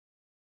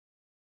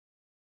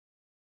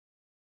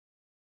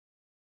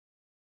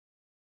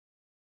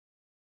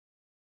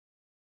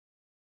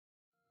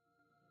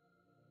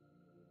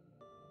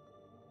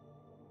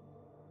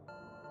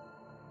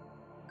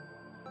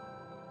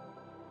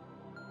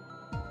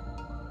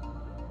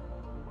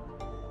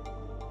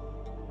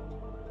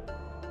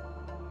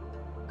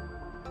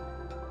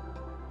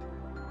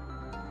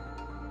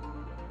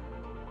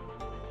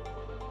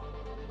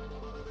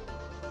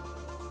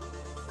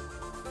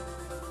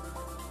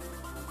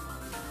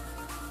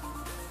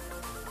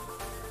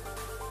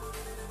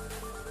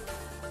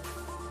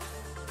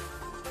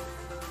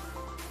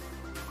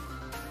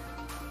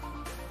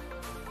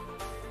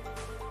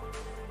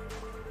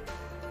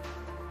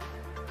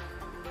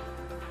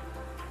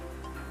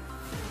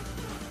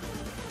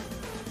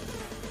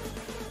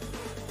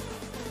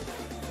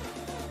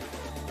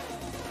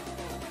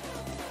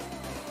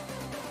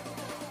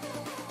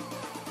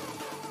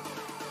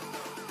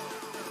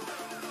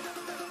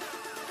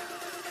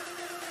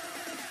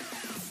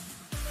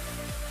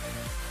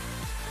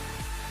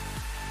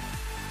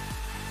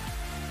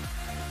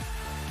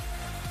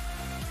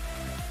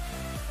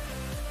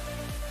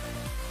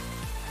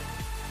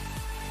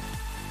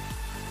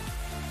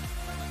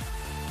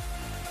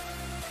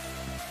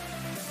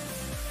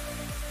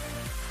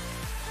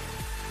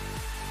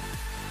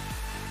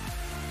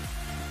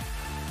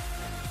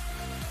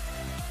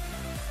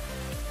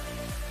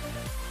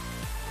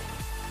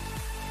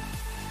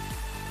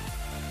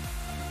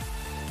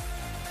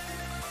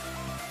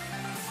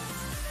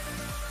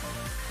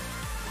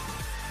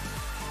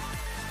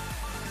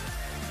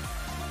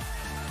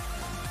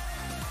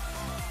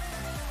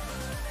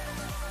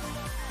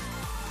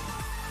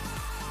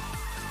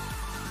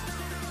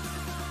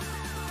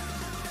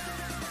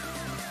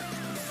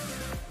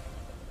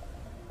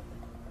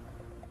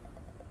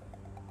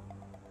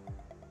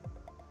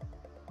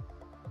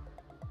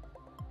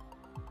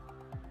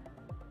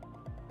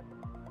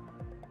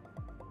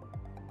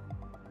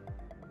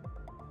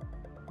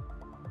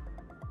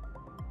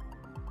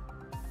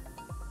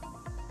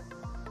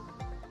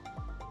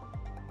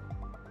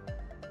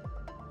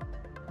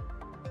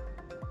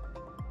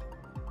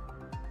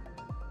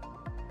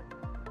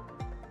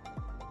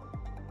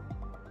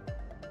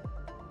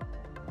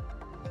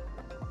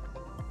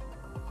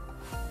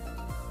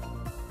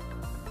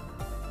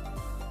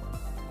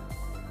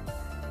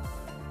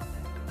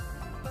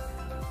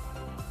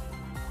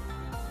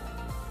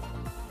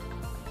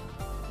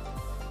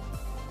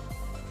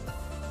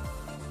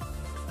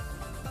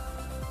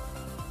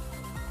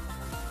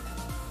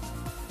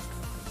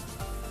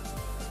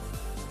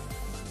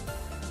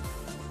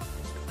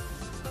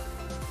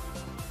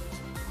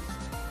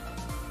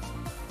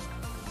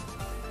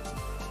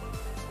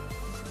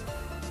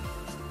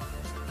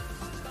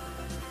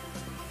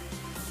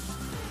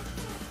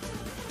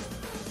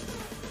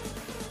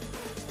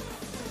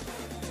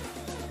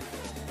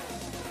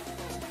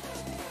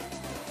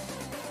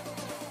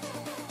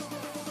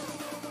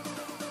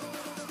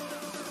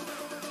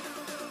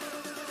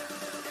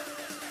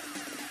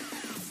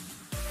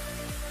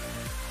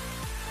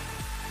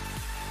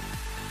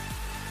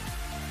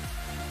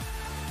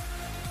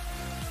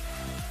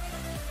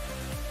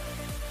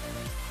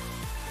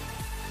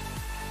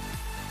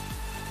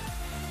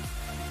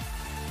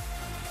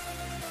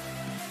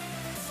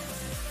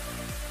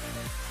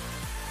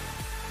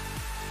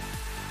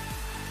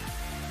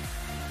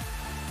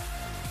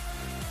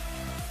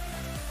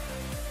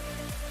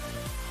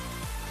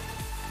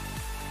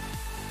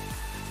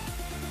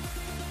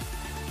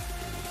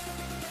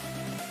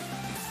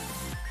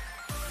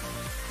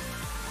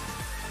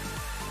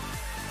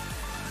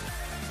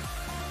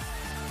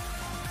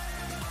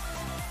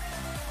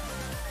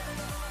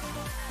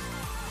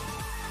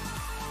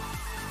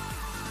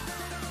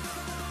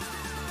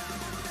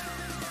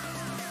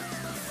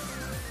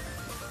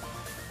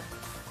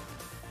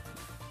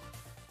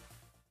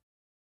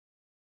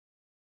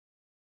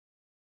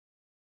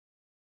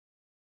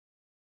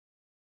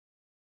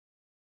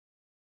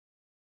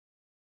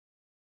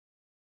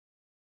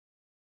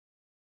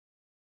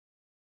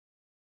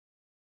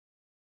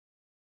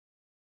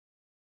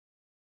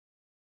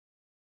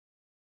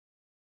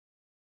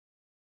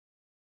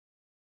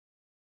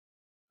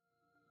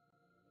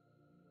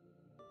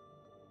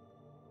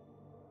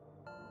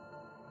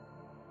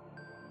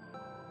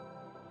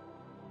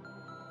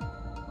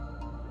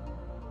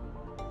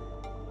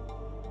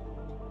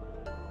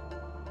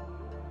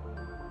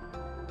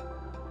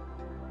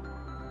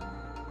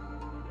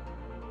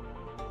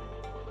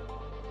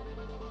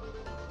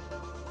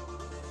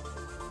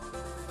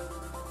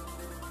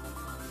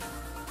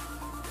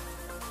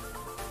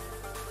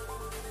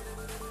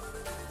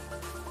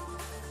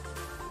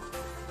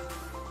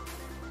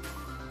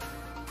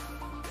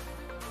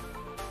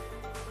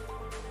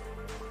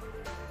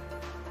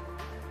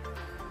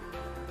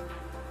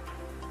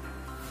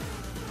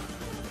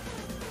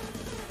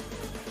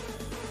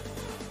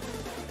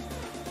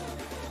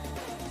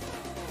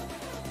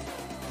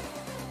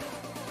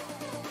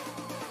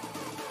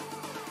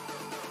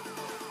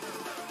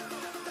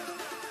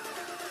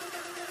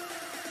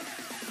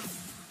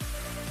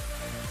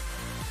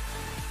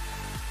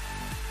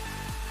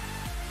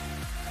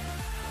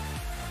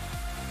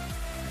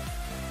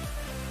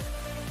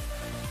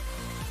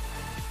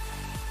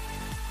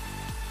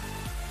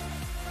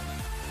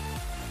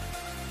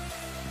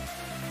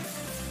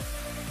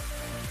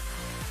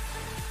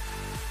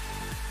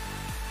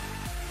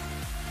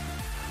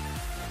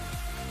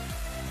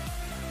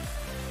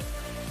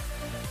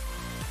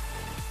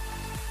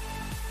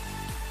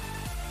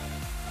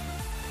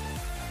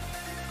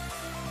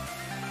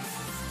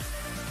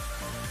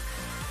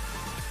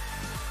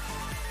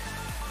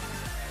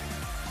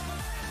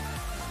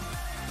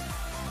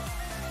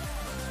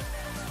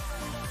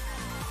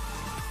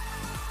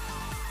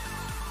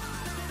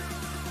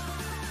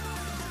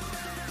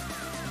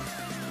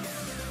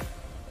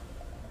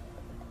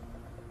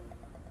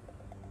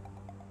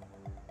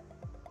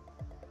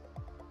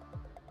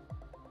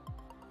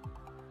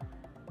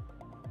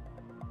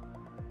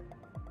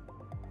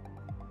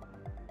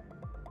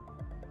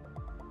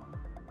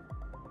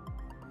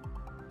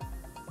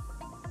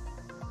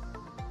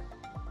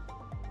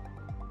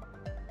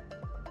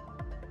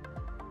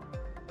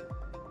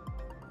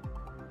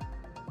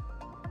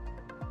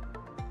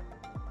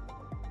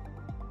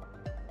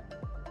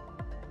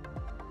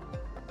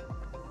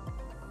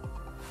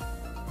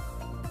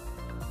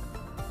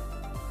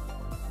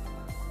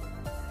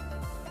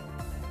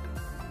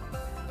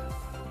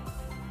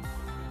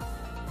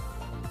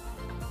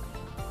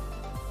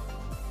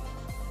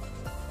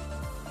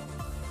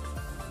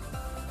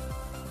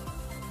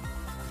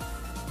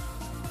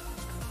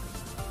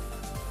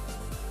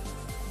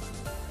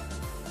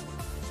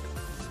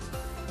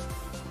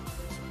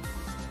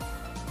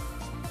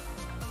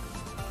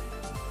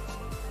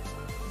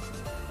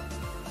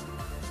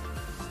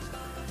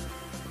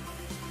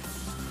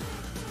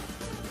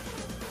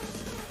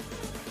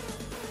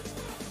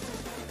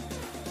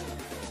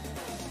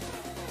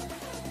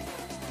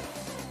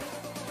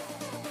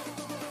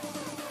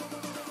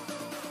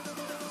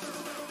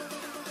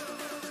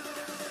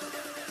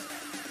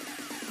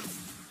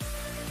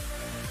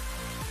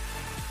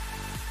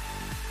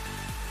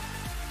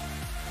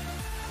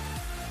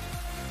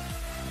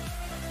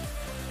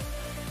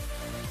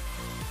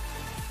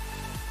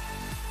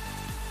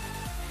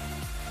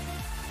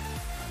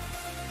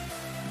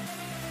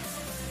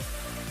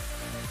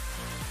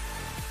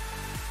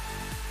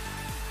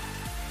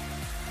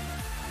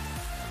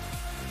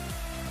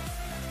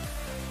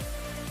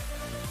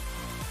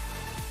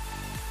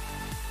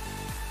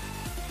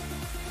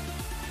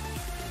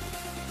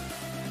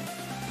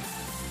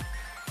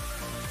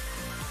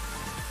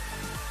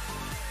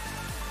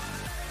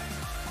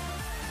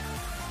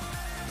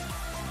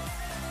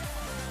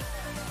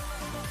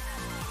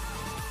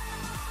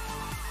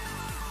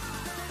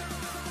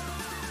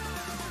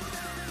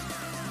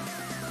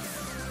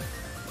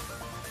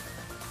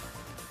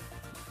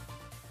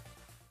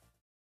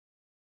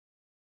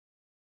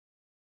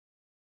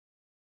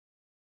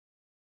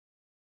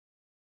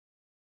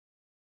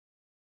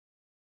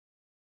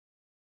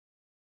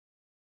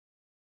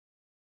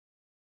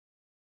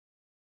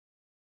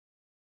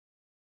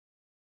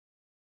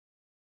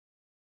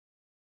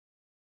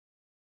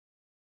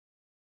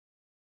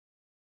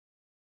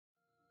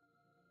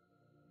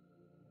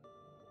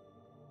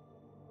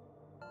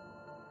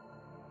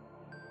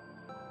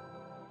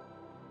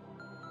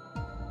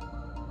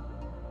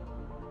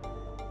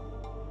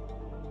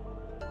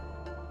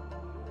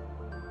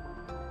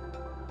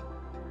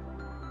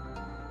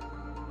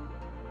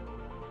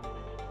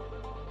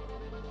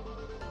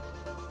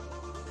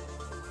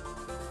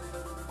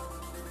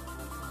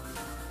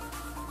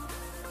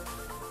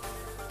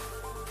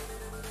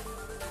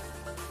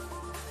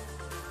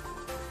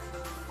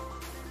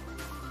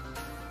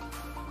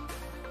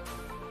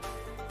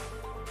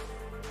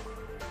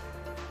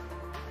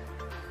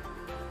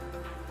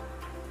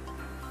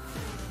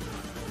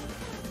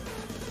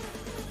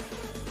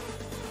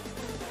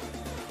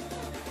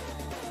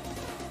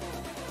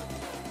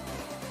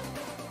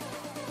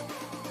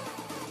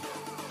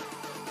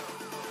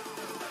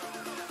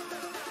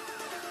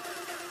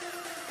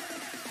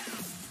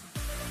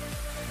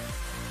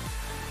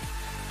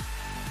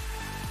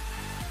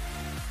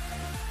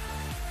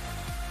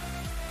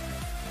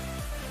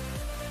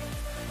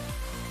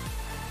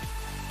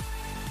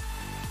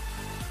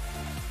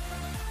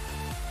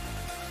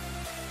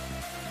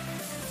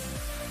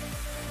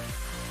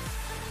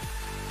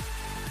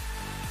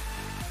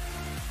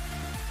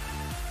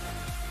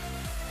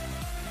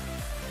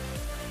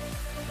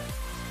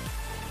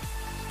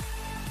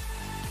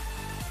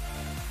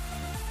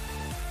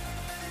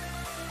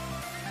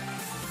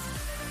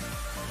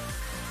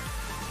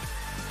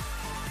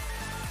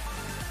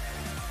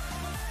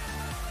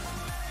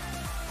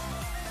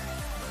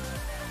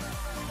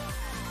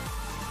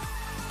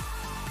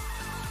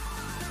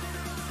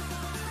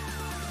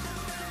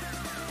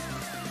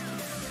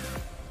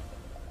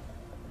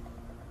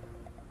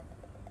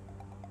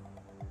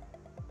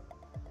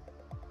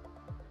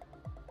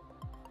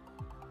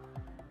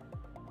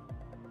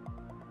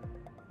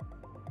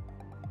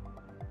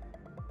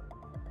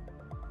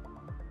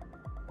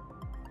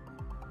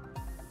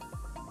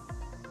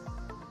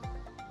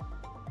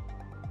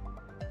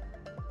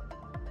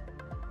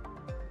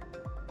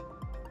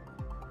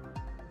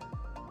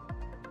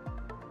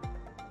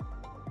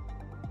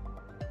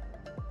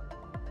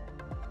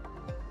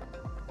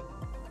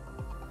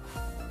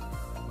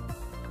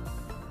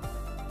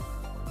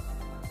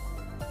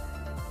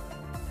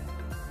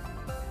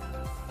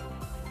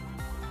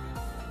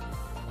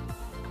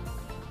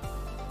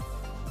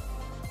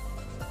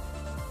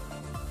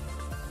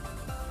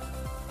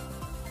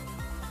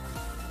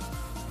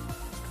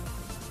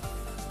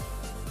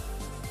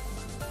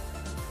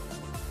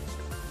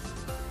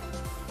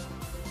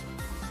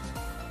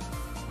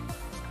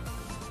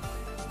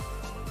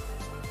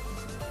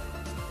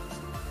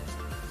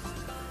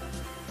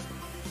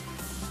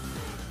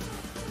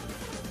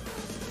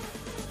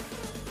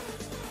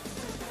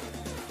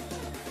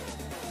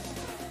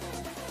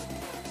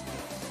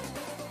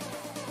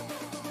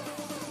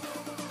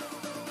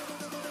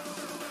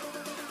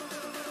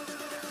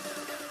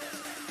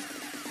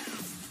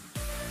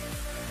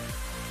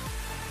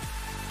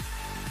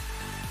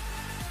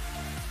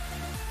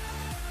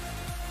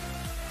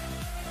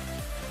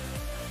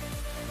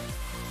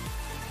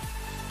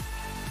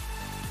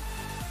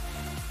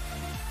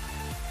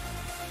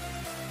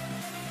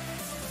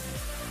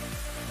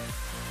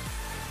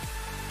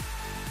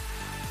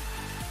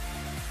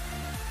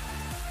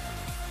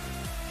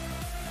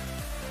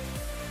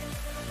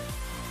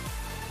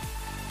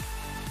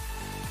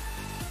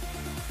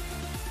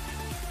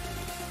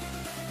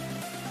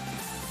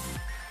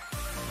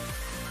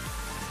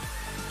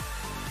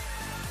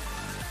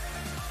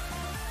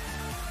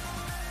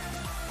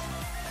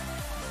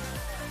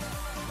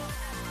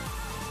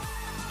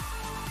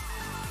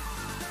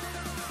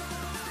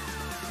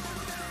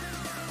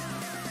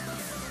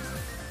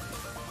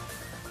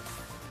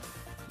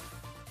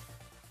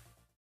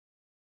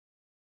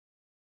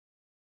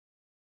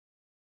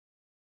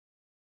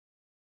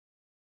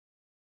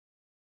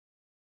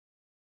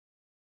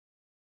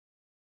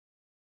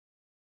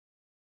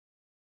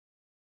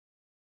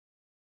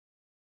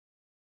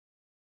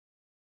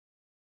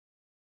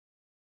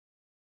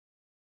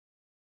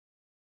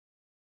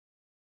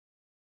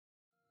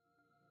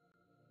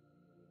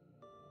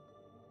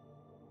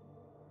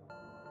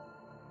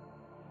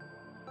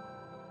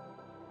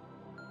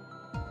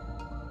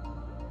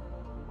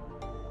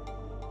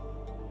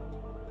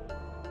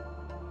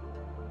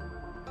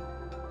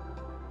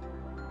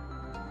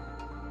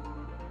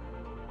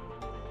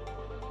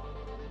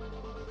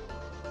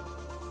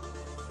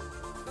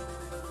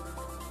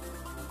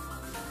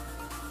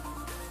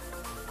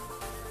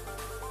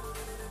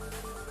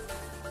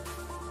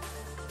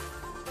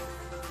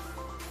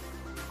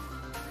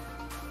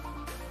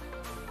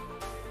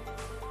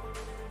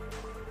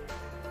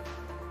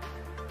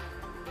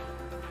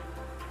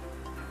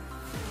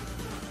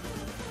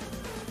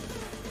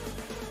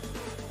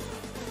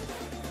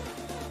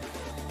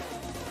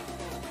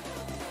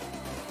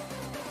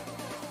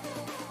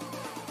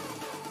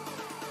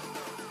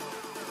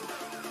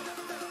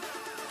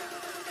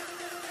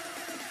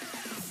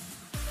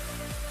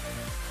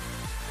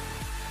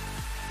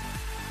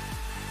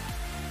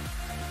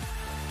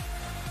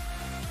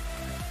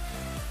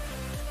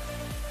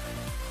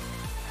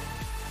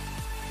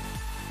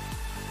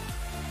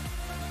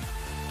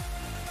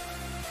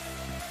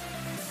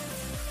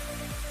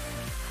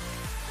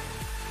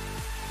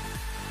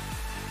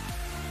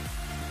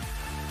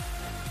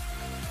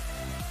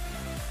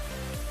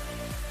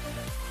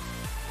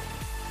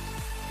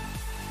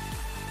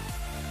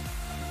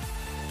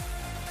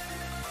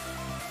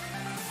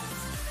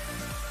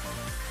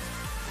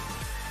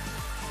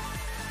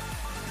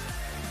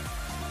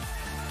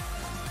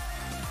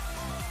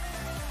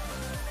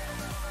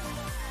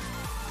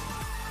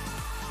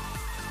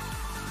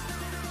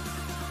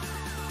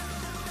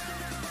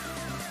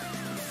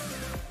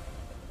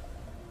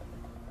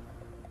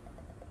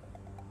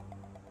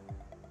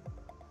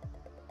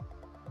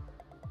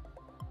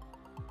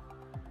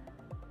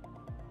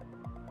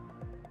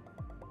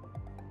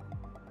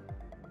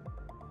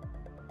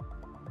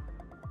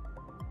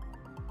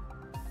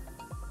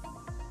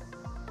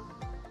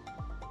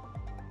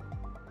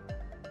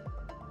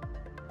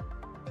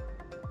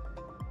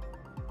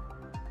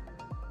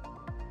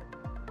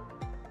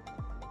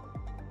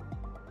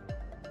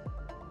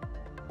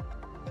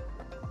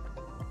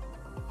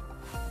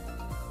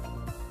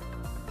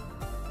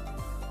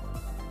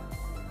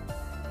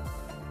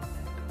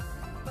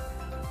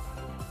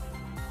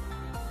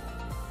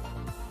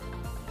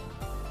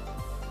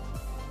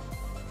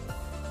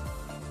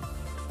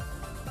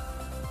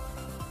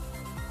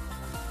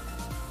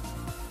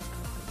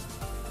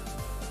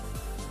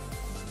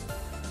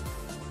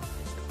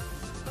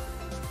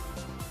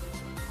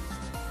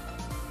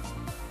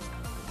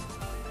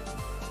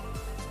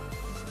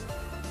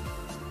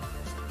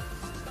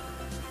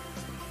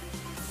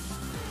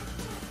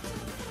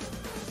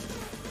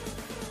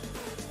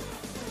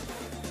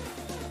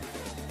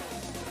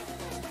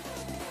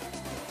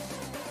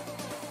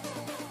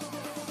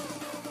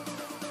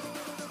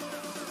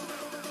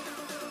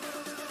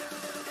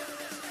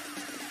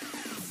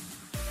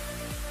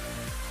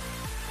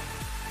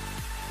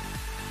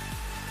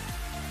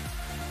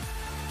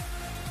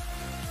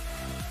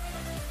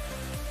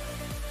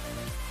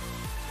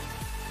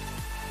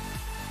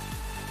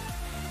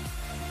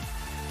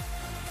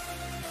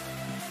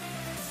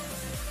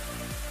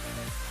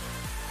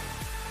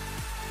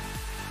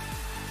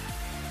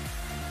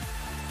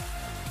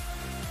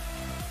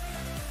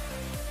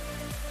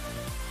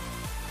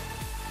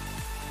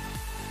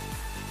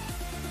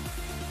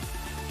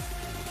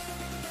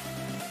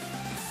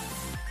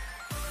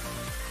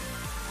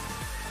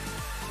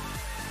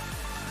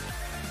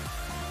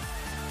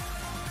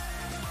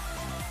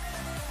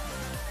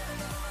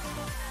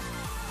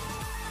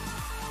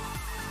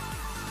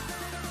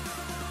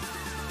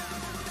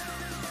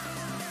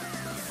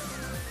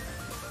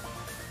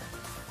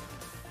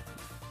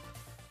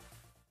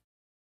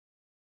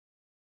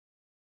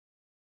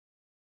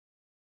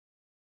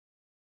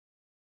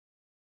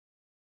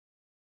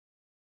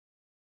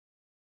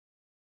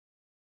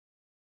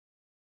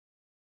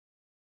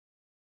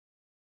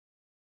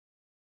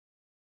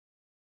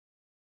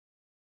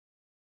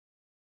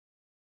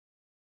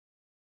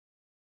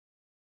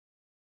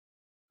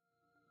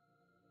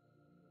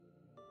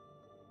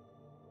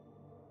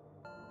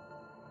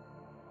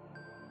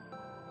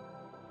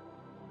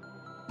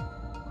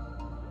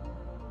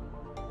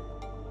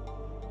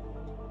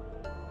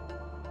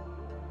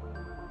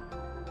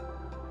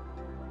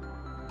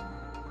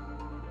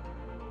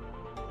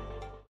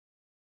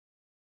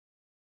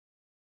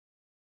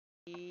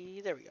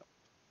There we go.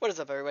 What is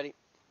up, everybody?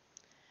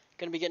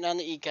 Gonna be getting on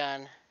the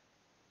econ.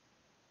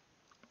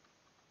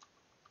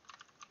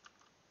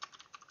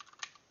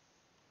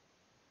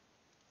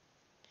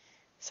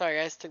 Sorry,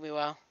 guys, took me a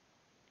while.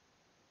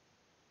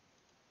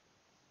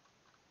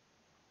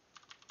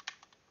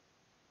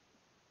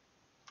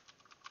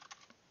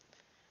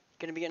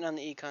 Gonna be getting on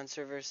the econ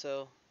server,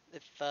 so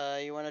if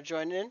you want to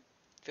join in,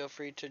 feel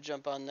free to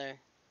jump on there.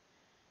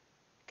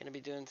 Gonna be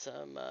doing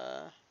some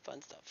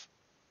fun stuff.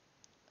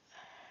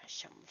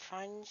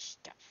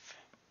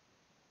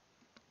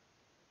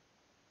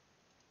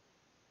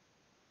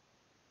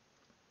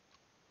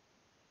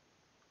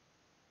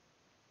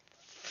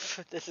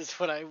 This is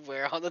what I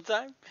wear all the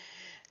time.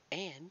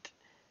 And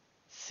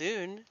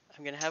soon,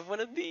 I'm gonna have one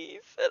of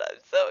these, and I'm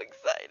so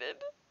excited.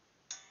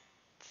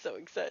 So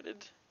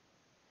excited.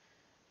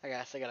 I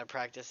guess I gotta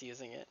practice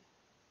using it.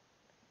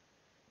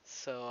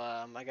 So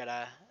I got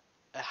a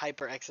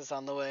HyperX's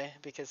on the way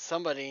because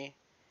somebody,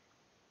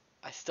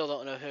 I still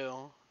don't know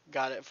who,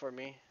 got it for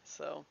me.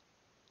 So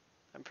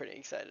I'm pretty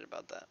excited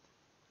about that.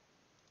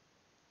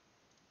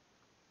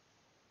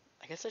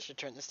 I guess I should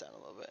turn this down a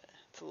little bit.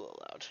 It's a little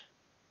loud.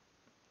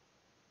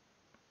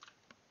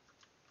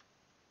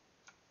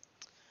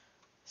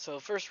 So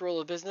first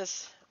rule of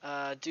business,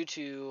 due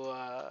to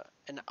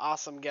an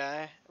awesome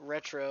guy,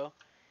 Retro,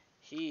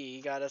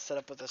 he got us set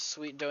up with a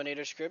sweet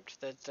donator script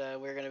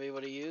that we're going to be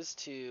able to use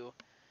to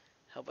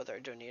help with our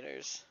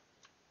donators.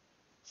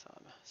 So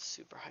I'm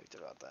super hyped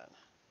about that.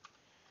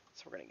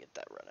 So we're going to get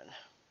that running.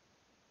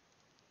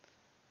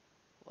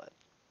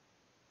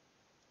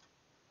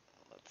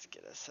 Let's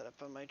get us set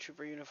up on my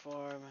trooper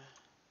uniform.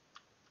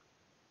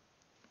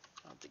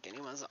 I don't think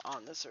anyone's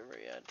on the server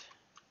yet,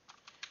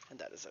 and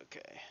that is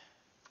okay.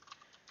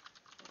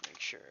 Make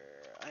sure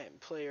I am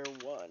player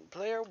one.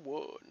 Player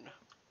one.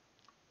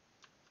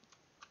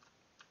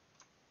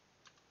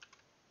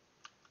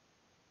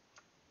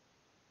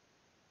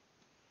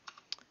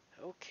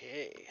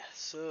 Okay,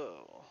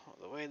 so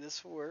the way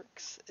this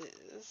works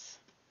is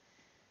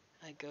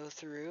I go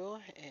through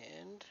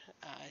and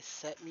I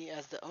set me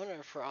as the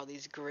owner for all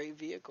these great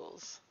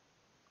vehicles.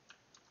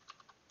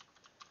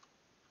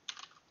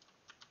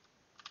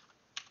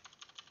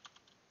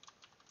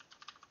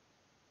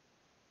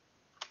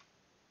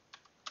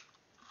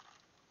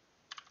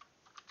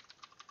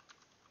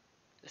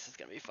 This is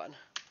gonna be fun.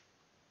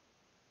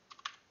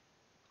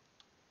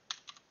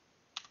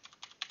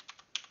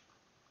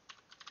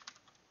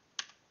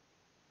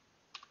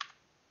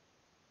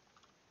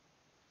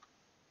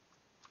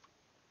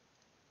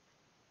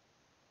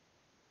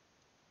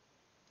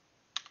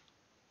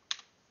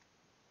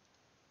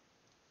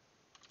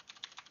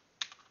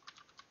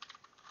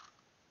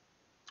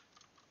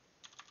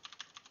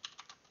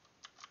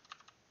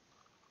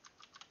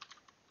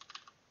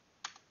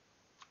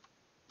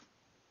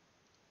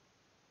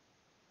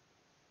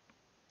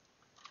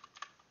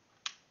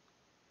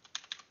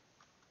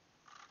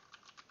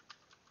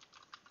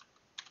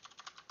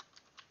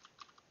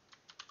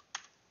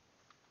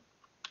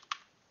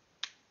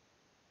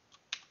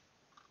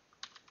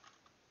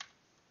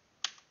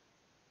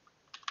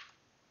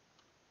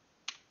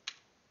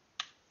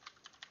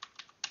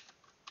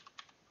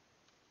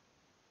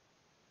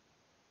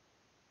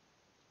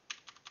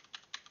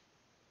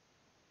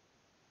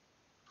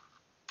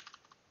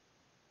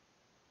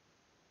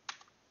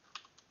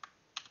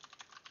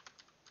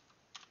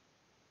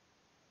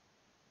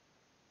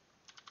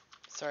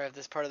 Sorry if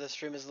this part of the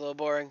stream is a little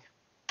boring.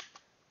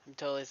 I'm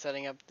totally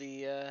setting up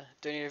the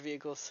donator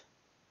vehicles.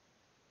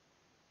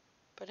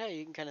 But hey,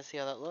 you can kind of see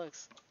how that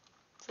looks.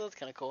 So that's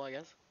kind of cool, I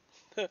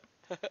guess.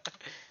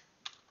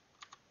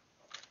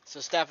 So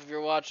staff, if you're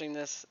watching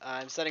this,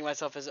 I'm setting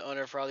myself as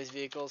owner for all these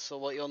vehicles, so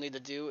what you'll need to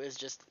do is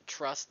just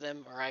trust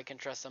them, or I can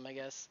trust them, I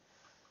guess,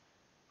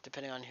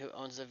 depending on who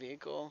owns the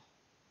vehicle.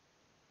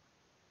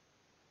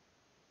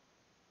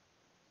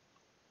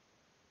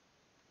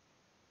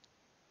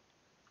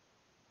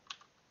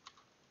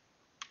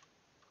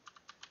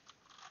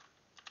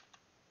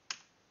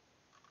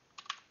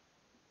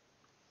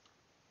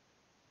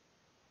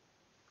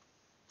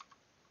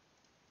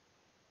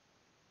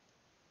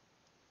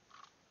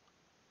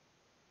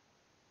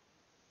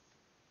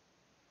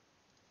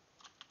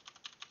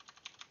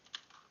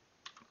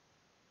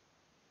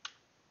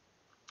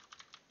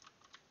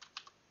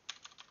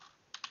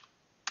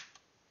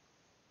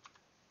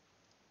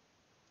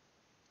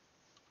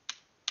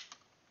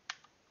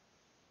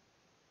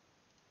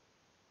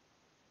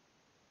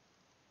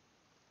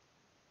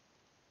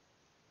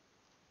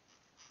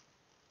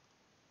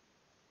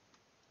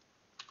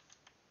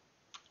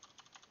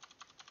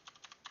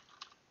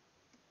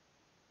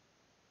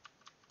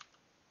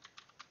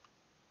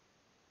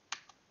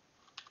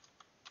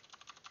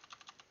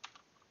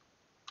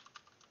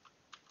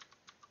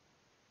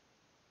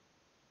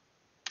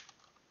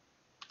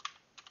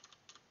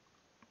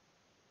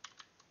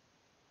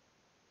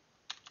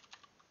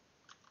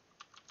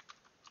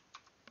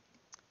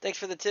 Thanks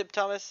for the tip,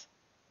 Thomas.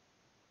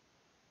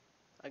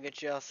 I'll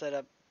get you all set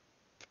up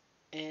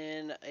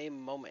in a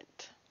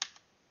moment.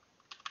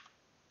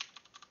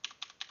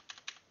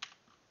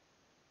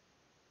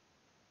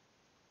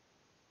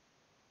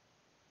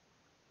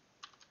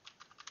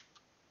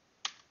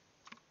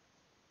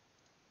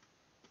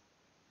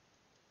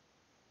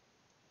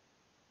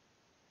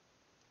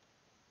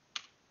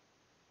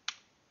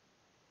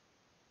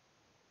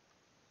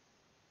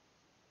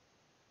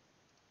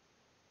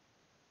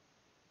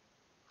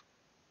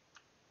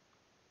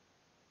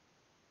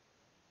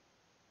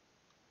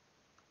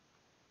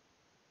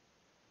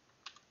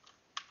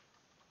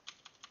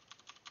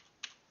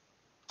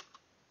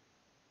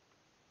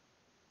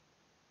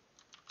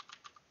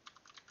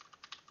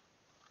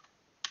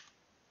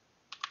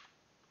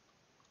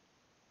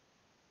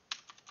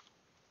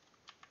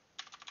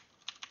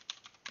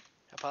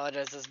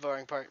 apologize for this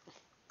boring part.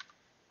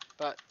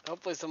 But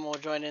hopefully someone will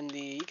join in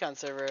the econ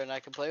server and I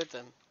can play with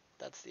them.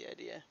 That's the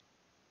idea.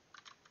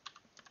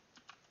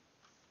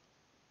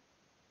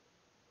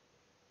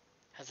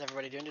 How's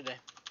everybody doing today?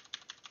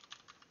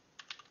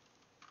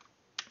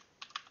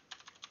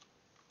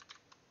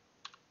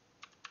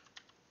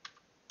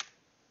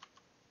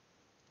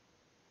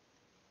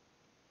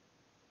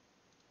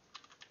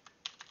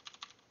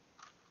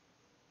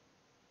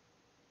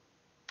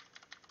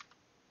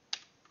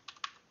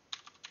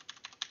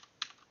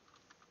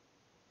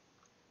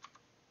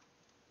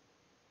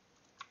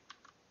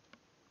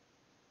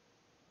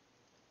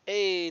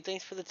 Hey,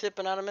 thanks for the tip,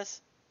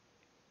 Anonymous.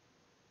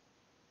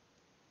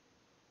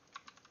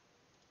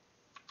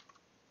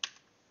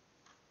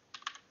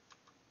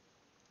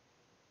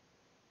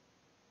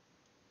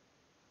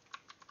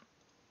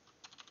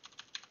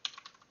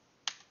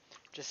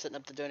 Just setting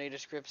up the donator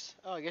scripts.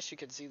 Oh, I guess you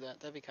could see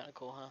that. That'd be kind of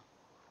cool, huh?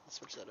 I'll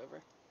switch that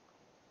over.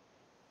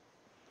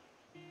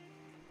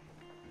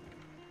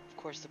 Of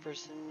course, the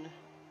person...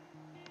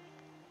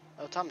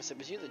 Oh, Thomas, it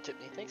was you that tipped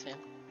me. Thanks, man.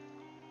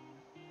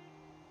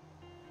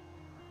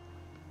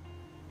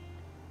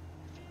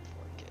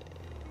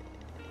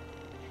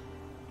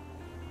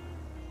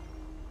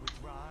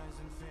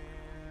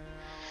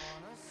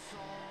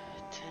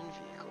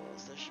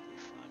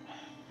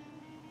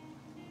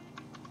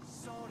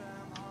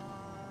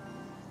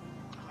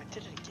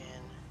 Did it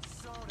again.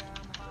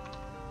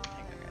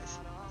 Hang on, guys.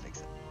 I'll fix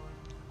it.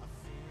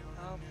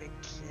 I'll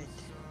fix it.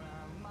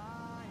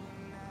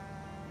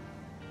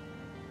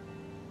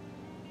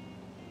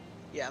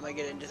 Yeah, I'm gonna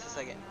get it in just a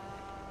second.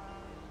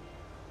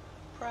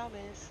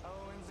 Promise.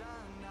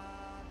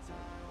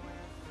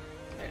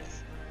 There it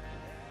is.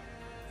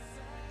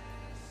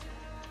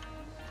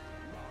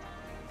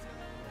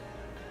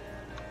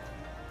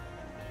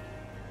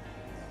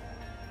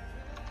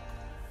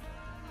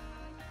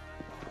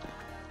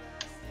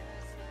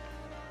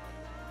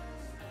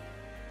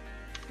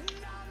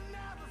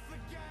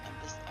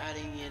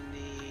 Adding in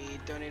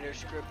the donator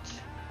script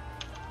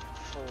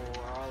for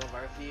all of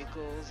our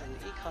vehicles in the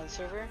econ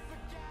server.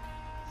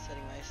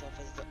 Setting myself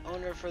as the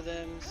owner for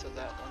them so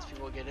that once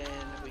people get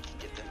in, we can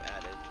get them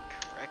added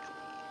correctly.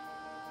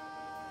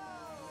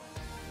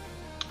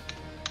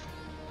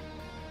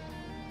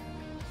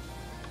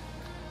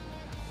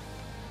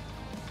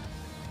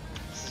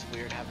 This is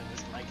weird having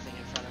this mic thing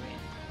in front of me. I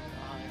don't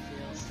know how I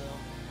feel still.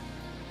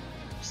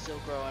 I'm still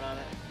growing on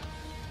it.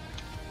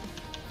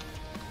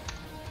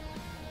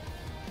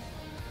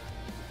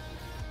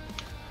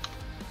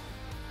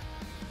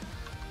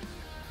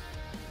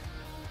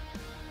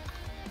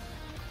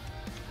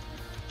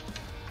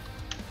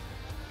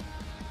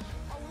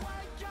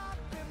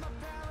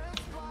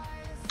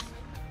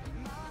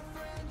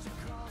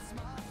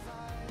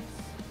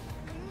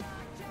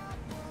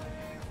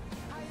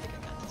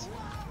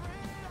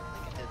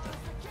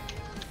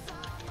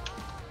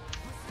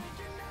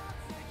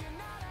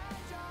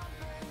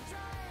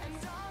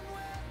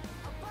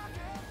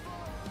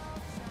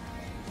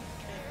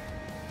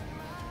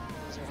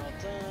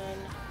 Done.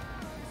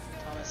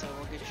 Thomas, I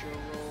will get your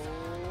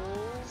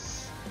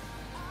rolls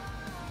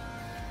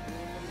in a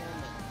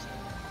moment.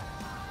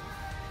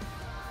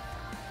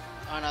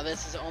 Oh no,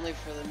 this is only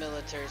for the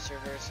military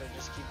server, so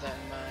just keep that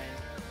in mind.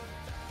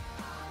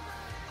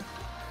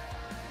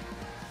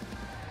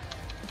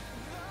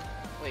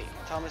 Wait,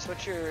 Thomas,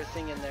 what's your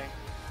thing in there?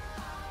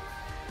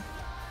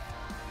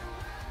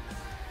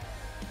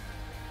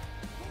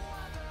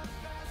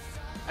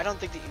 I don't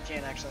think that you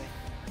can actually.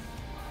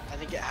 I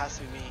think it has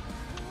to be me.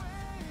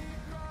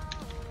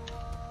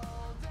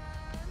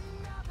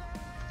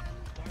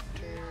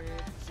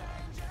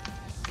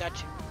 Got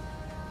you.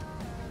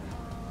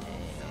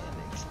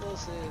 And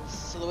explosives.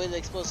 So the way the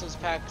explosives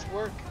packs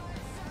work,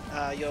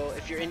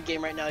 if you're in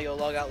game right now, you'll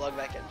log out, log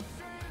back in.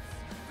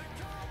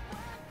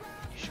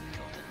 You should be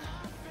golden now.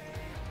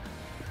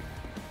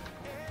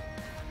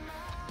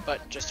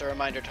 But just a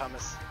reminder,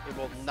 Thomas, it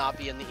will not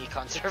be in the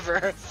econ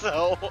server,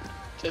 so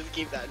just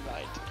keep that in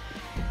mind.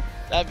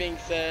 That being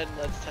said,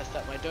 let's test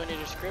out my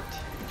donator script,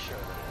 make sure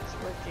that it is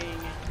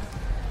working.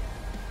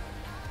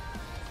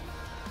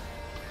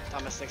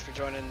 Thomas, thanks for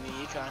joining the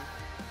econ.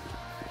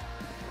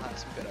 We'll have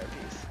some good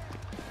RPs.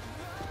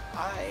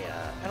 I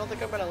don't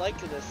think I'm gonna like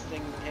this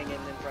thing hanging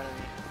in front of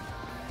me.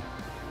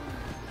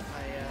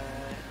 My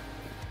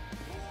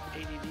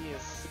ADD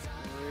is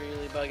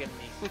really bugging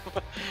me.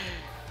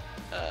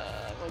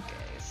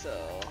 Okay,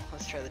 so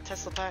let's try the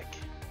Tesla pack.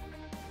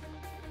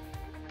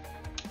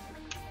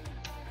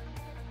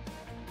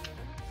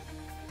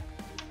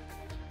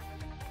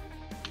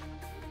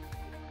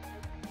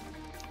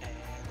 And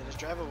it is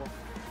drivable.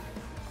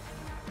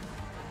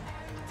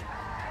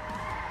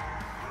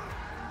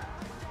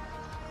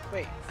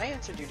 Wait, I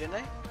answered you, didn't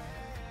I?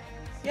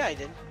 Yeah, I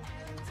did.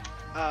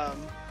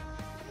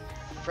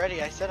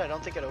 Freddy, I said I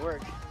don't think it'll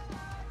work.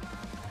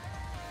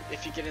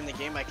 If you get in the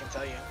game, I can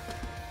tell you.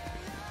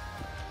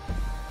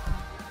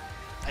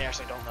 I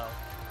actually don't know.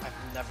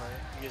 I've never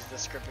used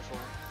this script before.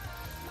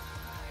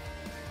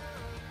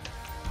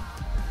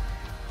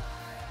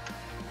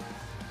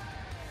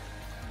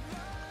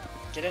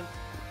 Get in.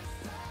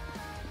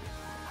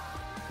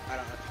 I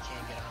don't know if you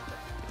can get on, but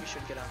you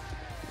should get on.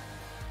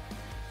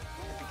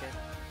 It'd be good.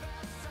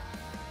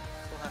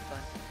 We'll have fun.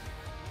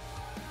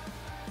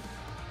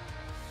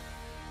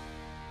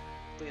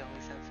 We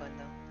always have fun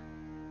though.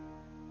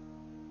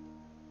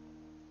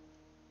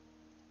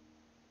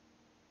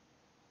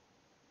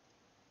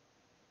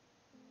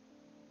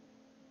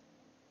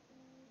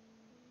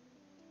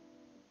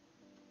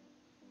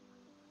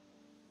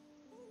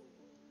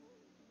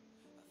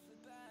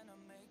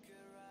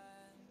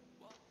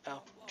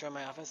 Oh, join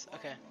my office?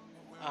 Okay.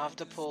 I'll have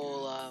to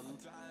pull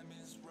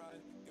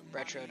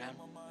Retro down.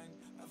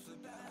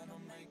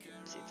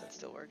 See if that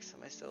still works.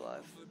 Am I still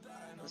alive?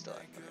 I'm still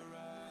alive. Okay.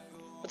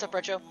 What's up,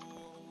 Retro?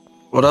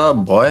 What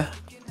up, boy?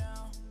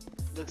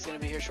 Luke's gonna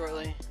be here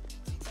shortly.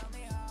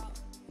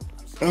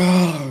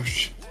 Oh,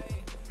 shit.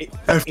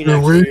 After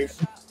waiting.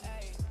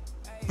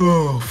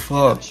 Oh,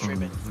 fuck.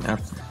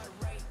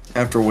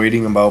 After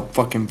waiting about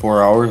fucking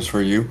 4 hours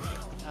for you.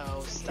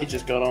 Oh, stop. He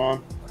just got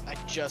on. I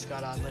just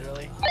got on,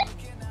 literally.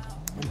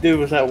 Dude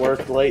was at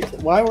work late.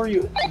 Why were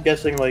you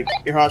guessing, like,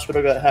 your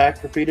hospital got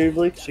hacked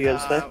repeatedly, so you had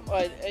to stay?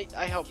 Well,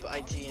 I help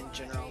IT in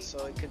general,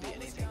 so it could be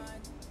anything.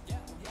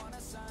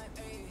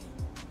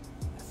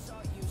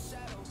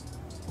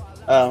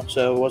 Oh,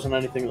 so it wasn't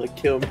anything, like,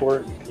 too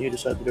important. You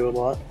just had to do a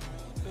lot.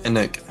 And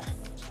Nick,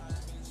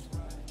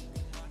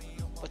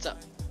 What's up?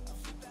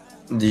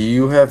 do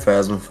you have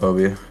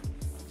phasmophobia?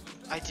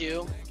 I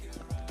do.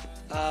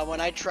 When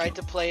I tried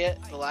to play it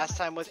the last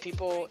time with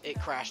people, it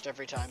crashed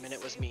every time, and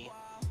it was me.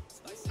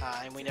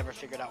 And we never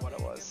figured out what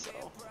it was,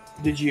 so...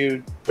 Did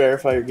you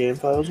verify your game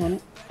files on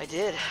it? I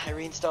did. I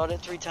reinstalled it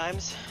 3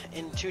 times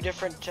in 2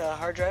 different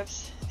hard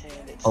drives,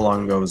 and it's... How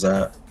long ago was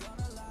that?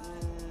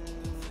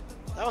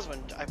 That was when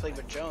I played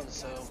with Jones,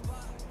 so...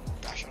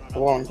 Gosh, I don't A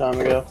know. long time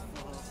ago.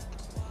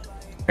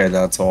 Okay,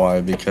 that's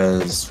why,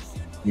 because,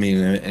 I mean,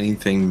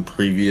 anything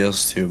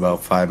previous to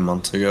about 5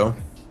 months ago,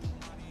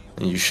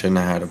 you shouldn't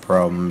have had a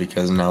problem,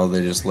 because now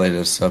they just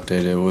latest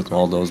updated with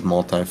all those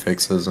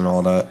multi-fixes and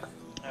all that.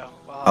 Oh,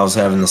 well, I was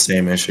having the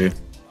same issue.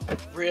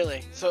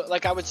 Really? So,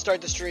 like, I would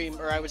start the stream,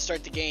 or I would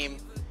start the game,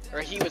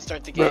 or he would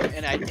start the game,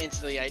 and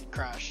I'd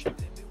crash.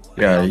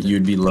 Yeah,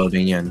 you'd be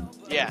loading in.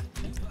 Yeah.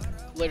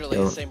 Literally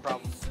the same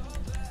problem.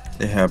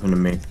 It happened to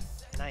me.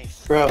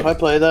 Nice. Bro, if I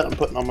play that, I'm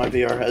putting on my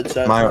VR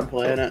headset and I'm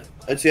playing it.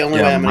 It's the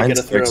only way I'm going to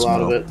get a thrill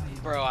out of it.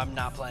 Bro, I'm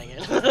not playing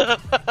it.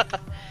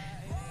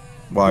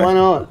 Why? Why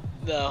not?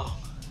 No.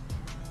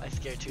 I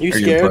scared too. You Are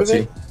scared of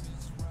pussy?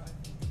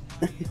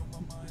 it?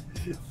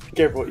 Be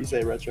careful what you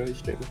say, Retro. He's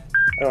streaming.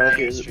 I don't know if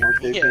he is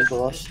marked 18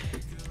 plus.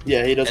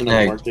 Yeah, he doesn't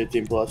have marked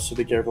 18 plus, so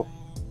be careful.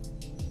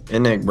 Hey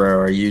Nick, bro,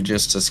 are you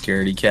just a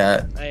scaredy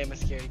cat? I am a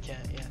scaredy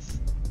cat, yes.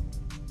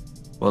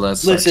 Well,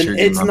 that's Listen,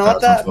 it's not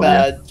that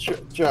bad.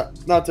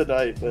 Not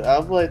tonight, but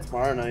I'll play it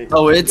tomorrow night.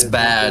 Oh, it's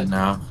bad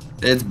now.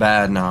 It's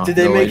bad now. Did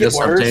they make it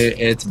worse?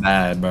 It's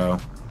bad, bro.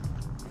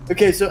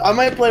 Okay, so I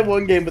might play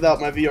one game without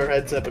my VR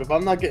headset, but if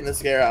I'm not getting a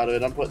scare out of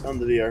it, I'm putting on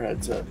the VR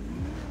headset.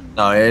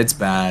 No, it's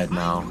bad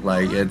now.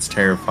 Like, it's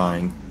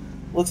terrifying.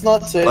 Let's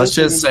not say. Let's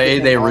just say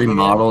they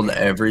remodeled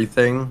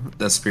everything.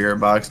 The spirit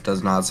box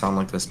does not sound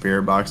like the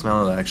spirit box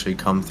now. It actually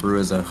come through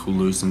as a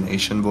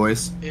hallucination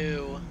voice.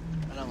 Ew.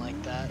 I don't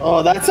like that.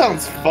 Oh, that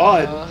sounds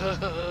fun.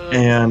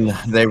 And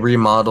they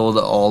remodeled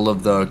all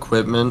of the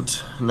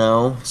equipment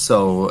now,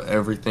 so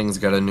everything's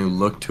got a new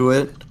look to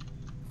it.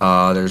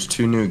 There's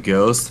 2 new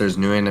ghosts. There's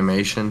new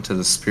animation to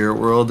the spirit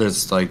world.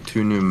 There's like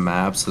 2 new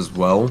maps as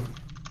well.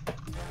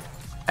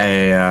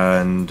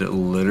 And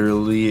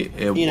literally,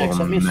 it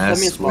will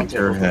mess with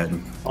your head.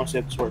 I want to see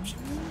if this works.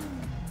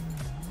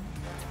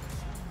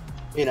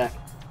 Enoch.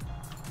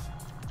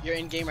 You're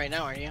in game right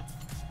now, aren't you?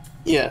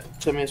 Yeah,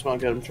 send me a small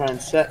code. I'm trying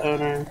set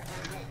owner.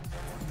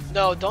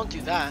 No, don't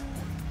do that.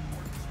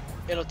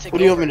 It'll take. What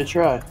do you want me to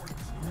try?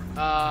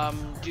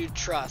 Do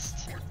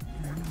trust.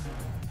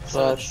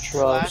 Slash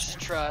trust. Slash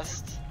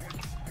trust.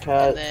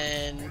 Cat.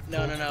 And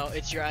then no.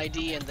 It's your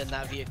ID and then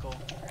that vehicle.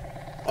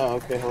 Oh,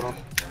 okay. Hold on.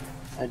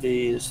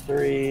 ID is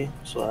 3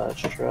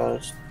 slash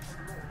trust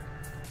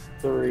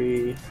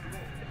 3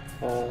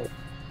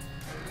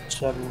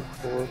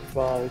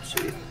 745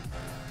 C.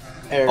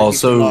 Eric,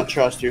 Also, you cannot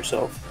trust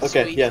yourself.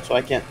 Okay, Sweet. yeah, so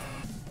I can't.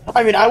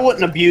 I mean, I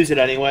wouldn't abuse it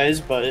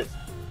anyways, but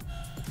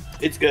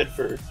it's good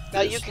for.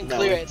 Now you can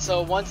clear it.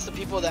 So once the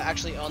people that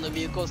actually own the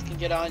vehicles can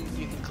get on,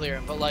 you can clear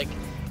them. But like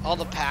all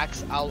the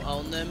packs, I'll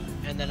own them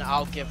and then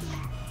I'll give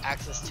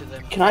access to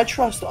them. Can I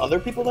trust other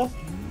people though?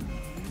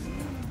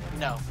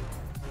 No.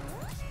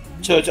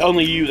 So it's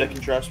only you that can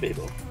trust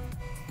people.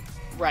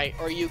 Right,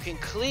 or you can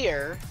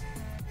clear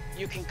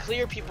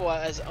people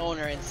as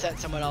owner and set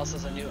someone else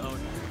as a new owner.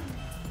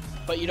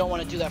 But you don't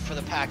want to do that for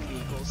the pack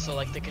vehicles. So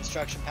like the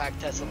construction pack,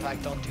 Tesla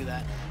pack, don't do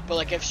that. But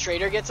like if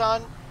Strader gets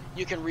on,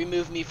 you can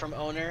remove me from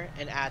owner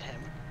and add him.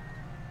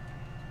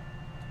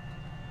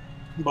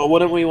 But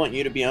wouldn't we want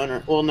you to be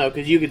owner? Well, no,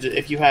 because you could,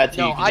 if you had to,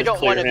 No, you could I just don't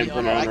clear want to him be from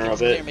owner. I owner can of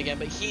clear it. him again,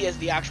 but he is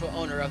the actual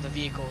owner of the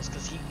vehicles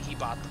because he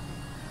bought them.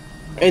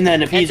 And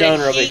then if he's then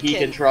owner of it, he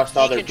can trust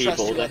other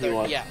people that he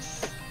wants.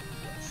 Yes.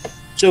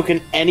 So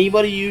can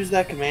anybody use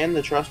that command,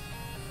 the trust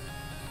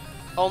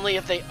Only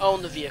if they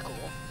own the vehicle.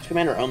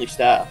 command, or only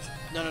staff?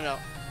 No, no, no.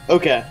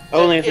 Okay,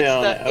 only if they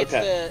own it.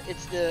 Okay.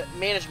 It's the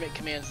management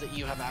commands that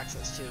you have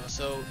access to.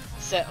 So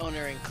set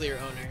owner and clear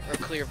owner, or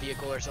clear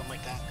vehicle, or something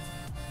like that.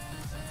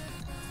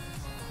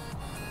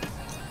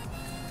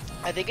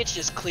 I think it's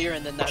just clear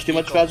and then that. Too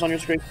much fast on your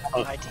screen.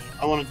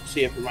 I wanted to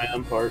see it for my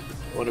own part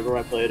whenever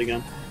I play it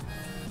again.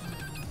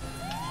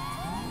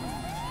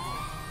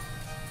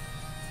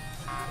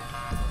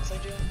 What was I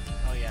doing?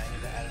 Oh yeah, I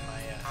need to add in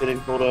my. Getting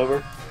pulled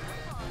over.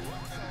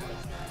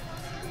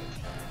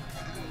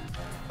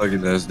 Look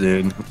at this,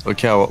 dude. Look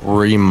how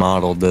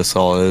remodeled this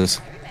all is.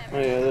 Oh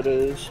yeah, that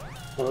is.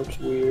 That looks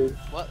weird.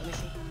 What? Let me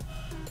see.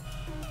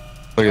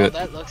 Look at it.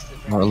 That looks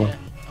different. Yeah,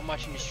 I'm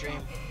watching your stream.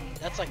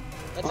 That's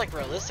like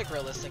realistic.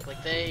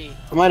 Like they.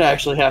 I might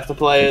actually have to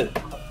play it.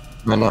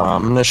 And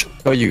I'm gonna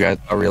show you guys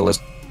how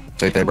realistic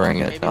they bring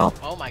it Maybe, now.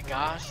 oh my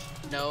gosh.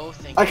 No,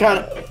 thank I you. kind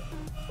of.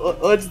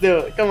 Let's do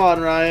it. Come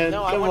on, Ryan.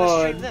 No, Come I want to on.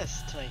 stream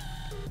this tonight.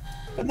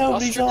 But I'll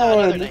nobody's stream that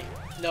another on. night.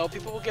 No,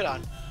 people will get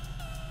on.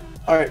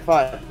 Alright,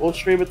 fine. We'll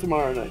stream it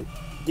tomorrow night.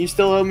 You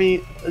still owe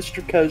me a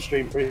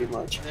co-stream pretty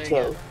much.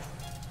 There you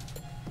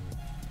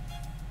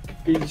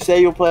So you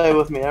say you'll play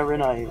with me every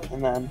night,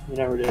 and then you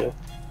never do.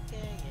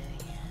 Yeah.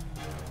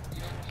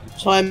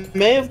 So I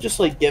may have just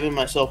like given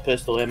myself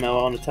pistol ammo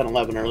on a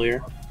 1011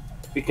 earlier,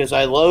 because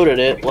I loaded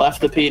it, left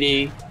the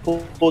PD,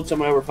 pulled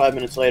someone over 5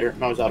 minutes later,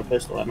 and I was out of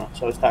pistol ammo.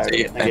 So I was tired of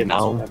it. And I gave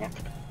myself ammo.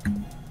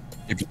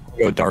 If you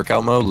go dark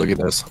out mode, look at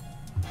this.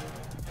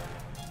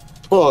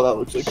 Oh, that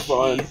looks like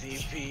fun.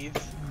 Easy peas.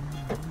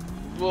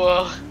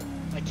 Whoa,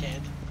 I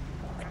can't.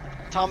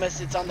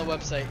 Thomas, it's on the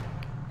website.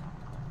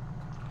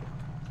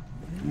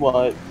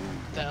 What?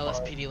 The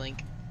LSPD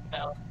link.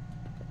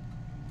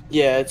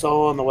 Yeah, it's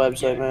all on the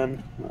website,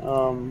 man.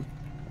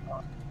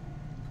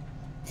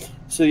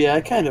 So yeah,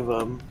 I kind of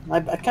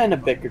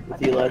bickered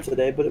with Eli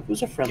today, but it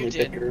was a friendly You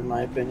did. bicker in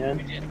my opinion.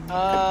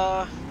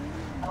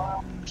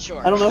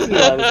 Sure. I don't know if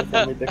Eli was a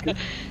friendly bicker.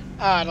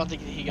 I don't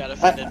think he got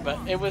offended, but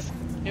it was.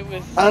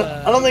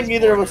 I don't think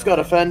either of us got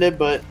offended,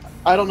 but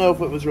I don't know if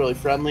it was really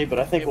friendly, but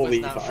I think we'll be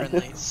not fine.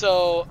 friendly.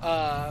 So,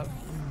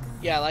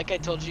 yeah, like I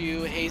told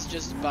you, Hayes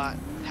just bought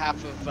half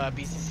of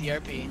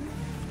BCCRP,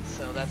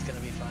 so that's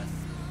gonna be fun.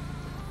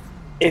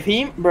 If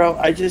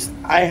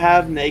I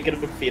have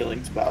negative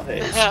feelings about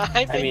Hayes.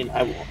 I mean,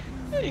 I won't.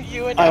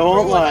 You and I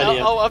won't everyone lie to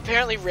you. Oh,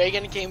 apparently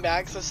Reagan came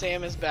back, so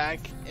Sam is back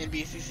in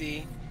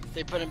BCC.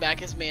 They put him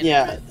back as management.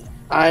 Yeah,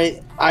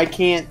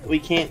 we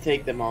can't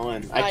take them all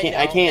in. I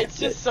can't. It's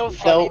just so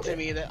funny to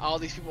me that all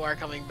these people are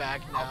coming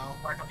back now.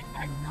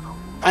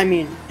 I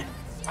mean,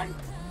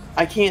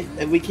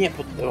 we can't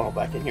put them all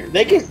back in here.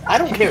 They can, I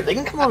don't care, they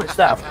can come on and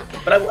stuff,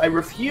 but I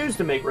refuse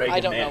to make Reagan I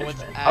don't know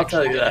management. what's I'll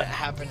tell actually you gonna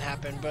that.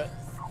 happen, but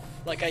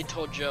like I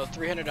told Joe,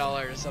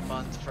 $300 a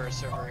month for a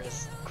server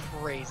is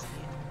crazy.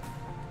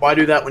 Why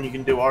do that when you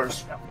can do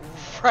ours?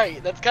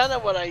 Right, that's kind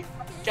of what I've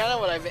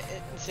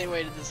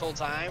insinuated this whole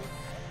time,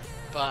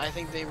 but I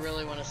think they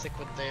really want to stick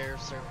with their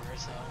server,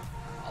 so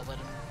I'll let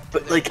them.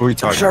 But like, What are we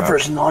talking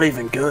server's not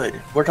even good.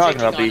 We're talking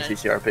Taking about on it.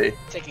 BCCRP.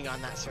 Taking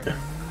on that server,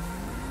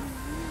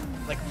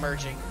 like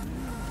merging.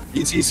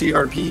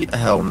 ECCRP?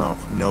 Hell no.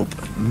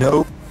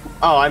 Nope.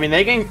 Oh, I mean,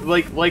 they can,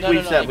 like No, we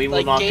no, said, like- we will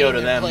like not go gaining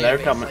to their them. player They're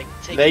base, coming. like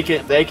taking They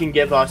them can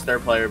give us their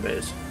player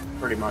base,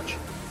 pretty much.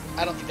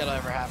 I don't think that'll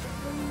ever happen.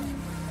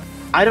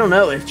 I don't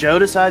know if Joe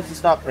decides to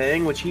stop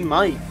paying, which he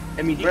might.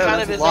 I mean, He bro, kind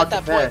that's of a is lot at that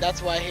to pay. point.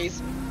 That's why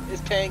Hayes is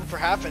paying for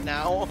half it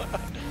now.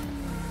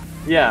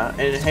 Yeah,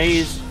 and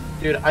Hayes,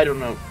 dude, I don't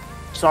know.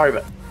 Sorry,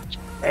 but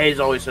Hayes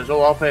always says,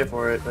 "Oh, I'll pay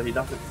for it," but he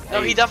doesn't.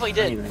 No, pay he definitely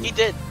did. anything. He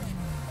did.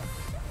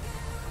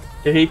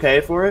 Did he pay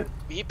for it?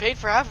 He paid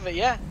for half of it,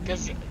 yeah,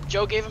 because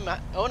Joe gave him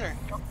owner.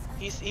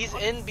 He's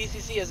in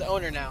BCC as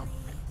owner now.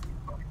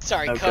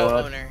 Sorry, Oh,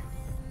 co-owner,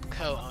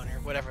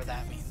 whatever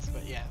that means,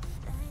 but yeah.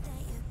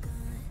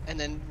 And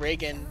then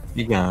Reagan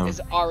Yeah.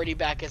 is already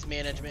back as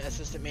management,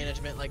 assistant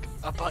management, like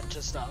a bunch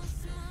of stuff.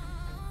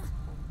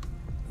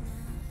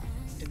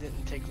 It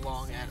didn't take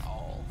long at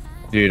all.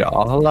 Dude,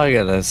 all I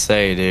gotta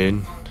say,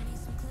 dude.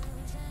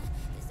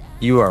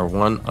 You are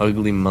one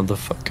ugly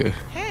motherfucker.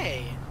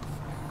 Hey,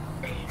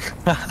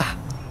 that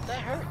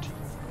hurt.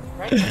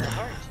 Right in the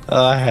heart.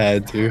 I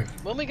had to.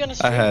 When we gonna I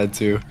stream? had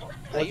to.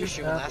 Oh, you were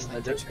streaming last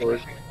night.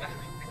 Discord.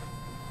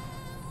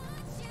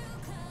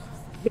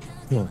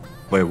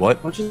 Wait,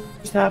 what? What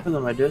just happened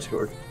on my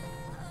Discord?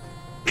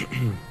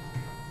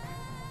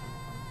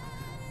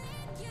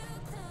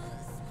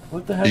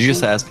 What the heck? Did you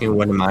just ask me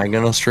when am I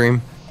gonna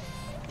stream?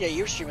 Yeah,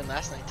 you were streaming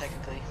last night,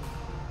 technically.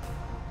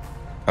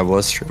 I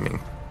was streaming.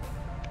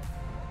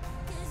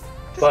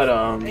 But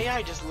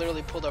AI just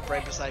literally pulled up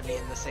right beside me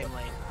in the same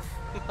lane.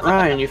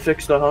 Ryan, you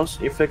fixed the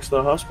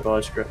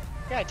hospital script.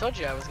 Yeah, I told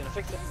you I was gonna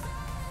fix it.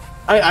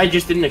 I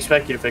just didn't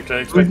expect you to fix it. I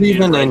Who's expected you to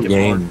even break in it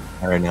game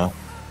right now?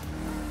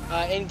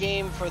 In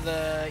game for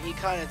the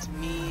econ, it's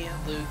me,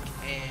 Luke,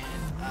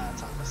 and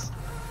Thomas.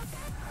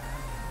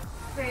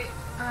 Okay,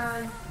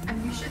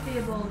 and you should be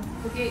able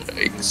to get.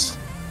 Thanks.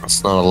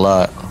 That's not a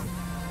lot.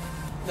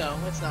 No,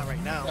 it's not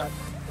right now.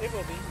 It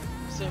will be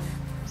soon,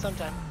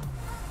 sometime.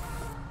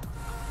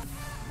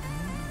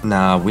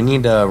 Nah, we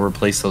need to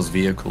replace those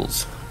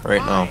vehicles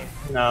right now. Why?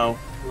 No,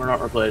 we're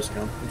not replacing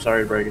them. I'm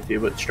sorry to break it to you,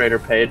 but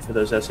Strader paid for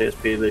those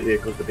SASP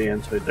vehicles to be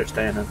in, so they're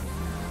staying in.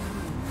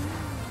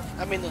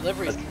 I mean, the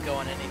liveries can go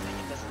on anything.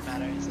 It doesn't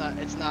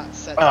matter. It's not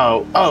set.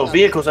 Oh, it's not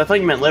vehicles. I thought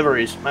you meant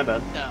liveries. My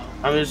bad. No.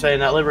 I'm just saying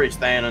that livery's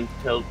staying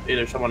until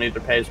either someone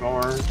pays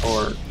more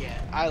or. Yeah,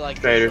 I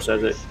like Strader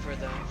says it. for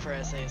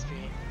SASP.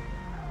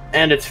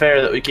 And it's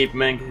fair that we keep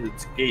him in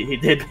because he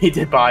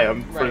did buy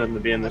them for Right. them to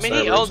be in the I mean,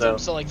 server. he owns so. them,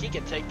 so like he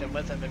could take them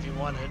with him if he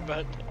wanted.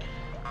 But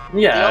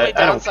Yeah, the only I don't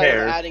downside of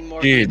care. adding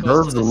more Dude,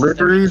 vehicles those to this is that we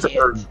deliveries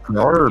are can't.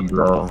 hard,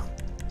 bro.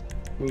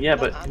 Yeah,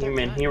 but I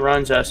mean, he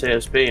runs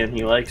SASP and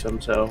he likes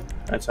them, so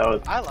that's how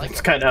it. I like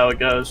That's them. kind of how it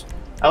goes.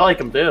 I like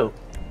them too.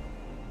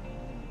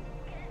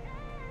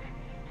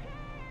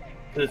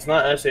 'Cause it's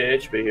not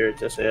SAHP here;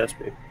 it's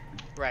SASP.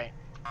 Right.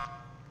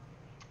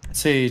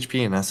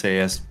 SAHP and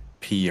SASP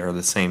are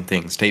the same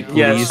thing. State No,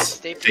 Yes.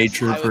 police, state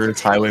troopers,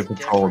 Patrol highway is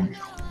patrol. different.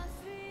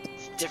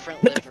 It's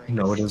different liveries.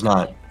 No, it is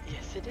not.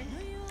 Yes, it is.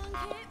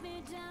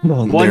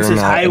 No, One they're says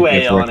not a highway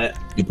different on it.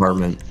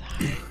 department.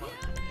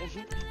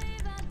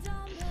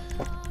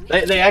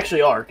 They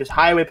actually are, because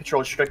highway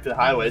patrol is strict to the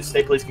highways.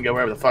 State police can go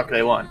wherever the fuck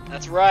they want.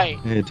 That's right.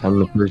 Hey,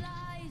 time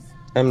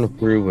to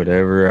prove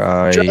whatever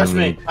I Trust me,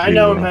 need I to.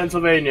 know in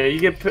Pennsylvania, you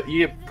get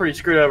pretty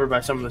screwed over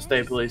by some of the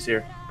state police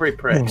here. Pretty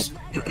pricks.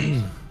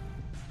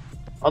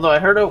 Although I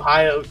heard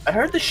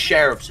the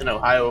sheriffs in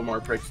Ohio are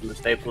more pricks than the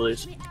state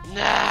police.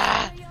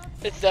 Nah.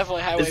 It's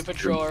definitely highway It's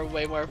patrol are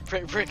way more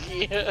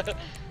pricky. I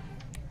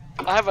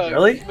have a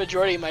Really?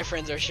 majority of my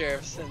friends are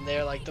sheriffs, and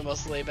they're like the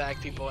most laid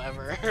back people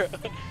ever.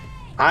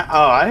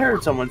 I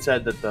heard someone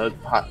said that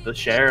the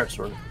sheriffs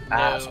were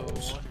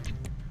assholes. No.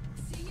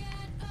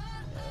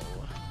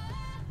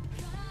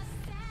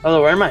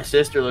 Although where my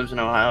sister lives in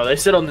Ohio, they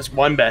sit on this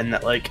one bed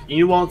that like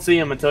you won't see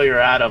them until you're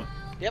at them,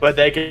 Yep. but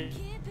they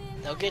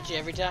They'll get you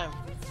every time.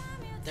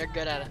 They're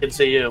good at it. can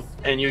see you,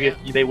 and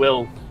they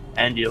will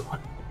end you.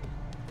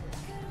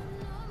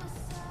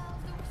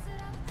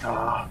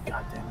 Oh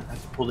god damn it! I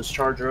have to pull this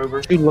charger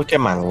over. Dude, look at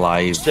my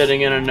life.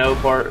 Sitting in a no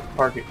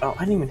parking. Oh,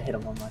 I didn't even hit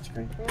him on my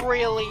screen.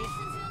 Really?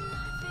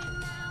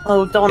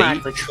 Oh, don't State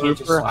act like you can't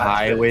just trooper, slap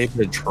highway it.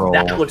 patrol.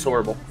 That looks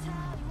horrible.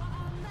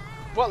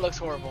 What looks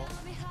horrible?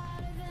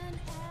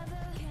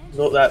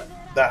 Look, that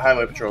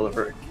highway patrol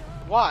livery.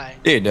 Why?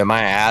 Dude, am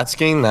I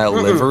asking that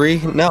livery?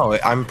 No,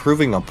 I'm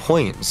proving a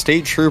point.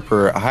 State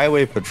trooper,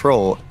 highway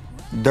patrol,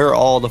 they're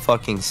all the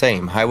fucking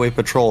same. Highway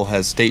patrol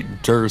has state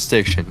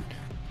jurisdiction.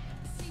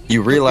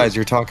 You realize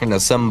you're talking to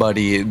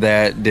somebody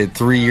that did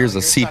 3 years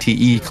of You're talking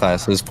CTE to-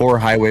 classes for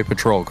highway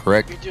patrol,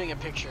 correct? You're doing a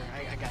picture.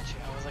 I got you.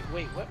 I was like,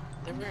 wait, what?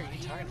 Where are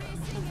you talking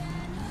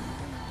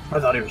about? I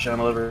thought he was showing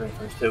a livery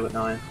first too at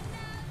 9.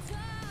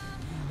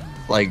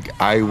 Like,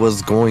 I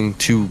was going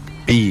to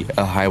be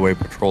a highway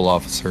patrol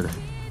officer.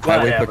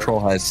 Highway Whatever. patrol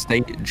has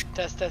state.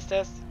 Test.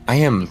 I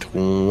am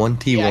 21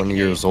 Yeah, I can hear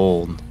years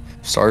old.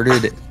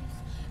 Started.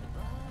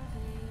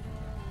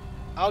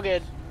 All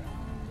good.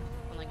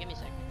 Hold on, give me a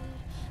sec.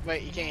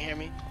 Wait, you can't hear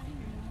me?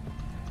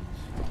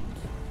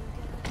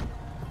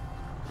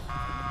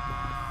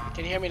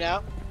 Can you hear me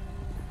now?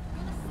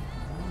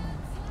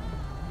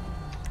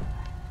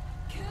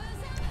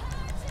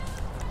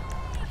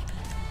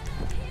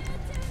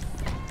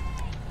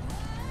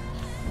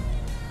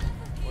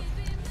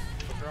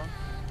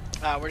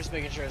 What's wrong? We're just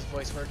making sure his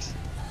voice works.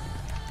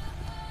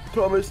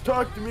 Thomas,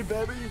 talk to me,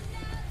 baby.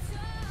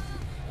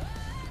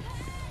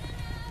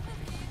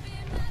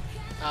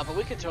 But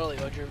we could totally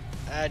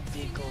add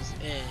vehicles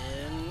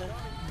in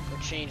or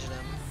change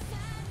them.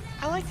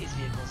 I like these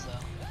vehicles though.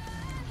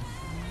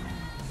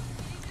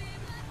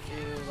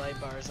 Light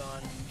bars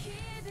on.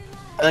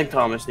 I think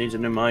Thomas needs a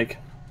new mic.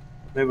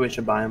 Maybe we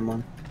should buy him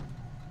one.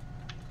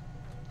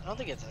 I don't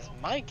think it's his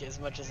mic as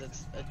much as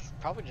it's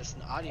probably just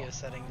an audio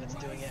setting that's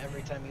doing it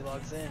every time he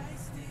logs in.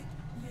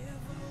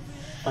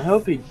 I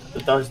hope he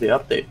does the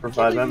update for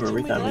Can't believe Fivem you every told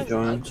me time that he was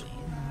joins. ugly.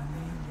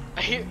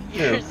 I hear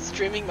you're Yeah.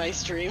 streaming my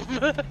stream.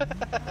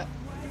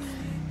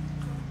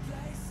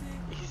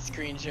 He's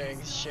screen sharing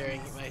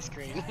my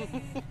screen.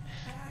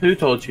 Who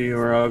told you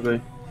were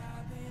ugly?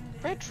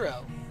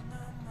 Retro.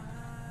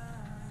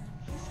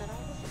 He said I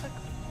was ugly.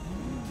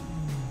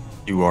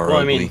 You are Well,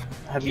 I ugly. mean,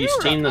 have you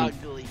You're seen the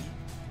ugly.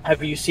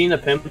 Have you seen the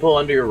pimple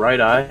under your right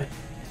eye? It's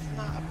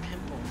not a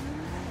pimple.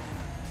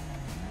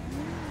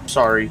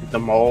 Sorry, the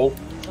mole.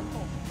 It's a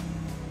mole.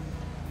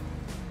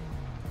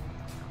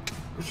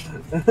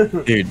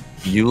 Dude,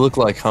 you look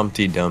like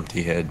Humpty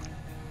Dumpty head.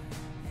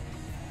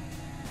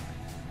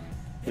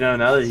 You know,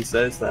 now that he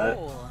says that,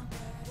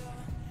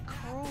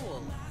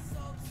 Cruel.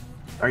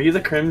 are you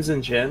the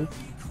Crimson Chin?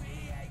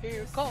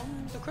 Here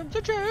comes the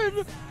Crimson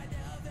Chin.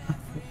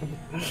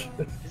 Is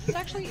this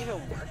actually even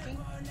working?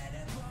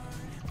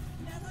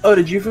 Oh,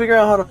 did you figure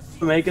out how to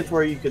make it to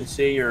where you can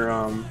see your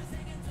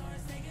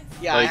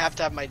Yeah, I Like- have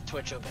to have my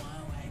Twitch open.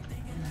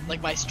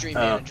 Like my stream Oh.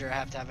 manager, I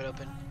have to have it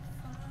open.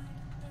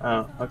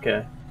 Oh,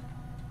 okay.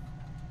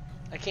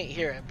 I can't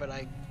hear it, but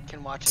I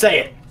can watch it. Say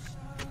it.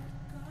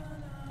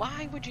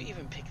 Why would you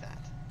even pick that?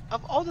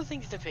 Of all the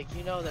things to pick,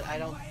 you know that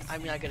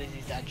I'm not good at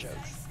these dad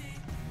jokes.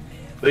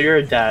 But you're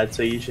a dad,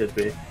 so you should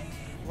be.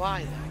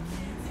 Why then?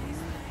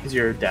 Because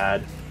you're a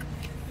dad.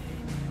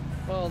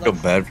 Well, Feel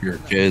that's bad for your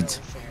not kids.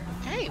 really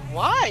fair. Hey,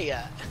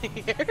 why?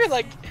 You're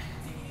like,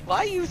 why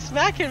are you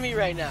smacking me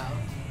right now?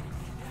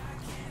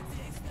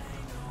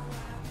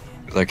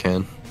 'Cause I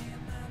can.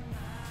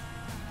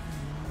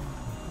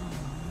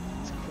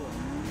 It's cool.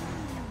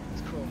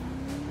 It's cool.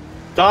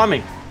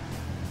 Tommy.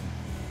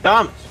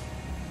 Thomas.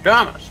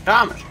 Thomas.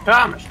 Thomas.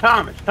 Thomas.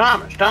 Thomas.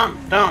 Thomas.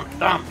 Thomas. Thomas.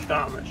 Thomas.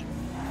 Thomas.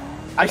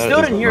 I That still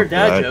is didn't hear a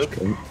dad enough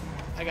joke.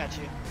 I got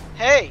you.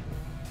 Hey!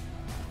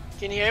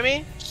 Can you hear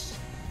me?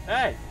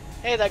 Hey.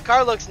 Hey, that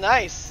car looks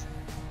nice.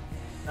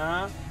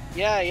 Uh-huh.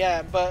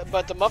 Yeah,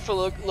 but the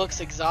muffler looks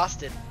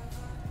exhausted.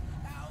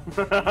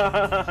 Got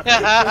you.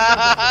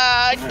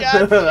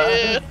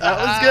 That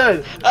was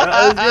good.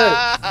 That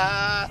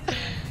was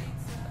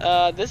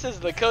good. This is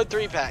the Code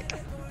 3 pack.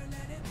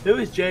 Who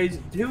is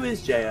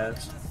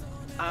JS?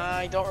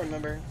 I don't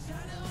remember.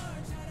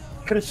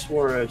 I could have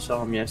swore I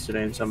saw him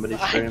yesterday in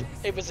somebody's stream.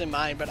 It was in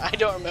mine, but I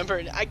don't remember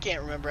it. I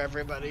can't remember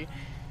everybody.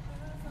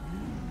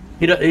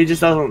 He just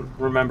doesn't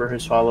remember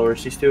his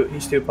followers. He's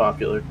too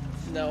popular.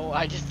 No,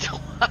 I just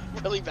don't. I'm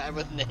really bad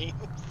with names.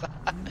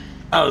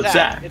 Oh,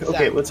 Zach. It's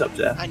Okay, Zach. what's up,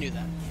 Zach? I knew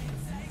that.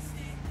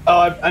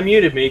 Oh, I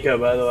muted Miko,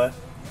 by the way.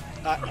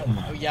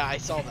 Oh yeah, I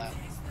saw that.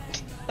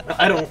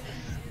 I don't.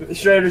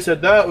 Strider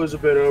said that was a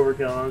bit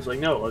overkill. I was like,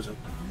 no, it wasn't.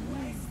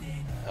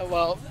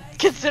 Well,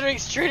 considering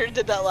Streeter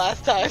did that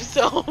last time,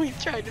 so we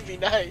tried to be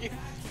nice.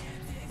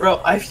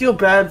 Bro, I feel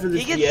bad for this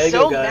He gets Diego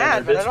so guy. mad,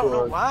 in but our I don't know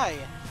Discord. why.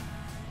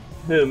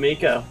 Who,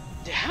 Miko?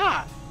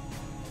 Yeah,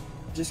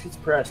 Just gets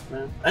pressed,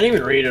 man. I didn't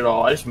even read it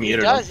all. I just he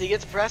muted does. him. He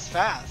gets pressed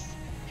fast.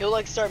 He'll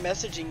like start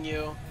messaging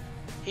you.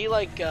 He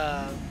like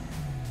I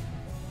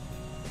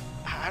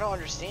don't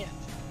understand.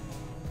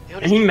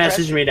 And he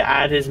messaged me to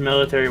add his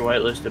military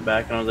whitelisted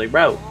back, and I was like,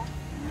 bro,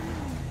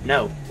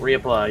 no,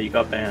 reapply. You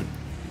got banned.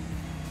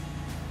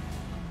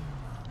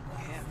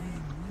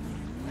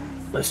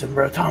 Listen,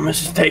 bro,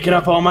 Thomas is taking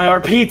up all my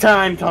RP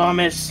time,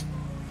 Thomas.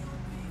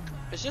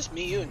 It's just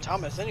me, you, and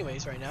Thomas,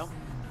 anyways, right now.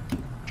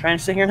 Trying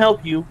to sit here and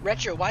help you.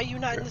 Retro, why are you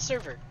not in the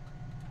server?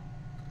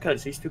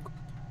 Because he's too.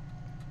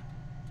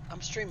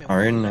 I'm streaming.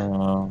 Are you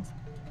now?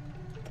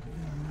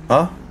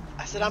 Huh?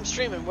 I said I'm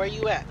streaming. Where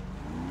you at?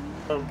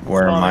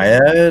 Where am I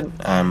at?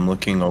 I'm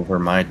looking over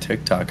my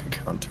TikTok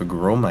account to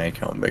grow my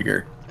account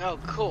bigger. Oh,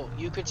 cool.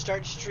 You could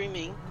start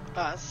streaming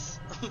us.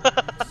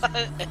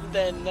 And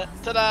then,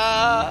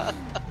 ta-da!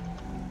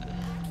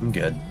 I'm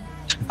good.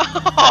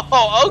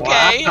 Oh,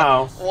 okay.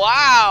 Wow.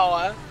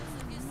 Wow.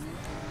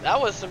 That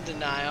was some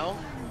denial.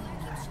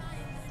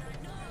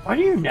 Why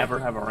do you never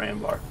have a ram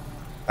bar?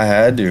 I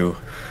had to.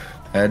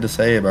 I had to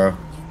say it, bro.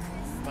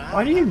 Wow.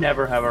 Why do you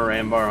never have a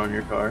ram bar on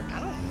your car? I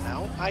don't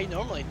know. I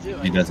normally do.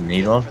 He I doesn't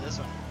need did one? for this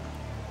one.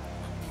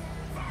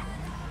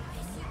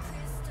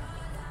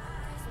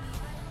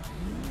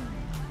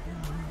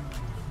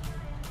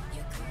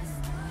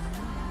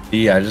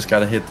 Yeah, I just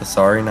gotta hit the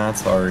sorry, not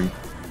sorry.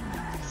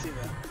 See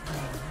that.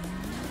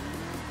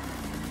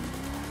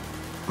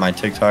 My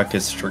TikTok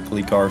is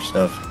strictly car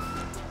stuff.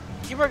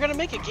 You were gonna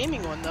make a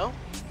gaming one though,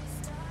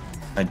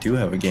 I do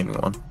have a gaming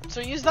one.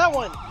 so use that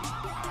one,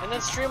 and then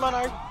stream on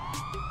our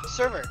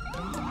server.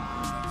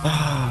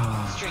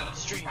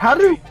 Stream. How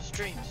do-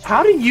 stream?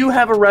 How do you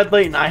have a red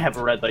light and I have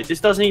a red light? This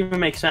doesn't even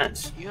make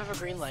sense. You have a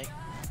green light.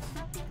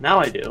 Now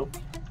I do.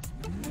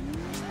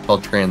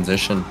 Called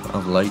transition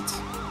of lights.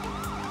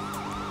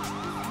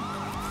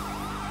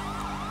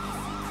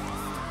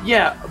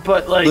 Yeah,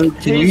 but like, Luke,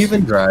 can you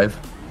even drive?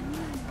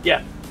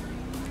 Yeah.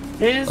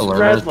 His A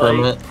learner's red light.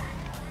 permit?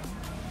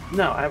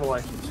 No, I have a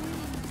license.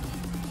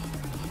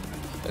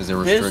 Is it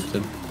His-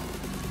 restricted?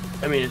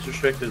 I mean, it's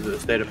restricted to the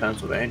state of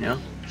Pennsylvania.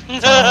 Oh,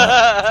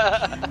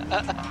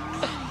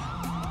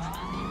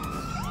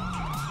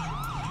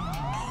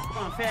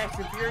 Come on, Fast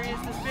and Furious,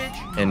 this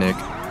bitch. Hey, Nick.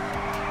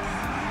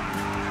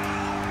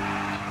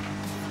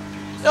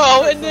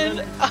 Oh, and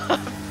then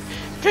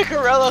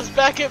Picarello's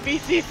back at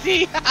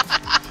BCC.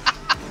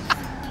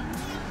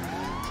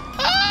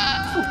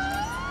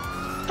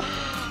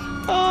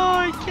 Oh,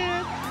 I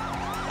can't.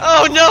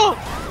 Oh no!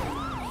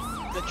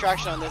 The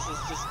traction on this is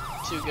just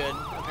too good,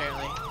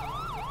 apparently.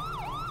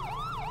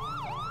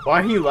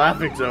 Why are you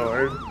laughing so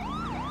hard?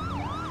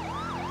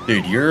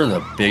 Dude, you're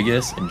the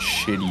biggest and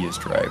shittiest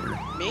driver.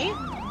 Me?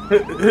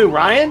 Who,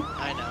 Ryan?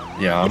 I know.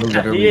 Yeah, I'm Yeah, he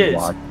literally is.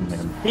 watching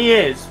him. He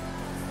is.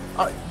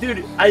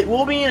 Dude,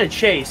 we'll be in a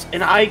chase,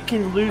 and I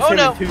can lose Oh, him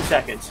no. in 2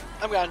 seconds.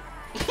 I'm gone.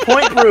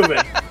 Point proven.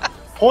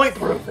 Point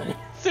proven.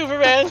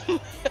 Superman.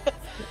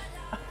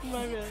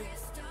 My bad.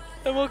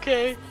 I'm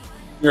okay.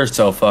 You're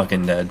so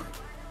fucking dead.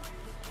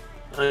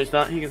 No, he's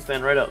not. He can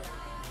stand right up.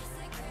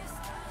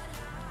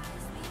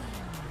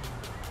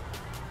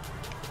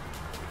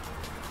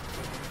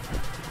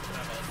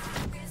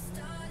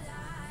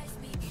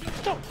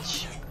 Don't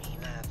shoot me.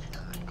 That's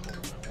not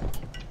cool.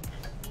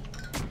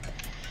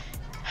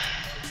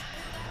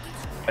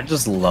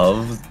 just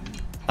love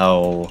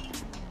how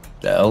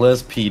the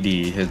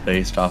LSPD is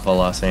based off of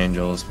Los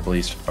Angeles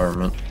Police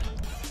Department.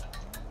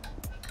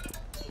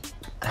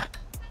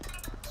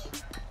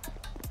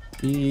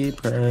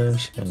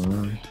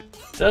 Depression.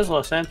 It says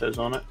Los Santos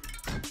on it,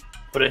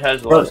 but it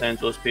has the Bro. Los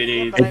Angeles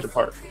PD Yeah, but I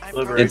Department.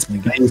 It's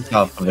promised based that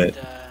off we of would,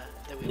 it.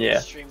 that we Yeah.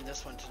 would stream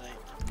this one tonight.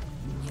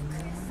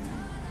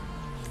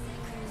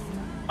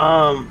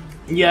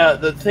 Yeah.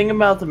 The thing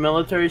about the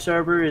military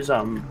server is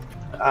There's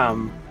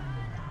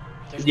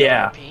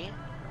Yeah. no RP.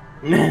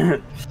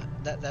 and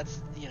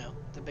That's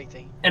the big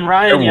thing.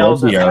 Ryan There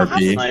yells will at be me I don't for have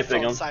the RP.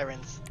 sniping default him.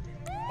 sirens.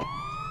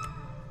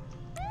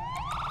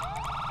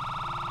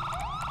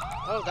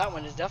 Oh, that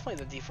one is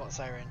definitely the default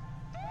siren.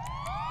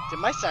 Did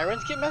my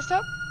sirens get messed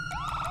up?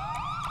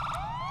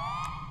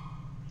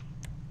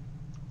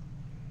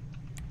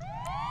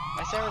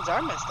 My sirens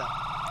are messed up.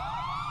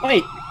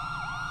 Wait,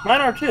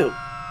 mine are too.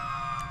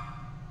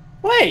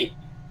 Wait,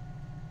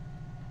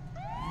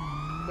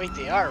 Wait,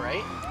 they are,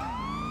 right?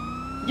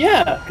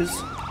 yeah,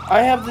 because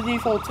I have the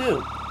default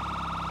too.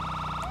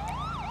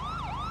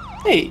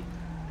 Wait,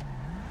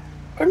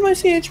 where'd my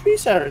CHP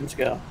sirens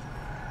go?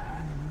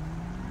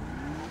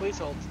 Please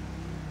hold.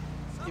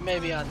 You may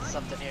be on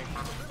something here.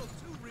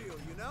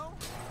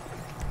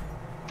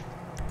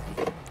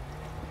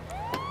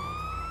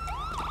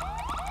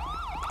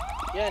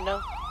 Yeah,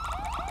 no.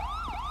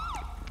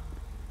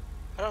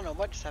 I don't know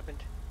what just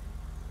happened.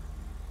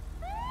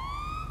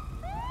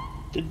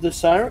 Did the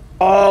siren?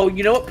 Oh,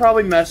 you know what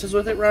probably messes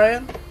with it,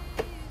 Ryan?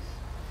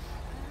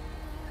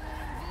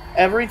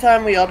 Every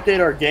time we update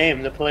our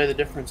game to play the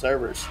different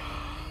servers,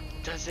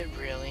 Does it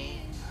really?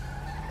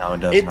 No, it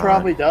does it not.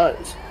 probably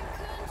does.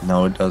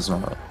 No, it does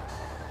not.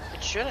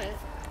 It shouldn't.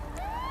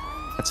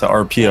 It's an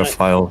RPF Right.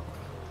 file.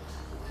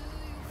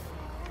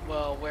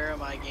 Well, where's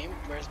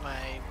my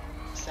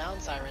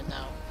sound siren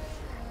now?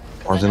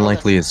 'Cause More I than know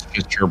likely, that's it's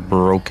just your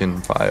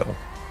broken file.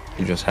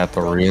 You just have to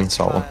broken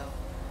reinstall.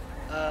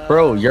 file.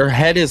 Bro, your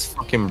head is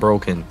fucking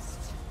broken.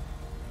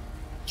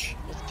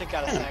 Let's pick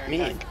out a Kinda siren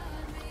mean. pack.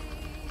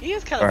 He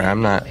is kind of Alright,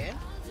 I'm not- man.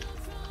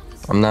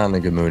 I'm not in a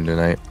good mood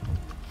tonight.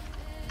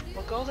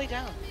 Well, go lay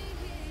down.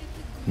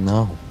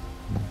 No.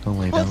 Don't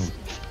lay down.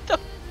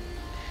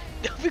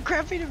 Don't be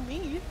grumpy to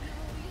me.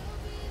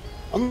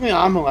 I mean,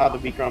 I'm allowed to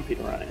be grumpy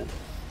to Ryan.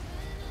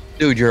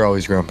 Dude, you're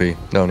always grumpy.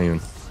 Don't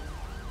even.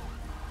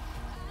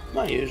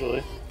 Not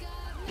usually.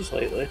 Just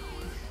lately.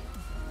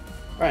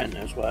 Ryan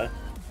knows why.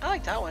 I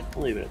like that one.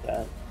 I'll leave it at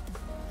that.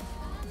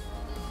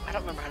 I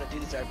don't remember how to do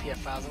these RPF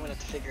files. I'm gonna have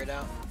to figure it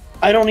out.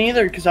 I don't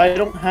either, because I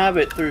don't have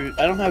it through.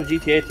 I don't have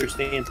GTA through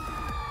Steam.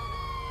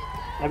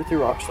 I have it through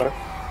Rockstar.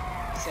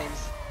 Same.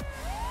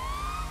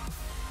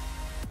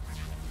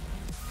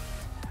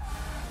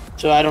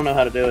 So I don't know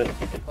how to do it.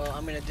 Well,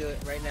 I'm gonna do it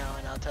right now,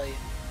 and I'll tell you.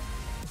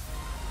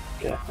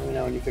 Yeah, let me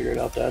know when you figure it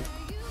out, Dad.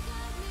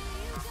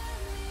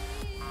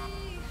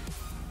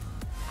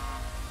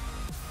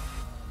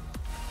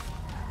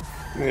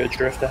 I'm gonna go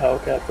drift a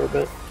Hellcat for a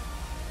bit.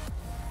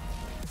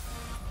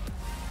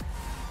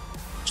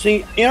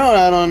 See, you know what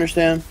I don't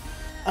understand?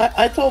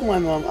 I told my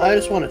mom I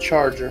just want a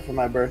charger for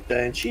my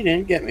birthday, and she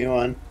didn't get me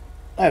one.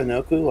 I have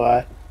no clue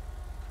why.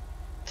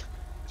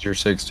 You're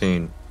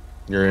 16.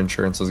 Your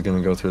insurance is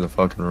gonna go through the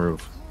fucking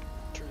roof.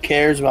 True.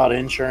 Cares about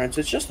insurance?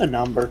 It's just a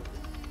number.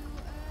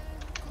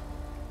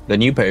 Then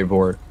you pay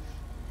for it.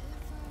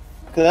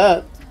 Look at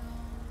that.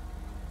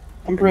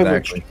 I'm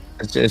privileged.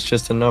 Exactly. It's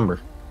just a number.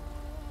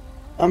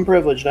 I'm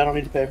privileged. I don't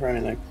need to pay for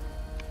anything.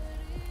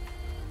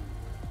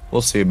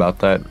 We'll see about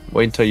that.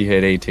 Wait until you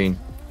hit 18.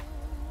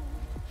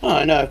 Oh,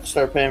 I know I have to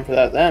start paying for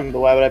that then, but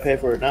why would I pay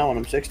for it now when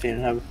I'm 16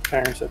 and have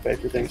parents that pay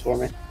for things for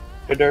me?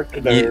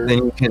 Then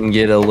you can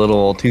get a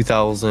little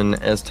 2000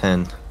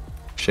 S10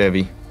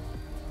 Chevy.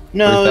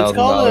 No, it's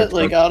called $3,000 it,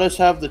 like, I'll just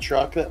have the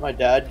truck that my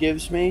dad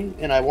gives me,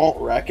 and I won't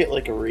wreck it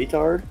like a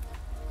retard.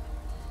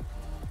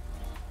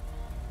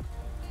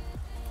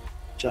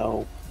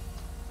 So,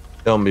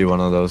 Don't be one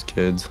of those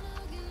kids.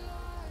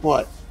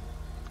 what?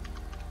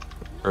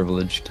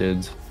 Privileged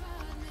kids.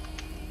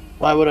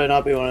 Why would I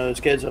not be one of those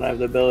kids when I have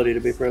the ability to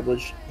be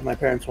privileged? And my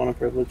parents want to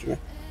privilege me.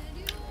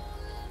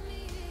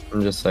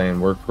 I'm just saying,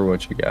 work for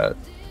what you got.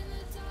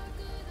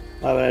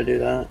 Why would I do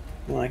that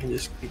when I can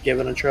just be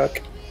given a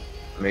truck?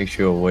 Makes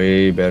you a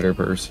way better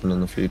person in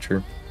the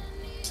future.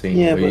 Seeing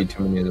Yeah, way but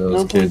too many of no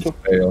those kids point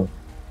fail.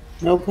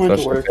 No point to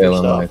Especially work for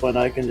failing stuff life. when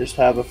I can just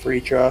have a free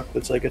truck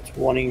that's like a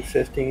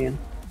 2015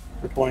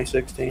 or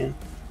 2016.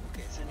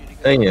 Okay, so I need to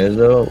go. Thing is,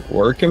 though,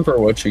 working for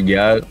what you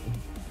got,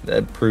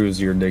 that proves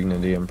your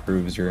dignity and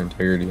proves your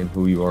integrity and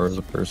who you are as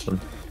a person.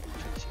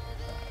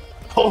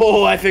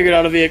 Oh, I figured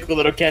out a vehicle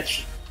that'll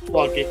catch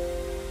Lucky.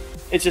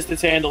 It's just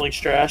its handling's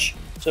trash,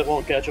 so it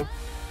won't catch him.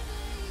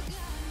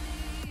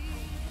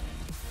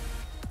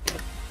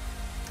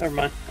 Never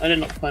mind. I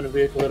didn't find a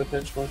vehicle that'll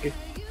catch Monkey.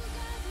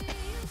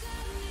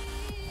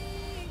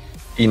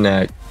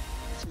 Enac.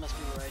 This must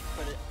be where I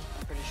put it.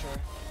 I'm pretty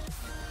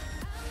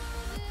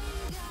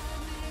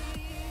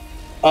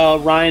sure.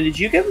 Ryan, did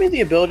you give me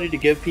the ability to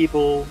give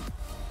people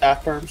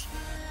staff perms?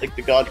 Like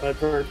the God Mode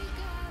perk?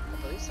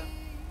 I believe so.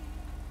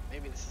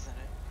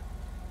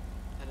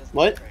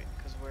 What? Right,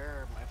 because where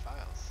are my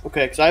files?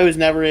 Okay, because I was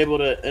never able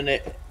to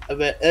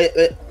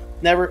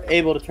never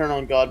able to turn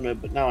on God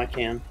mode, but now I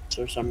can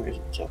for some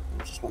reason. So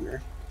I'm just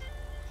wondering.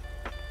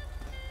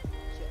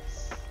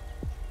 Yes.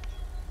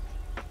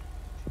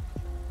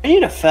 I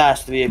need a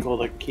fast vehicle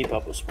to keep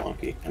up with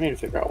Splunky. I need to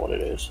figure out what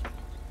it is.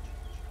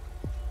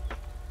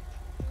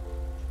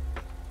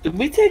 Did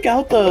we take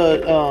out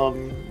the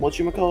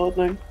whatchamacallit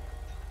thing?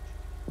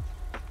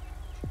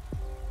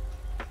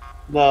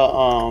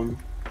 The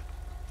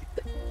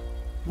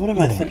what am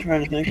I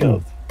trying to think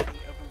of? Being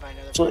opened by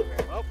another So-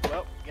 program. Oh,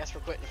 well, guess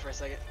we're quitting for a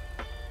second.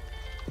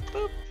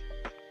 Boop.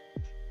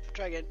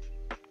 Try again.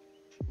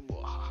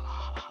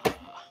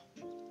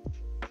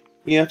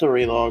 You have to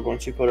relog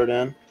once you put it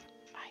in.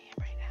 I am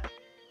right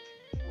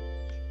now.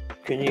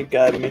 Can you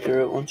guide me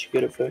through it once you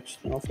get it fixed,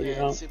 and I'll figure it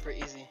Yeah, it's out? super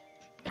easy.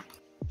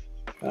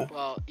 Okay.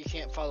 Well, you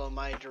can't follow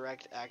my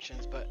direct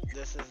actions, but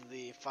this is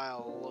the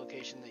file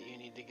location that you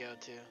need to go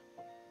to.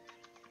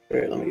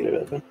 Alright, let me get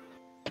it open.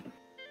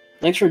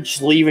 Thanks for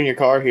just leaving your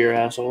car here,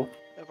 asshole.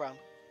 No problem.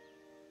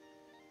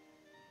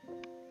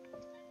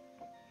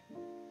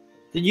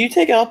 Did you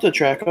take out the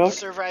track hook?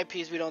 Server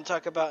IPs we don't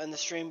talk about in the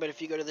stream, but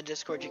if you go to the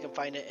Discord, you can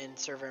find it in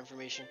server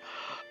information.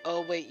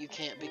 Oh wait, you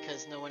can't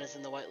because no one is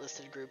in the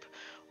whitelisted group.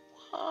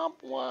 Womp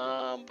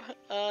womp.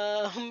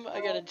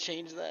 I gotta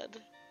change that.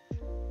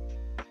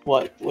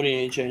 What? What do you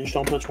need to change?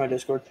 Don't touch my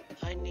Discord.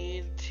 I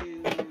need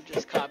to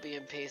just copy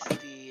and paste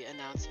the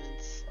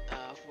announcements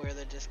of where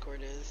the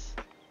Discord is.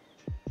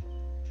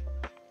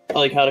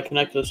 Like how to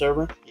connect to the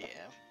server? Yeah.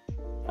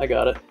 I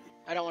got it.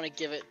 I don't want to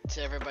give it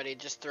to everybody,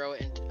 just throw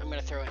it in. I'm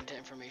gonna throw it into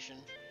information.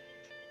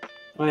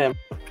 I am.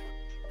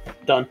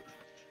 Done.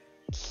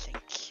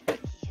 Thank you.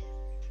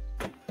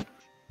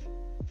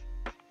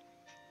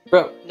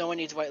 Bro, No one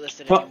needs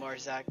whitelisted Huh? anymore,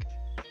 Zach.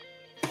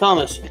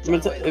 Thomas, It's I'm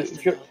gonna unwhitelisted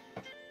if you're, now.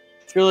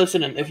 if you're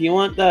listening, if you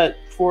want that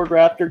Ford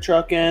Raptor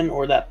truck in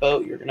or that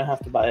boat, you're gonna have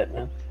to buy it,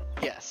 man.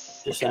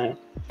 Yes. Just saying.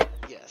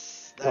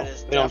 Yes. No, That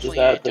is we don't just definitely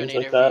a add things donator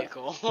like that.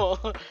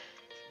 vehicle.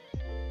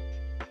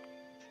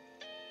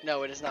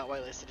 No, it is not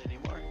whitelisted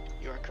anymore.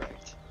 You are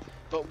correct.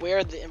 But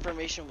where the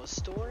information was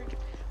stored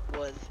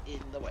was in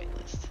the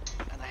whitelist.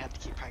 And I have to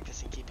keep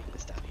practicing keeping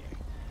this down here.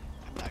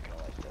 I'm not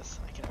gonna like this.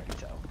 I can already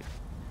tell.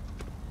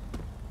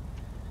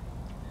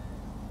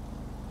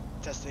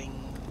 Testing.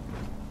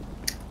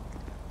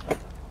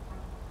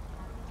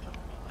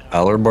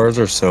 Valor bars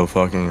are so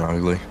fucking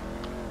ugly.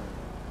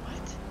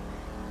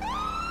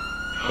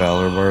 What?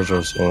 Valor bars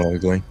are so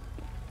ugly.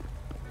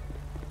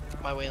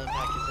 My Wayland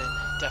pack is in.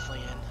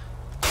 Definitely in.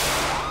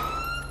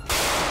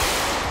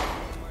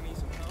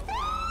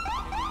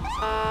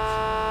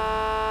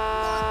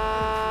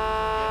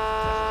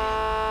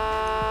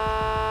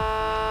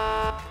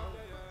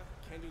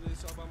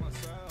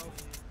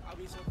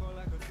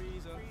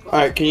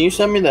 Alright, can you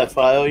send me that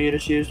file you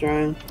just used,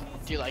 Ryan?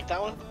 Do you like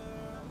that one?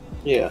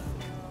 Yeah.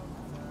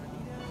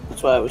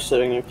 That's why I was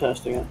sitting there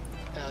testing it.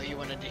 Oh, you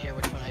wanted to hear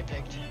which one I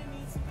picked?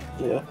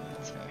 Yeah.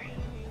 That's fair.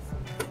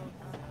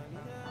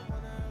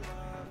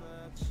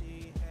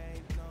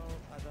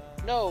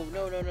 No,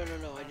 no, no, no, no,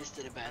 no. I just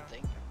did a bad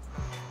thing.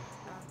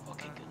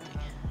 Okay, good thing.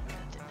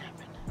 That didn't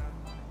happen.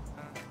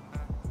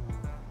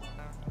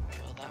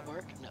 Will that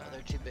work? No,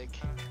 they're too big.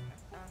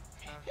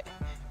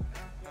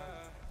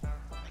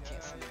 I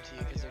can't send them to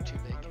you because they're too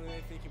big.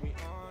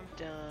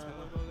 Done.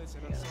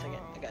 Hang on a second.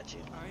 I got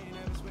you.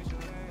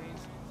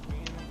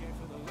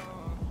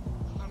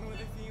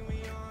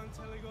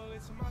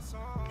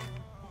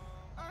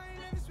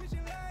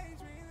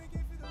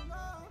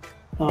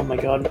 Oh my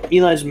god.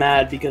 Eli's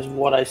mad because of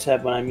what I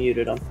said when I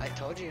muted him. I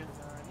told you.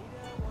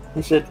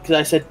 He said, because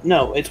I said,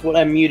 no, it's what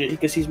I muted.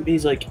 Because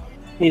he's like,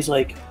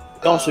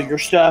 also, your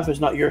staff is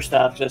not your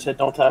staff. Because I said,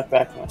 don't talk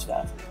back to my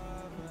staff.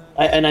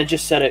 I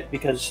just said it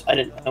because I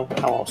didn't know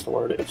how else to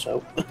word it.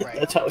 So Right.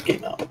 that's how it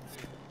came out.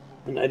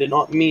 And I did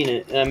not mean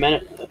it. And I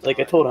meant it, like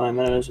I told him, I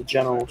meant it as a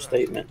general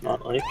statement,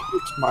 not like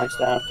it's my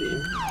staff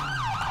team.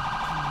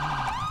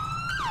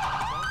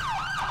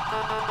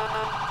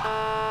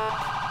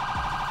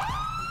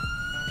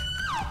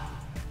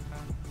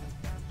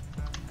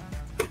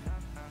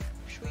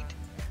 Sweet.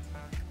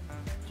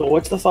 So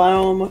what's the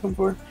file I'm looking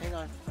for? Hang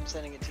on. I'm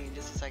sending it to you in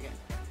just a second.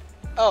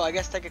 Oh, I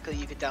guess technically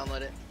you could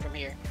download it from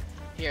here.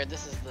 Here,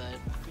 this is the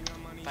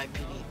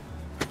 5PD.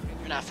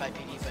 Or not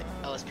 5PD, but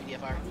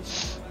LSPDFR.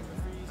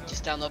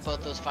 Just download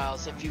both those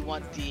files. If you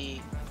want the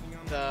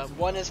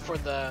one is for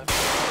the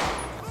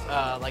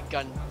like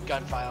gun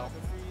file,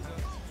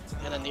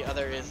 and then the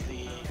other is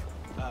the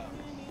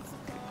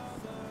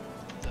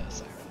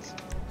sirens.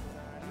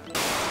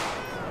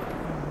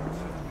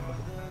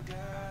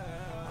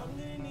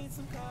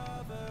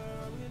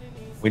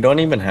 We don't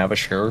even have a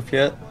sheriff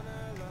yet.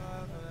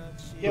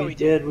 Yeah, we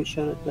did. We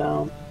shut it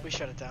down. We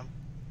shut it down.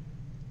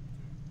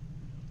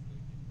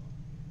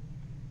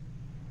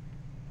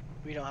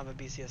 We don't have a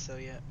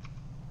BCSO yet.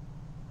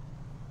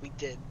 We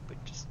did,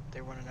 but just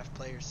there weren't enough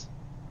players.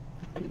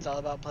 It's all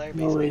about player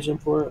No base. reason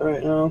for it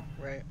right now.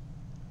 Right.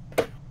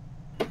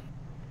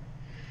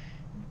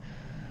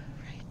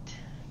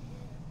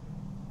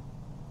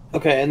 Right.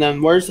 Okay, and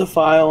then where's the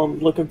file I'm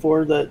looking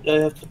for that I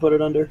have to put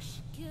it under?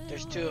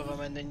 There's 2 of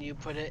them, and then you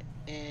put it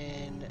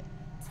in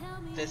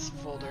this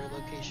folder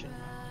location.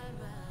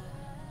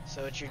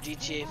 So it's your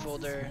GTA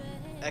folder,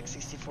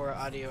 X64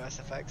 Audio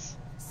SFX.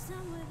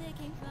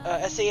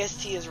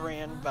 SAST is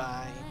ran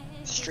by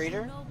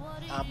Strader,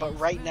 but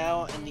right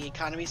now in the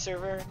economy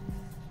server,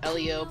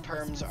 LEO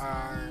perms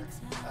are,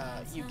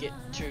 you get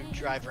to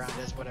drive around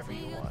as whatever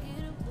you want,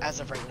 as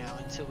of right now,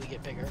 until we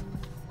get bigger.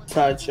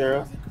 Side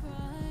sheriff.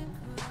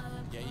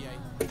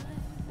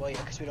 Well, yeah,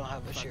 because we don't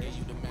have a sheriff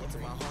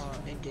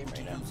in game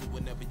right now.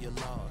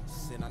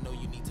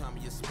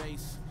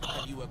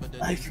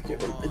 I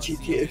forget where my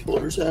GTA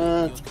folder's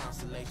at.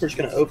 We're just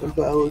gonna open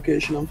file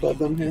location on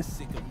Fivem here.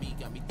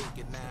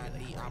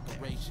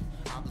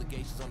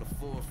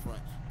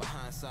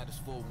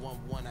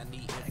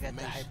 I got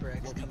the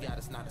HyperX coming.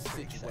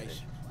 Pretty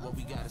excited.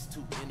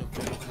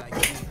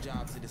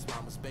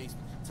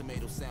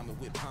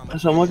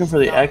 So I'm looking for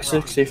the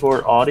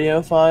X64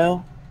 audio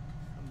file.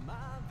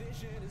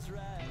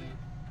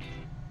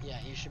 Yeah,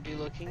 you should be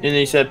looking. And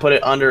he said put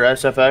it under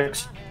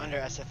SFX. Under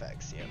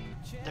SFX, yeah.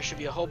 There should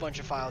be a whole bunch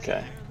of files in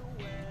Okay.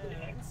 there.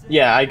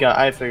 Yeah,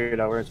 I figured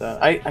out where it's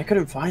at. I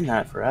couldn't find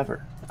that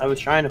forever. I was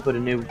trying to put a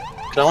new,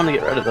 because I want to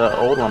get rid of the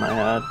old one I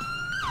had.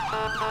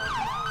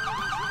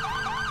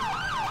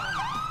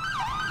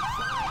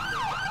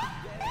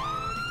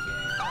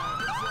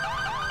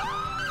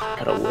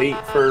 Gotta wait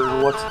for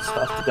what's the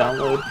stuff to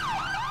download.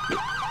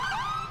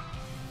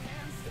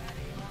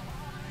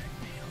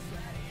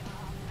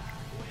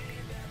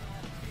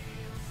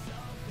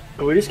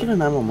 Did we just get a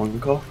 911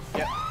 call?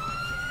 Yep.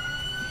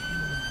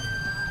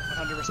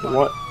 100 respond.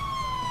 What?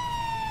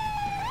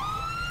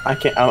 I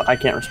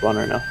can't respond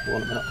right now. Hold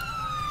on a minute.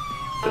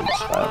 Doing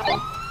this file thing.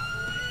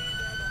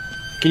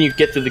 Can you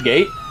get through the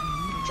gate?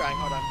 I'm trying,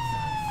 hold on.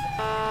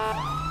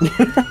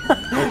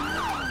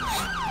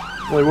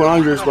 Like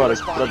 100 responding.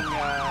 Responding,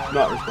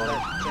 Not responding.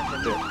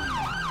 10:15.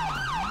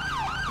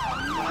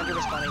 100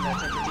 responding,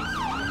 10:15.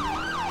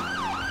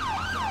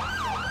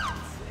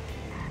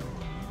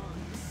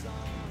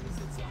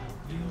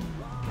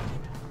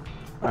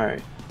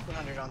 Alright.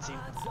 100 on scene.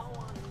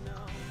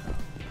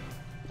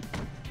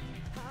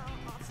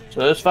 So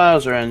those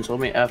files are in, so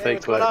let me F8 Hey,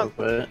 what's quit going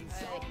real quick.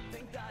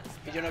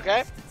 You doing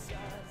okay?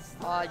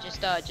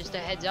 Just a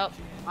heads up.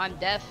 I'm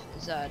deaf.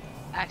 It's an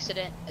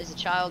accident as a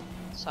child,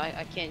 so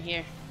I can't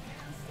hear.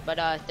 But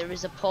there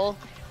was a pole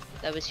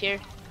that was here,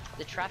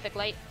 the traffic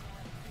light.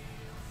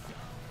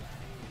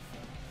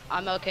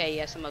 I'm okay.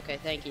 Yes, I'm okay.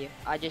 Thank you.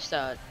 I just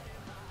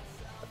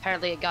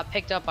apparently it got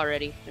picked up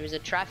already. There was a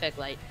traffic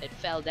light. It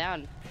fell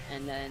down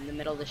and in the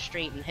middle of the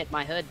street and hit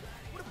my hood.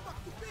 Where the fuck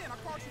you been? I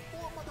called you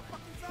 4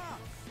 motherfucking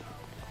times.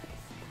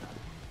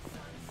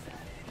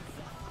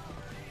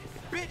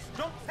 Bitch,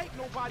 don't take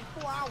nobody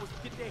 4 hours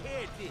to get their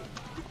head in.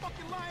 You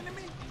fucking lying to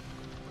me?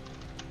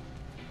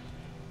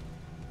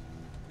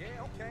 Yeah,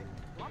 okay.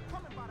 Well, I'm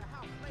coming by the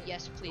house later.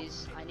 Yes,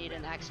 please. I need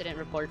an accident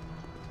report.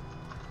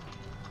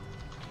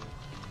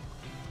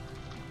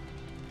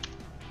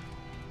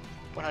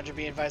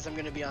 Be advised, I'm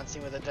going to be on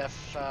scene with a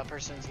deaf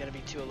person. It's going to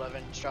be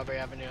 211 Strawberry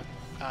Avenue.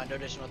 No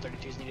additional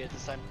 32s needed at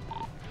this time.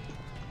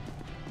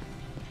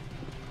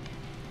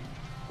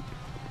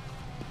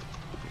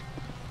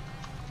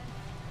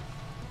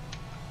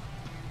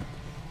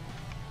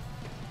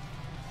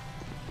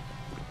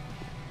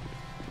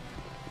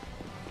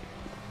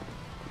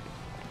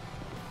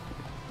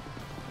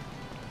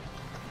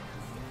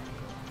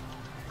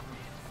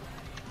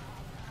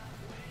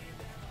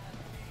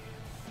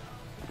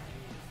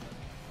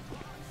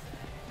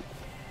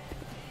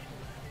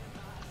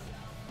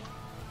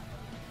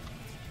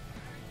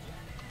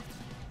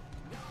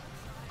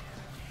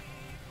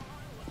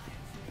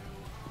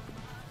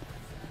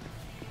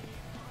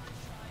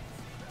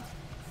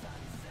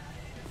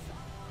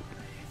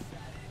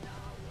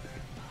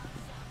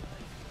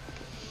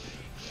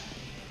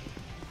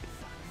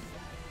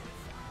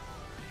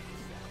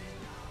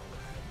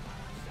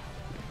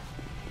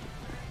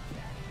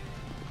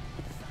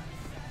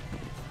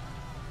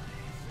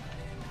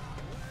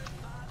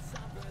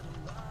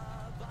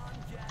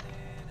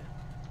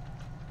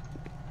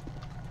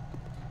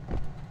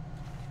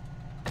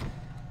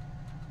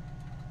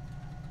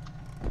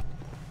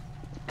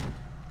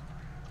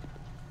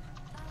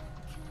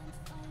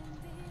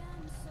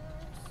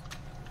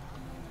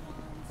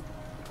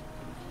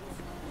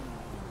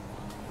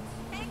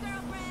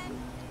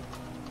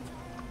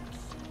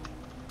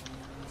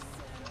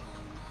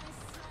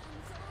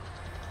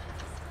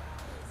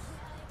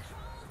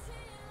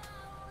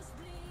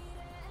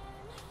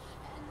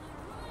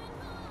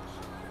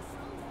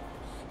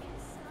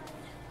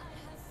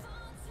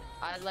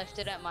 I left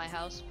it at my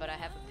house, but I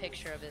have a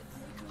picture of it.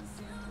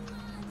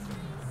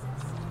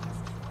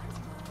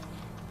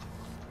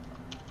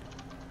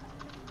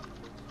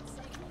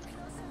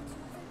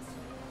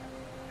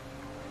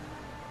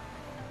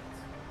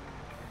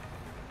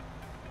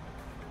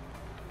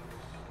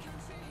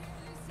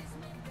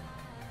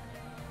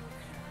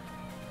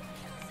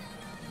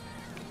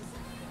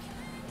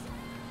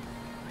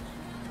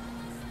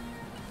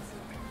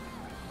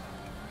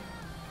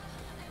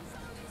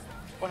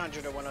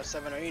 100 or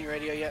 107. Are you in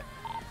radio yet?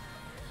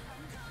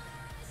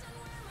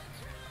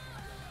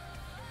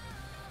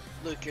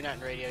 Luke, you're not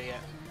in radio yet.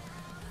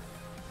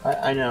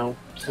 I know,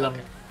 because Okay.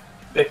 I'm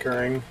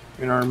bickering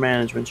in our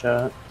management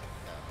chat.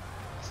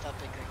 Stop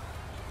bickering.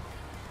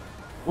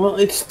 Well,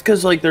 it's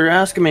because like they're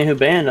asking me who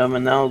banned him,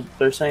 and now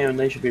they're saying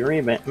they should be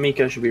rebanned.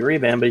 Miko should be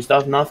rebanned, but he's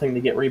done nothing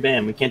to get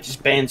rebanned. We can't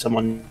just ban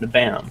someone to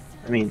ban him.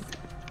 I mean,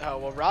 Oh,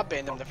 well, Rob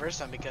banned him the first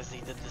time because he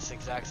did this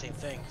exact same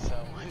thing. So,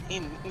 I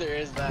mean, there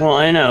is that. well,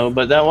 I know,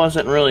 but that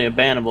wasn't really a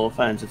bannable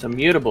offense. It's a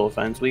mutable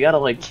offense. We gotta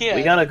Yeah.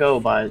 we gotta go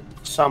by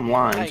some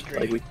lines. agree.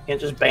 Like we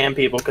can't just ban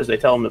people because they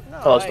tell them to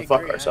No, tell us I to fuck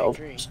agree, I ourselves.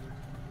 agree.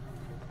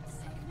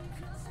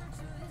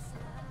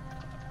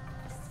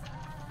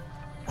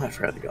 I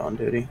forgot to go on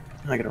duty.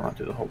 I gotta run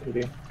through the whole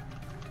duty.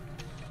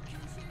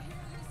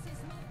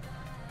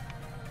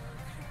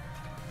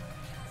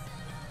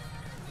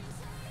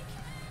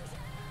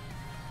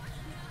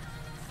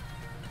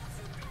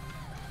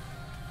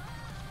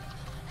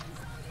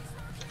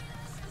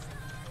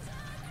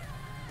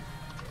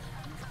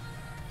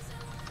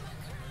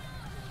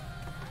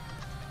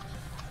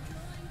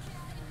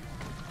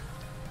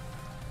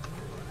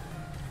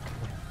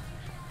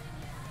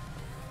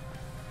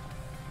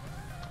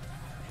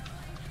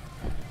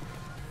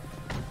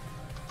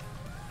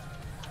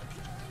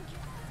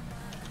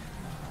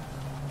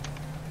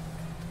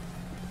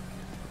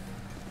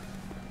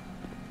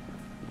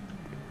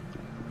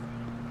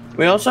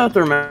 We also have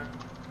to remember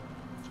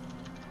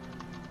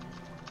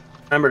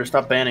to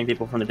stop banning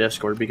people from the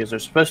Discord because they're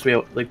supposed to be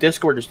able, like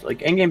Discord is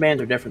like in-game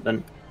bans are different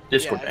than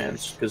Discord Yeah, it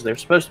bans is. because they're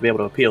supposed to be able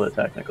to appeal it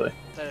technically.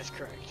 That is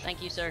correct.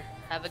 Thank you, sir.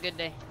 Have a good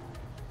day.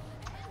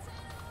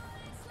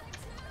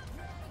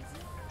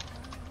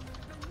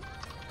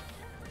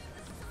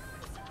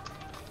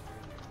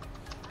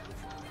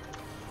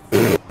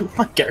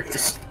 My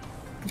character's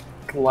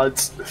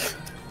bloods.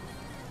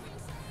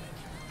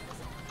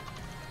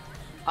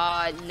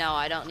 No,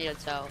 I don't need a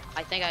tow.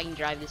 I think I can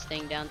drive this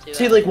thing down to.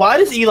 See, like, why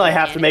does Eli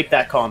have to make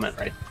that comment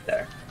right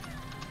there?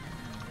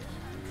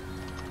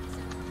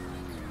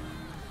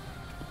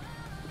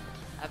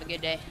 Have a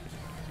good day.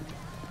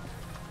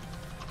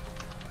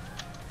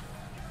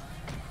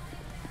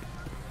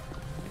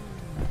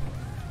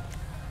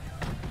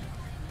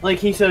 Like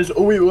he says,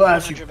 "Oh, we will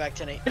ask you." 100 back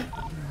 10-8.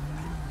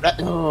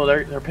 Oh,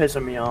 they're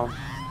pissing me off.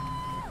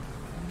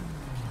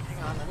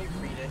 Hang on, let me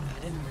read it. I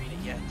didn't read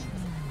it yet.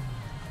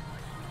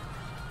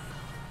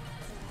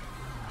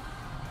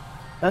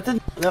 That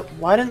didn't.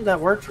 Why didn't that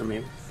work for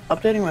me?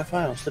 Updating my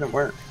files didn't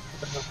work.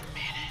 Management.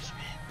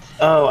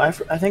 Oh, I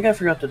think I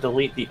forgot to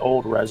delete the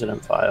old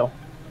resident file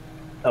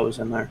that was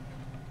in there.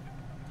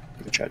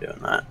 Let me try doing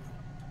that.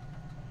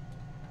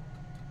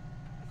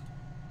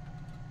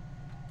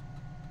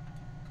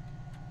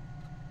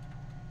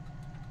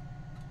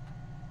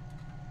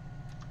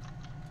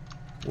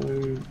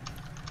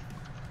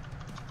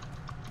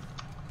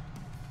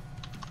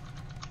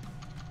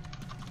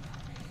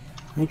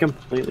 Let me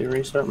completely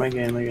restart my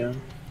game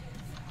again.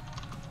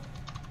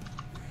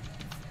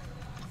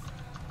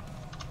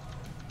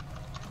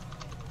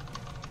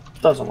 If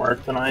it doesn't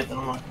work tonight, then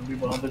I'm not going to be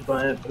bothered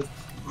by it, but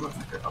I'm going to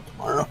figure it out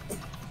tomorrow.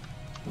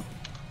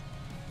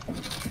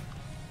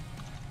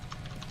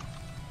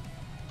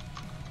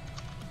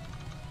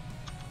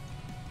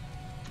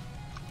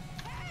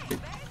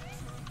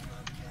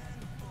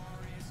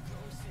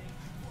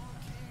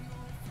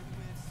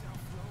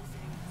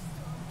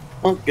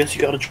 Well, guess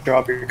you gotta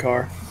drop your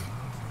car.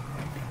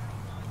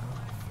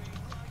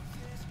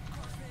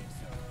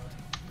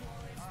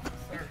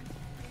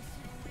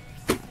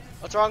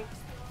 What's wrong?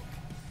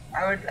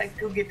 I would like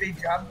to get a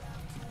job.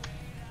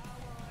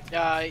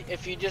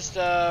 If you just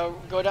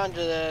go down to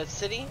the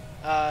city,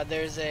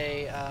 there's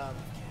a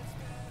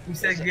You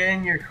said Is it- get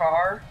in your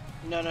car.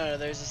 no.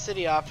 There's a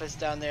city office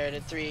down there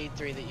at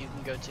 383 that you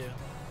can go to.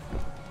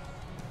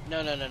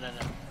 No.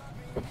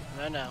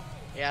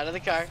 Get out of the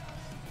car.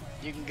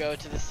 You can go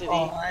to the city.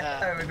 Oh, I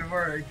thought it would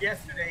work.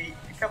 Yesterday,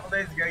 a couple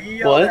days ago, you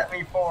yelled What? at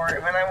me for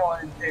it when I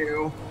wanted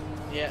to.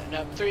 Yeah,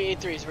 no,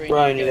 383 is where you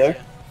Ryan, need you to go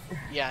there?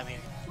 to. Yeah, I'm here.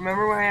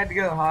 Remember when I had to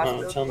go to the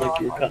hospital? it sounded like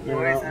you were cutting in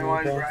and out and I a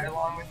wanted to little bit. ride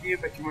along with you,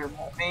 but you wouldn't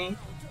let me.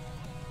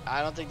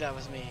 I don't think that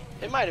was me.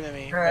 It might have been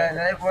me. but-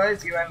 That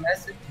was you. I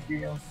messaged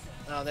you.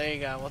 Oh, there you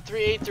go. Well,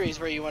 383 is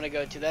where you want to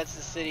go to. That's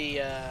the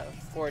city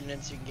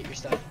ordinance. You can get your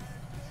stuff.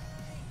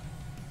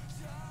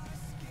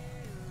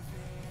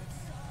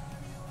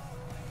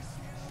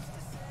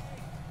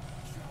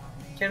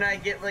 Can I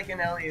get like an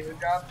LEO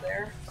job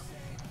there?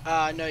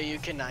 No, you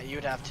cannot. You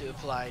would have to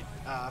apply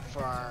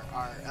for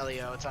our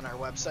LEO. It's on our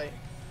website.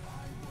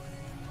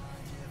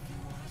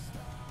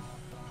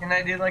 Can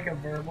I do like a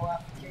verbal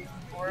application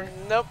for it?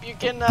 Nope, you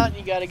cannot.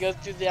 You gotta go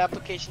through the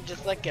application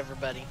just like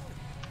everybody.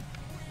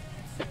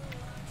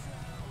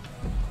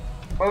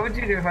 What would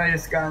you do if I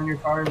just got in your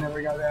car and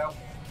never got out?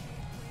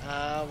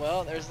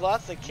 Well, there's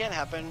lots that can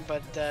happen,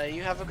 but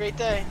you have a great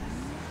day.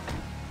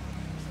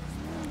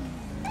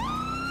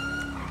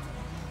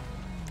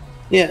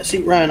 Yeah,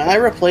 see, Ryan, I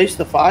replaced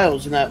the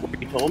files in that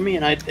what you told me,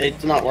 and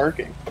it's not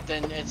working.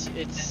 then it's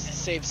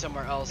saved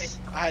somewhere else.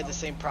 I had the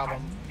same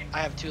problem.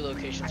 I have 2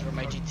 locations where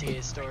my GTA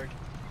is stored.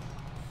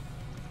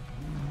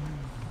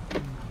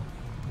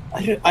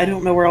 I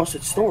don't know where else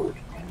it's stored.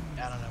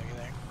 I don't know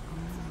either.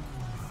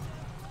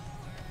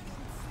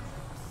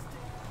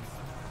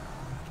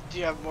 Do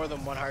you have more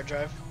than 1 hard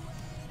drive?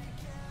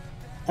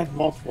 I have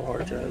multiple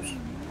hard drives.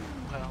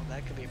 Well,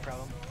 that could be a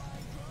problem.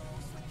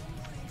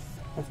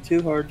 I have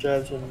 2 hard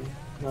drives and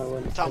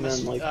Thomas,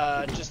 and then,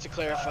 like, just to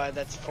clarify,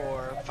 that's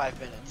for 5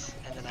 minutes,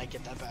 and then I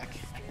get that back.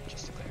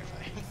 Just to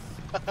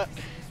clarify.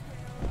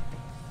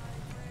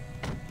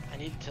 I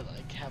need to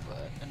like have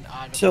an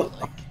audible So-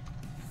 like.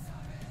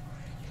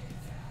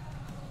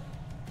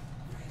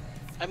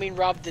 I mean,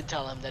 Rob did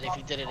tell him that if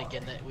he did it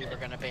again, that we were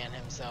gonna ban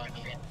him. So I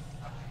mean,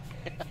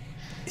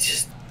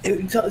 it's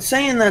just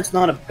saying that's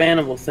not a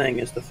bannable thing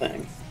is the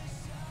thing.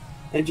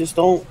 I just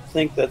don't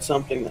think that's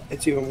something that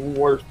it's even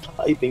worth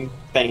typing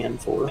ban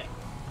for.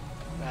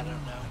 I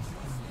don't know.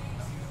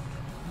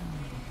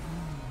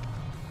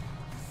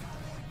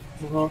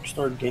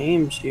 Rockstar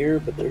Games here,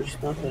 but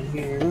there's nothing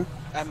here.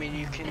 I mean,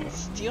 you can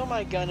steal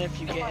my gun if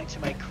you get into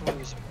my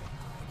cruiser.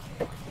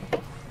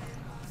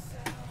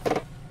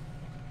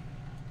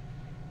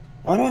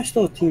 Why do I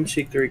still have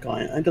TeamSpeak 3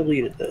 client? I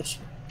deleted this.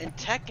 And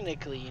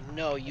technically,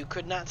 no, you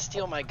could not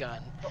steal my gun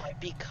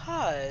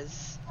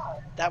because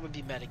that would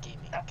be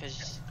metagaming.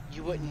 Because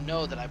you wouldn't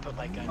know that I put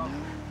my gun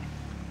down.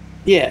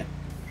 Yeah,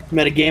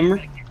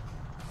 metagamer.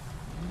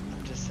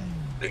 I'm just saying.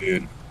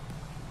 Dude.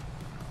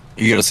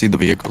 You gotta see the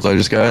vehicles I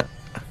just got.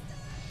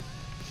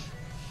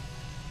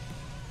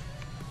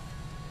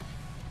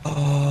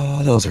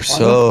 Oh, those are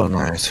so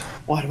nice.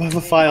 Why do I have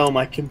a file on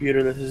my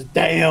computer that says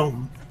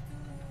damn?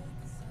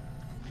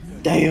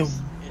 Damn.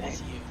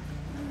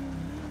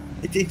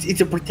 It is you.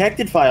 It's a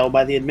protected file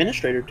by the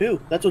administrator too.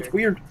 That's what's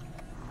weird.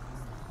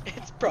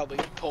 It's probably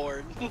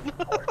porn.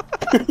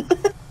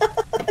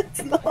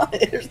 It's not.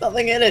 There's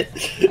nothing in it.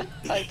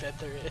 I bet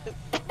there is.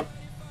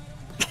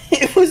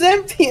 It was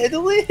empty. I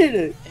deleted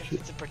it. If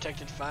it's a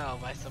protected file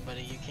by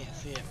somebody, you can't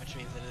see it, which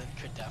means that it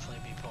could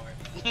definitely be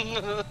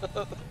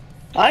porn.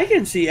 I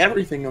can see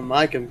everything on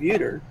my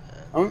computer.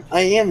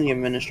 I am the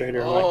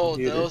administrator on my Oh,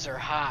 computer. those are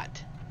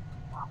hot.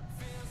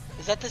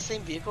 Is that the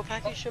same vehicle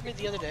pack you showed me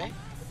the other day?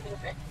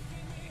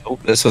 Oh,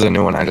 this is a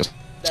new one I just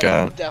That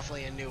got. is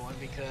definitely a new one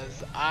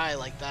because I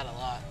like that a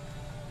lot.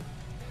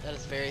 That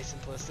is very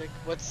simplistic.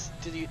 Does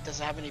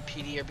it have any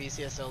PD or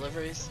BCSO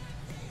liveries?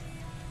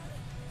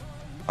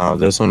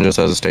 This one just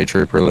has a state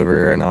trooper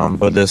livery right now,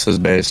 but this is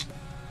based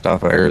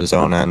off of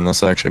Arizona, and this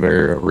is actually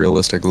very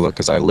realistic look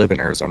because I live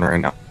in Arizona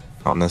right now.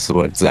 This is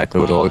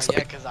exactly what it looks Yeah,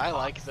 like. because I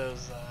like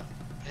those.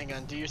 Hang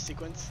on, do your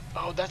sequence.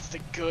 Oh, that's the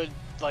good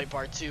light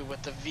bar too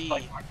with the V. I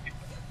love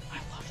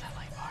that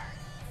light bar.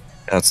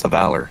 That's the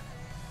Valor.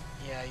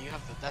 Yeah, you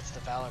have that's the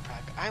Valor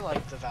pack. I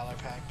like the Valor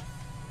pack.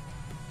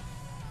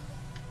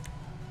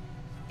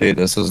 Dude,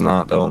 this is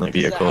not the only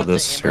Does that vehicle. have the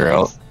This amber here,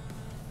 lights?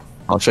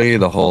 I'll show you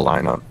the whole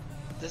lineup.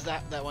 Does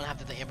that one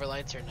have the amber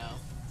lights or no?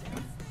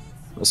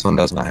 This one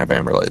does not have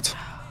amber lights.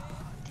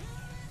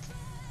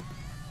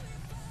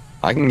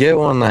 I can get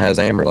one that has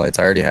amber lights.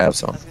 I already have I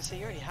some. was gonna say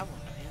you already have one,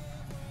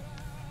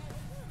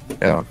 don't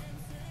you? Yeah,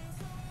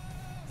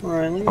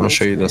 Alright, I'm gonna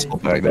show you this whole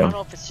bag I don't then. know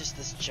if it's just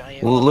this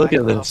giant. Well, look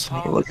at black this.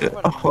 puff. Look at.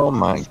 What a Oh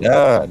my monster.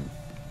 god.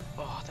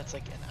 Oh, that's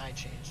like an eye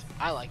change.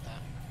 I like that.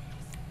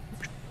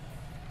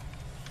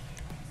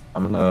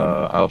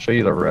 I'll show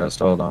you the rest.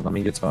 Hold on. Let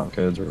me get some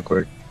codes real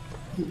quick.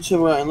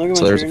 So Ryan, look at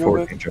So my there's a screen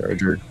real 14 quick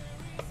Charger.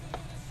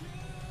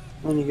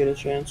 when you get a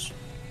chance.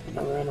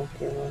 Whenever, I don't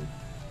care. Ryan.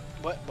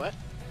 What?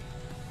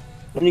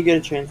 When you get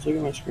a chance, look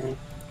at my screen.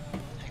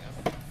 Hang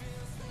on.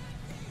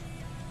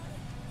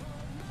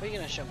 What are you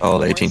gonna show me? Oh,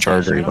 the Corn 18 stash?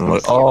 Charger I don't even wanna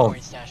look. see your Oh,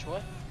 corn stash.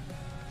 What?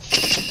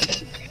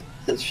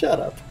 Shut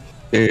up.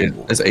 dude,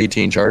 it's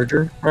 18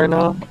 Charger right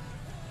now.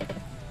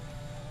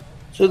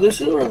 So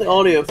this is where the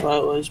audio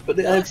file is, but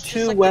they have Looks just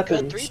 2 like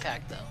weapons. The good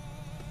 3-pack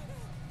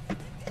though.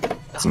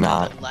 It's Oh,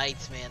 not. The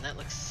lights, man, that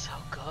looks so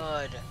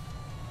good.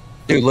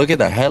 Dude, look at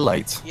the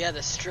headlights. Yeah,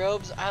 the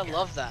strobes, I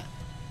love that.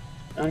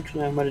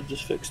 Actually, I might have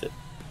just fixed it.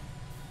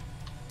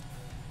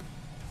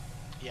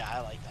 Yeah, I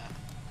like that.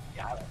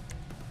 We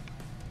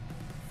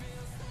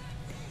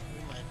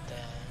might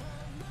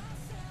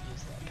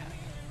use that pack.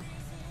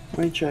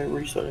 Let me try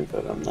restarting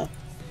Fivem now.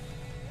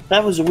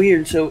 That was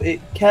weird. So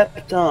it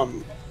kept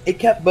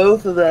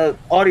both of the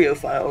audio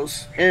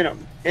files in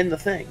the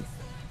thing.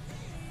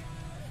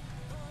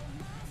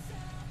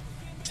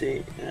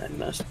 See, I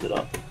messed it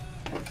up.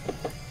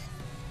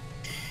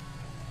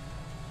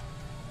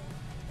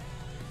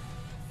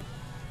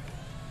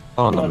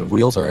 Oh, and the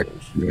wheels are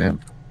actually, man.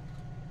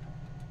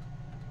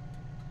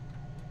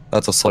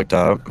 That's a slicked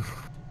out.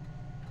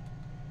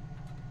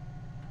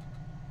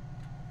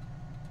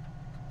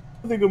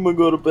 I think I'm gonna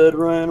go to bed,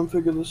 Ryan. I'm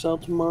figuring this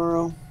out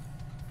tomorrow.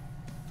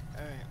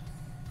 Alright.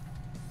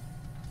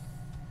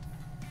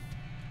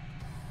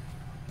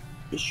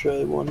 Just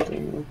try one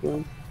thing real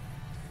quick.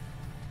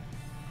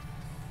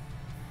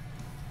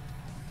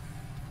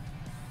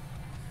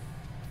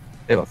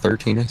 They have a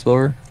 13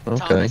 Explorer? Okay.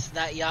 Thomas,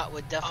 that yacht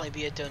would definitely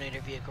be a donator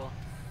vehicle.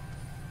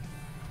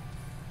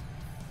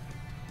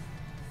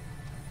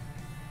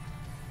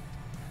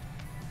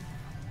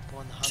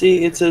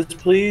 See, it says,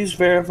 please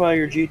verify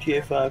your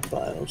GTA 5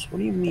 files. What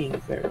do you mean,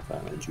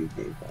 verify my GTA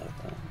 5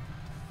 files?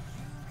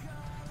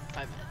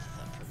 5 minutes is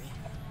up for me.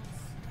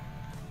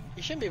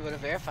 You shouldn't be able to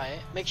verify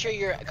it. Make sure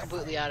you're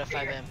completely out of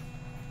Fivem.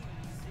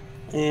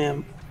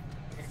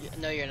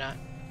 No, you're not.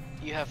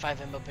 You have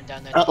Fivem open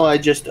down there. Oh,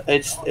 it's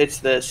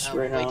this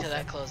right wait now. till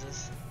that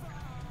closes.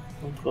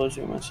 I'm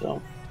closing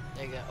myself.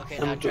 There you go. Okay,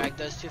 now drag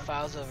those 2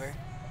 files over.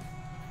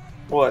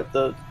 What,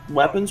 the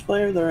weapons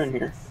player? They're in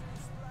here.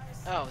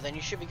 Oh, then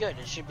you should be good.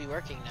 It should be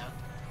working now.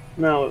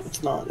 No,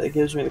 it's not. It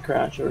gives me the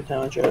crash every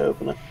time I try to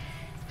open it.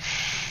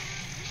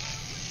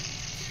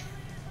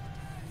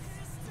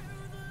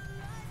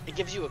 It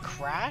gives you a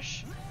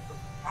crash?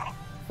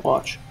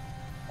 Watch.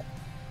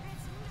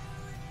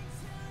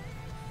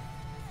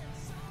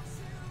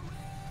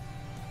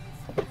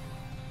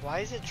 Why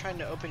is it trying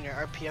to open your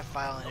RPF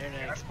file in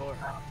Internet Explorer?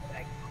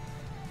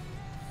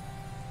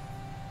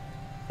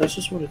 That's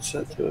just what it's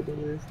set to, I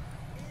believe.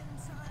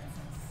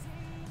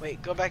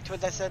 Wait, go back to what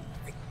that said.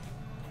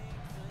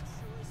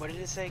 What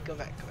did it say? Go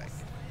back, go back.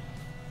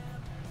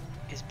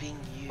 Is being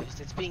used.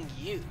 It's being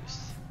used.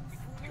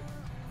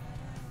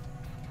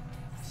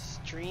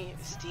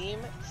 Steam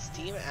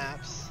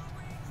apps,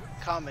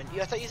 common.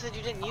 I thought you said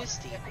you didn't use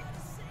Steam.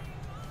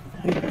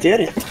 I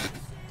didn't.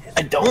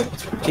 I don't.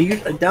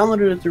 I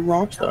downloaded it through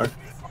Rockstar.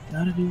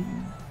 How did he?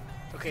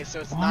 Okay, so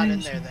it's not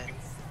in there then.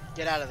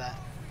 Get out of that.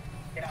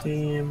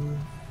 Steam.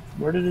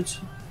 Where did it?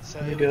 So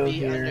Let me it go would be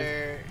here.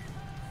 under.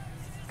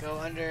 Go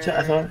under.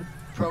 I thought.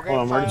 Program Hold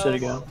on, where files. did it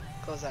go?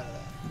 Close out of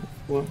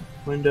that.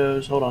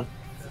 Windows. Hold on.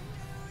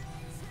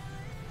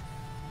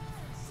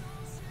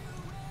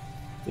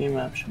 Steam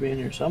app should be in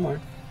here somewhere.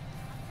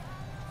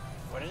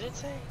 What did it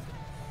say?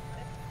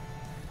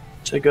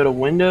 So go to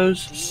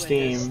Windows, Windows,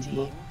 Steam.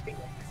 Steam.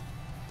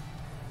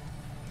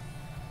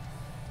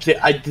 See,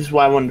 this is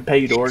why I wanted to pay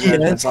you to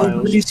organize my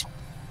files.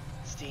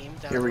 Steam.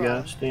 Down Here the we go.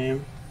 bottom.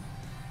 Steam.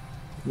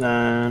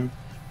 Then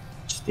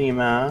Steam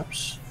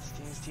apps.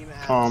 Steam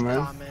apps.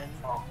 Common.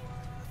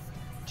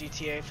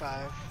 GTA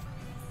 5.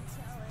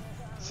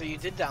 So you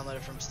did download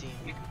it from Steam.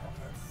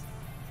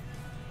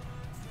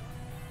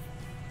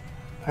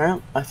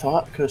 Apparently, I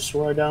thought, cause I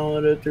swore I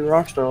downloaded it through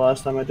Rockstar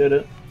last time I did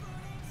it.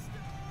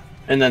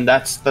 And then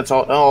that's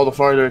all the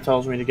farther it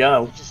tells me to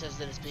go. It just says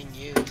that it's being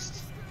used.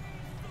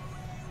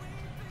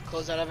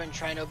 Close out of it and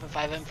try and open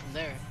Fivem from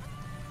there.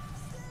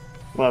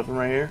 What, from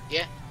right here?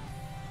 Yeah.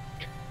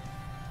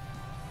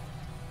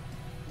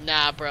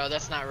 Nah, bro,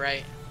 that's not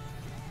right.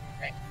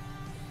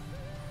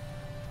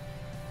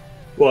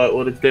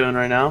 What it's doing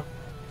right now?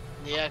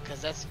 Yeah, cause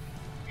that's.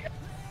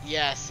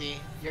 Yeah, see,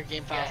 your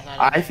game file's not.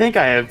 I think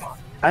I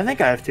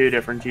have 2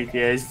 different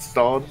GTAs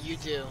installed. You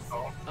do.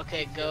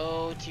 Okay,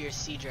 go to your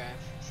C drive.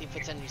 See if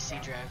it's on your C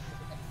drive.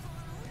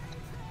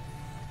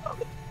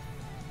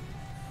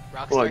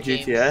 Rockstar What,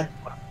 Games. GTA?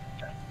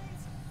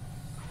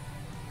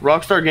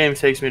 Rockstar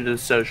Games takes me to the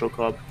social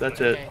club. That's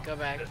it. Okay, go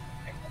back.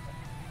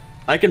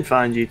 I can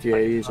find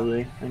GTA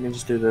easily. I can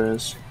just do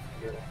this.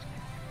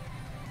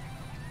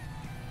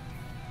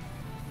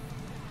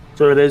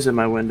 So it is in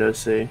my Windows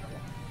C.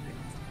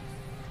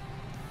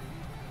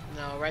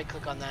 No, right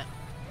click on that.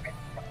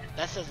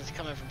 That says it's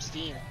coming from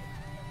Steam.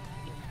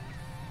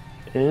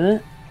 Is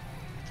it?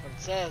 That's what it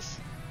says.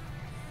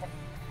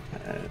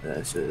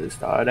 This is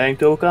starting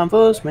to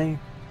confuse me.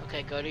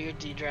 Okay, go to your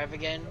D drive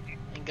again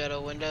and go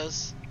to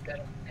Windows.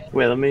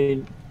 Wait, let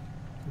me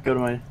go to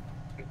my.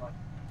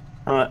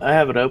 I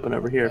have it open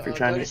over here if you're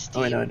trying go to. to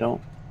Oh wait, no, I Steam.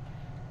 don't.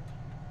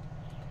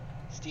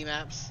 Steam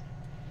apps.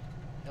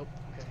 Nope.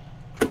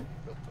 Okay.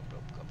 Nope.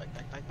 Go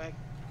back.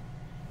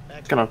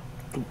 It's gonna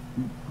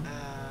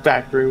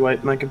factory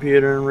wipe my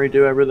computer and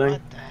redo everything.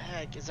 What the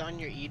heck? Is it on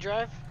your E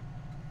drive?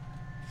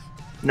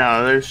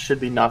 No, there should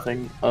be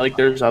nothing. Like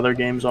there's other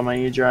games on my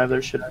E drive.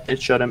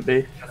 It shouldn't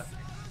be.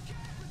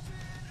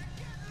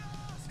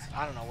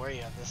 I don't know where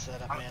you have this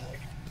set up, man.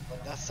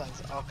 That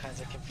sounds all kinds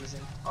of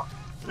confusing.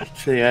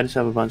 See, I just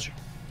have a bunch of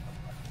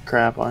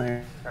crap on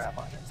here.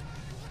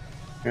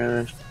 Here,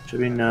 there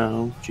should be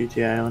no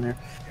GTA on here.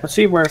 Let's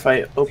see where if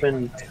I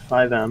open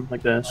Fivem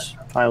like this,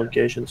 file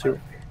location. See,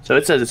 so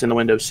it says it's in the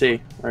Windows C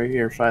right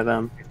here,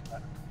 Fivem.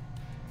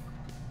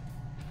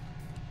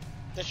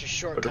 That's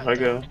your But shortcut. if I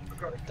go,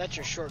 That's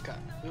your shortcut.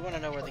 We want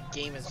to know where the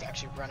game is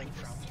actually running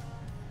from.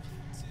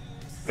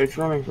 it's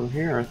running from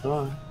here. I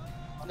thought.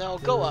 No,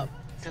 go up.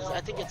 Because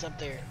I think it's up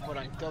there. Hold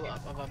on. Go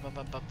up.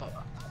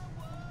 Up.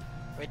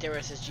 Right there where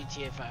it says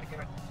GTA 5.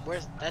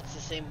 That's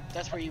the same.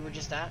 That's where you were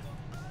just at?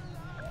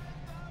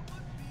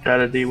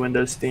 Gotta D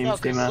Windows Steam No,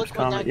 Steam because apps look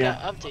when comment. that Yeah.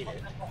 got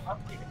updated.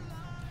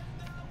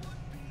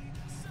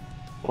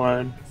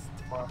 One.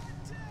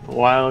 A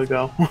while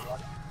ago.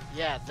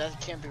 Yeah, that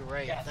can't be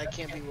right. That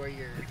can't be where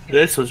you're...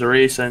 This was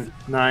recent.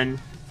 9/20.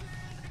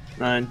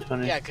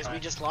 Yeah, because we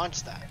just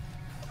launched that.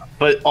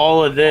 But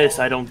all of this,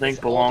 I don't think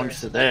It's belongs older, to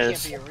so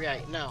this. That can't be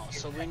right. No,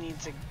 so we need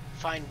to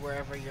find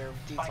wherever your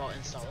default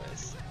install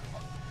is.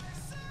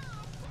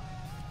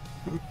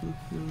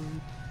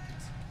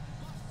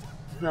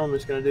 Now I'm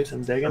just gonna do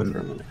some digging for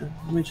a minute.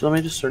 Let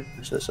me just search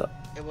this up.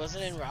 It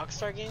wasn't in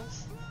Rockstar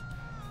Games?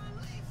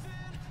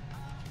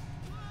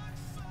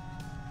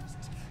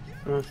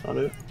 No, that's not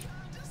it.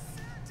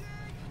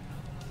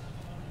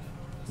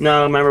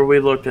 No, remember we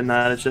looked in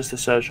that. It's just a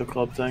social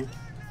club thing.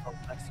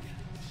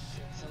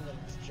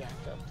 Something's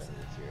jacked up then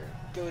if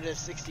you're... Go to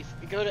 60...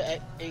 Go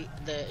to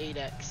the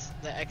 8X.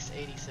 The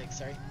X86,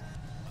 sorry.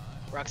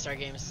 Rockstar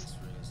Games.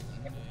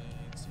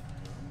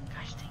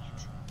 Gosh dang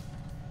it.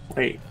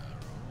 Wait.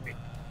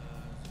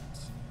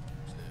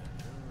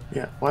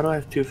 Yeah, why do I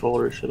have two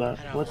folders for that?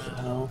 What the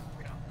hell?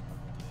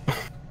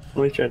 Let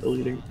me try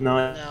deleting. No,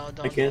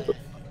 I can't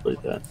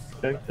delete that.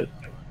 Okay, good.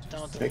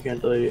 I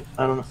can't delete it.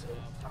 I don't know.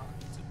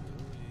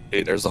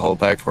 Hey, there's the whole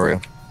pack for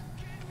you.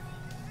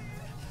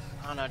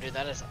 I don't know, dude.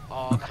 That is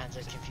all kinds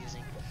of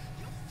confusing.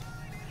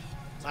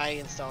 My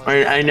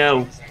installer. I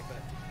know.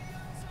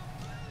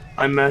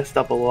 I messed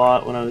up a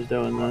lot when I was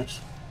doing this.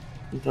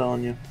 I'm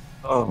telling you.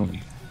 Oh.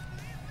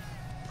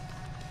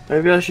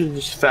 Maybe I should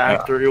just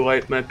factory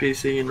wipe my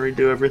PC and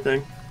redo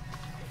everything.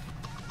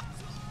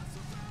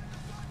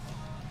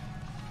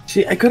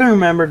 See, I could have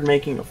remembered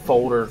making a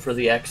folder for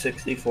the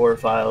x64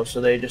 files so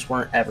they just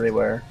weren't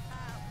everywhere.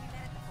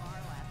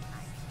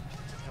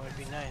 That would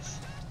be nice.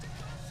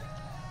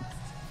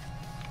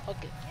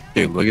 Okay.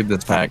 Dude, look at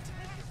this pack.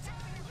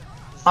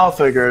 I'll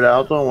figure it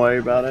out, don't worry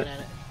about it.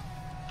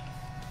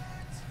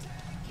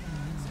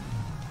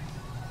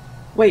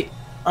 Wait,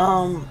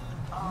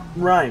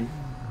 Ryan.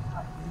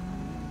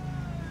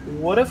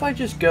 What if I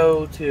just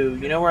go to,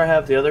 you know where I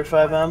have the other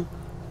Fivem?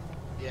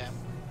 Yeah.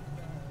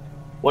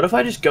 What if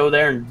I just go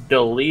there and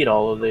delete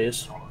all of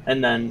these,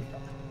 and then...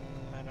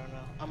 I don't know.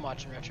 I'm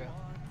watching Retro.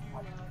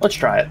 Let's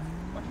try it.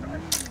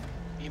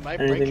 You might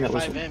Anything break your that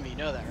was- 5M, you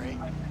know that, right?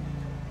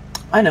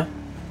 I know.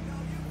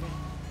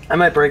 I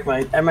might break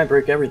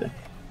everything,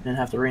 and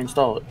have to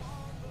reinstall it.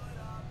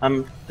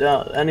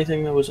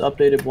 Anything that was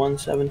updated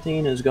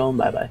 1.17 is going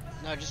bye-bye.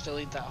 No, just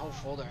delete that whole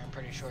folder, I'm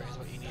pretty sure is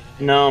what you need to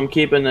do. No, I'm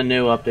keeping the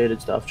new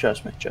updated stuff.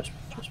 Trust me, trust me,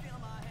 trust me.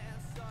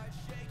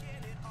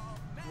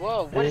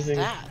 Whoa, what is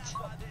Anything- that?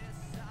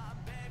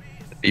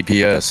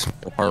 DPS,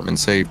 Department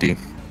Safety.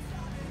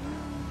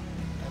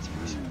 That's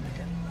pretty sweet.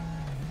 Okay.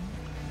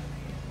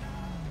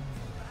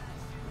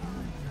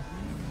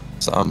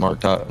 It's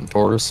unmarked out in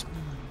Taurus.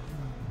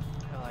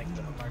 I like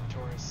the unmarked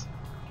Taurus.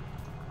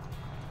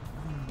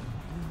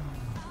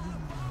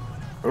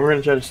 We're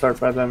gonna try to start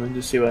 5M and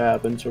just see what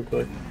happens real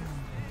quick.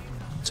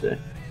 Let's see.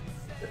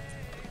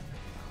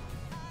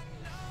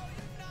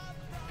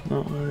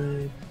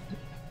 Alright.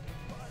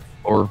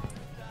 Or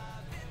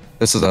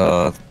this is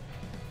a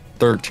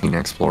 13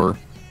 Explorer.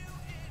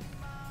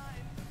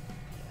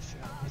 Yes,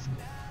 that was good.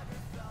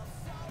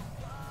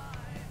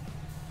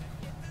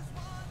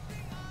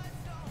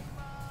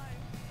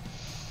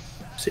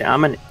 See,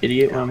 I'm an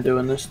idiot when I'm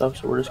doing this stuff,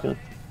 so we're just gonna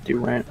do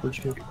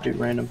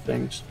random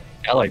things.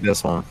 I like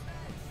this one.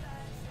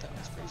 That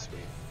was pretty sweet.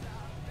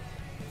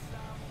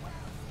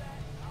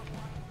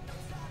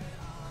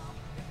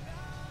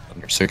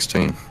 Under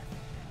 16.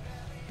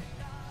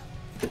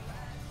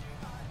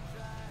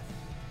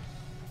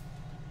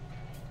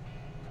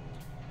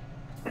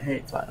 I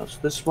hate files.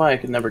 This is why I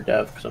can never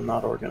dev, because I'm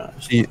not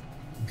organized. See,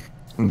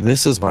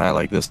 this is why I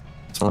like this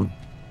one.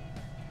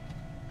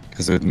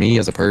 Because with me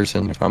as a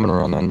person, if I'm gonna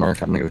run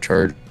unmarked, I'm gonna go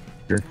Charger.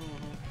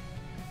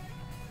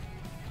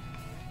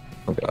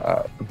 Look at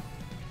that.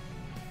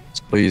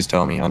 So please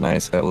tell me how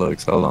nice that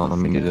looks. Hold on, let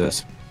me do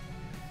this.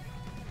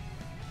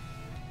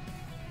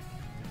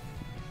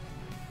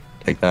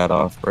 Take that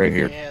off right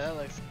here. Yeah, that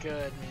looks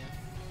good, man.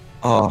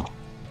 Oh.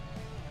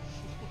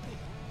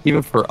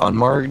 Even for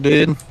unmarked,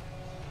 dude.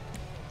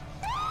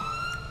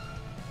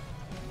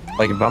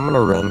 Like, if I'm gonna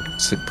run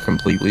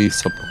completely,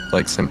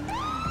 simplistic,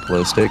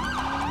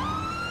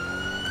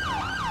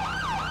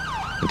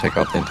 and take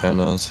out the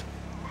antennas.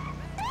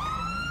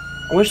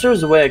 I wish there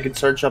was a way I could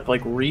search up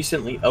like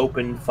recently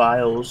opened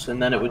files,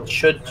 and then it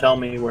should tell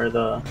me where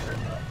the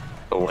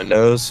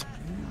Windows.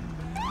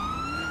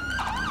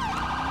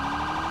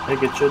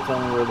 it should tell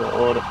me where the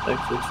old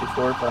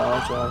x64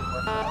 files are.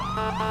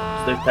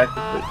 'Cause they're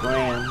technically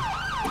ran.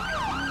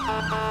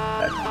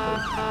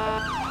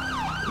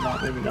 Technically.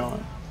 Not, maybe not.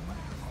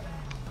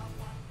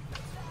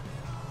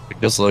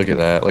 Just look at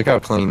that. Look how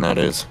clean that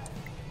is.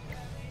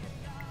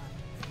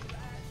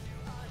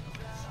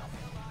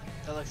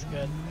 That looks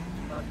good.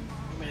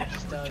 I mean, it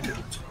just does.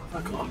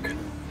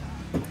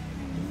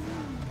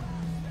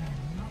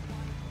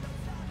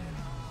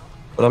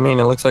 But I mean,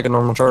 it looks like a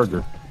normal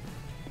Charger.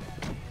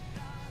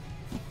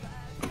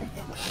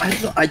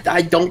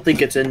 I don't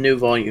think it's in new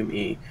volume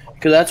E,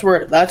 because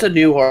that's a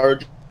new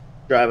hard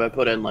drive I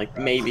put in like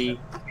maybe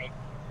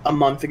a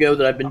month ago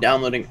that I've been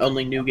downloading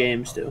only new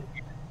games to.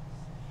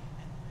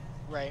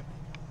 Right.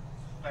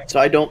 So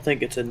I don't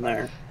think it's in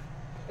there.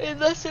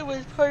 Unless it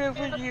was part of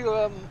when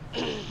you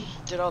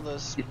did all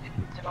those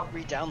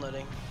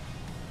re-downloading.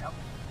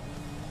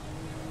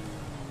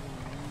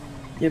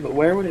 Yeah, but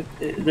where would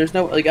there's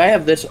no, like, I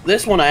have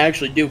this one I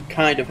actually do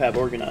kind of have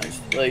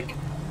organized. Like,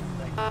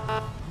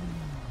 I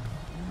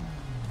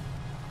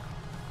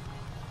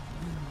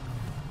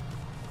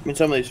mean,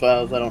 some of these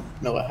files I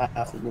don't know what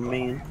half of them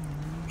mean.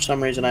 For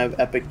some reason I have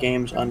Epic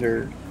Games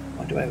under,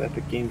 why do I have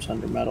Epic Games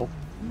under Metal?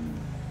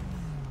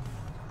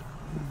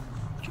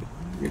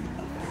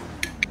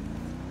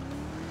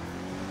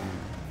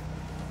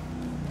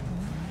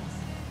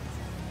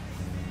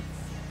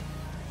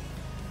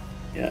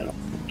 Yeah,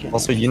 I can't.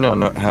 Also, you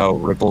know how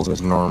Ripples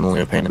is normally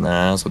a pain in the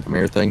ass with the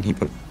mirror thing? He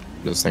put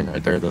this thing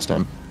right there this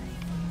time.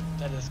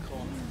 That is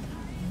cool.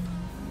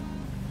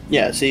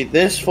 Yeah, see,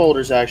 this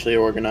folder's actually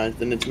organized,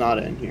 and it's not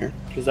in here,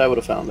 because I would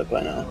have found it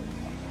by now.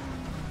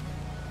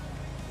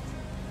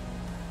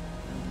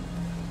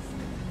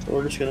 So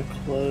we're just going to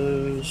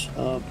close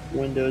up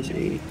Windows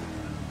 8.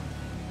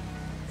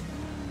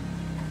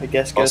 I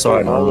guess go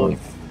Also, through all of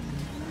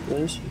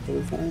this.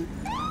 We're fine.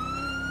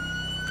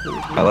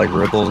 I like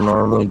Ripples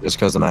normally just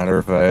because, as a matter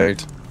of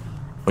fact,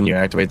 when you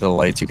activate the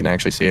lights, you can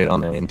actually see it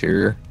on the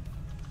interior.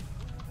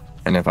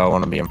 And if I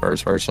want to be in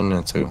first person,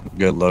 it's a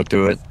good look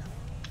to it.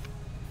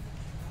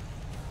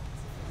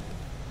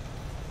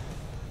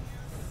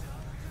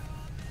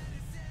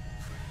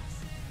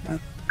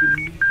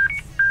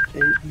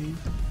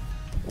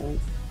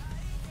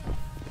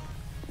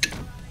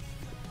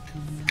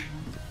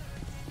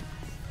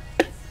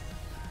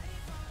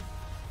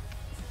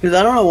 Because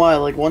I don't know why,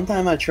 like, one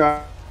time I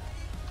tried...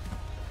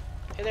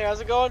 Hey there, how's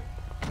it going?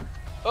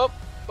 Oh,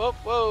 oh,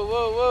 whoa,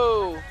 whoa,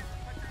 whoa.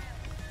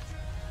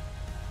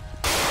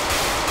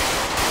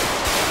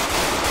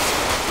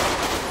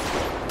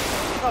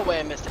 No way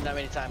I missed it that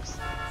many times.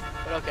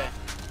 But okay.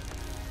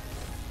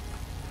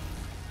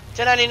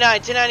 1099,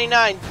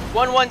 1099,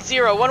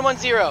 110,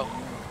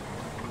 110.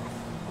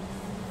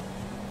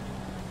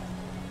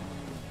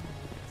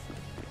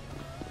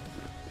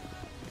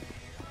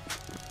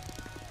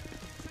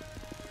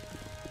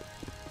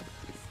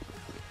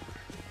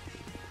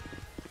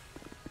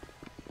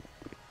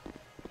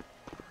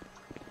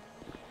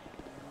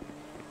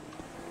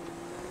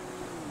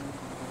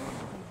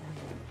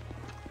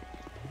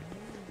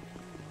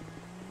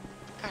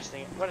 Gosh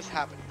dang it, what has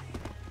happened?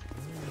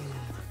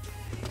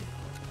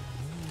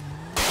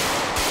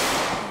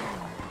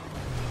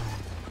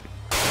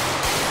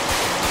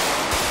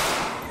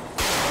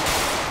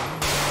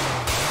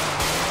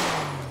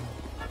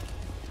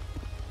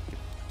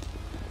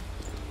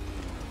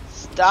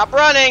 Stop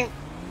running!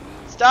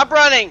 Stop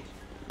running!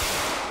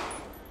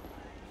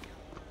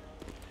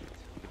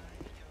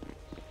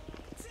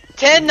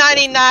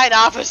 $10.99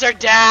 officer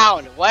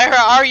down! Where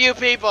are you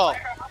people?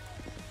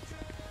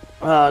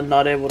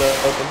 not able to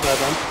open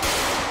Fivem.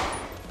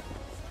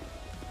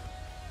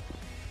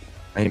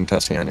 I am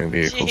testing on new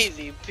vehicles.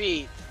 Jeezy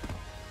Pete.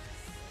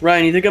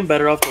 Ryan, you think I'm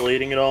better off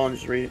deleting it all and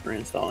just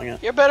reinstalling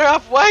it? You're better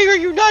off. Why are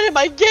you not in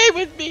my game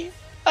with me?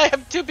 I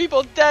have 2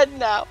 people dead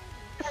now.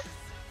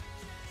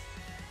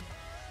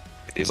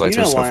 These lights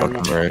You are know so why I'm fucking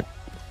not- bright.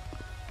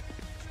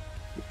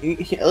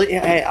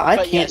 I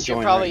But can't yes,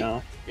 join right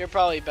now. You're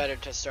probably better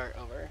to start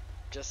over.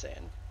 Just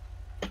saying.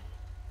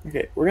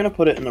 Okay, we're gonna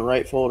put it in the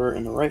right folder,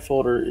 and the right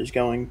folder is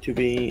going to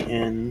be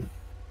in...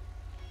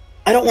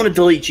 I don't want to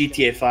delete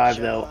GTA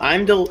 5 though.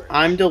 I'm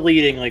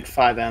deleting like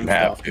 5M You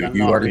have stuff. to. I'm You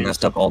not already reading-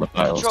 messed up all the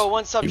files. Control,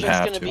 one You subject's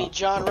have gonna to. be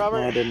John No, I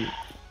Robert. didn't.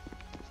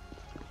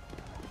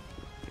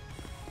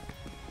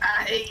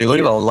 I hate Dude, look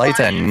at the lights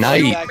at Why'd you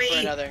night. shoot Back for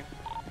me? another.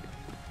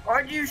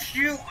 Why'd you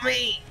shoot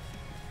me?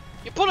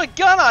 You pulled a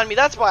gun on me.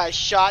 That's why I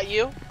shot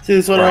you. See,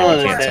 this is what I Ryan, don't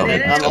you can't tell me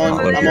understand. it's I'm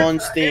going on on.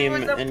 Steam, It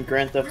was a and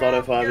Grand Theft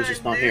Auto 5 is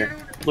just not here.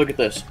 Look at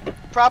this.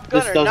 Prop gun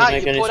This or doesn't not,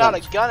 make you any pulled out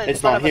a sense. gun in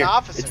It's front not of an here.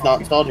 officer. It's not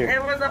installed here.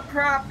 It was a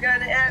prop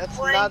gun. It had That's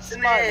plates not in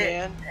smart, it.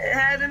 man. It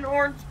had an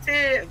orange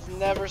tip. It's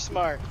never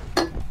smart.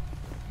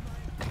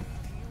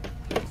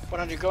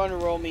 100, go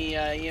and roll me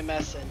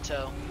EMS in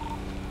tow.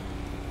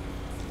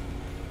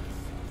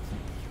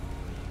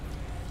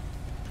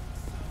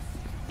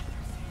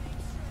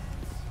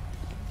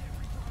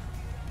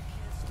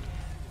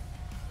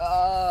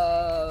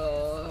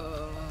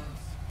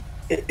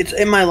 It's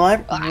in my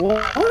life.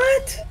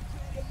 What?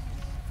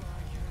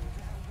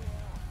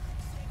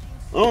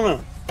 Oh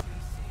no.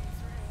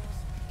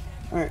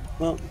 Alright,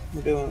 well,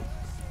 we're doing it.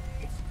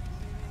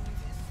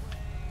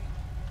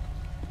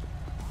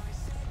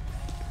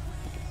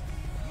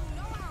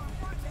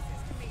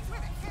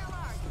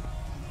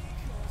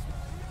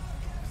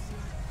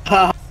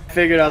 Ha! I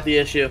figured out the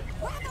issue.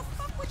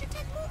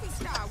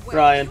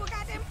 Ryan,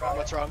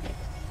 What's wrong?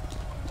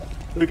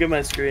 look at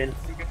my screen.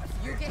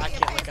 I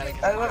can't look at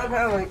it. I love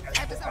how like,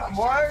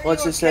 why are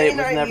Let's you just say it okay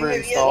was now? never You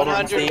installed on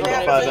 100, Steam, we're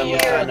but gonna 5M be,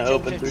 was trying to 10,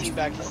 open through 15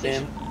 back to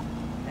Steam.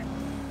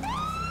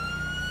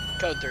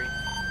 Code 3.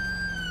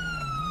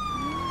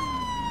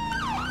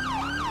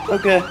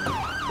 Okay,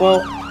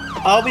 well,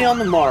 I'll be on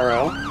the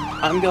morrow.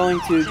 I'm going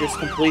to just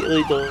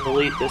completely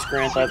delete this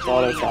Grand Theft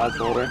Auto 5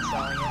 folder.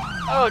 Installing it.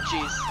 Oh,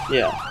 jeez.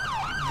 Yeah,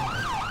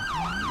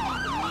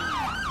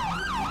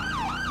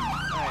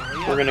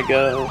 Alright, we're gonna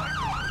go.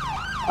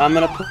 I'm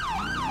gonna put.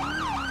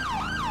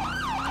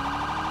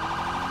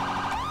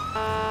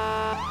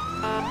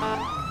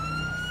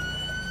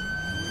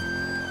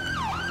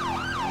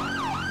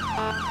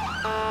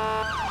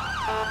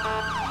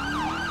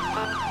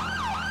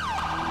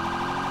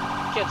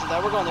 cancel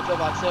that. We're going to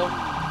Pillbox Hill.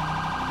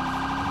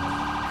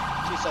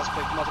 2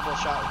 suspects, multiple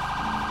shot.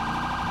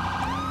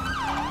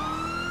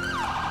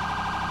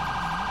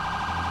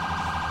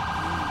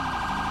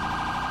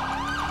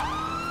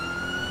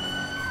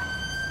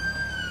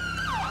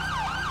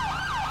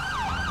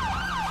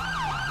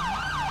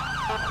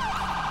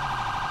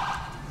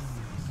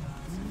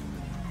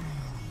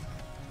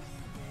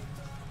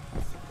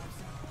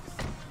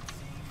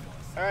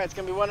 Alright, it's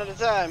gonna be one at a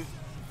time.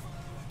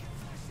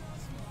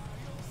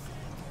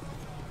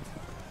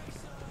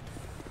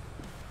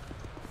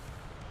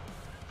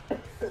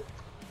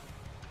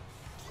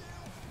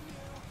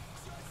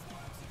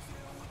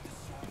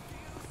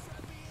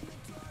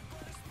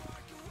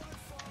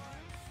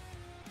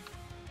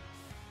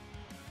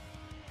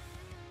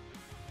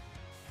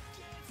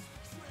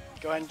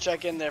 Go ahead and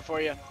check in there for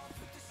you.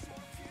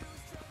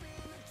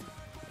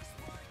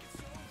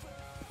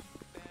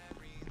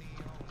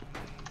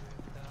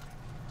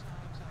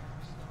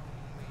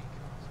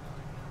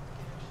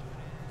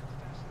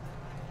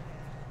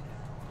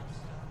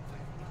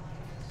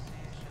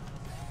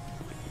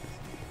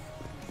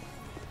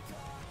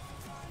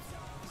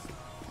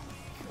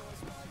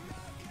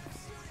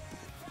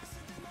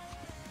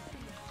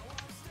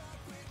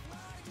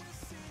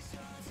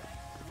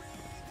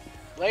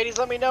 Ladies,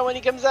 let me know when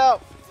he comes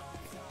out.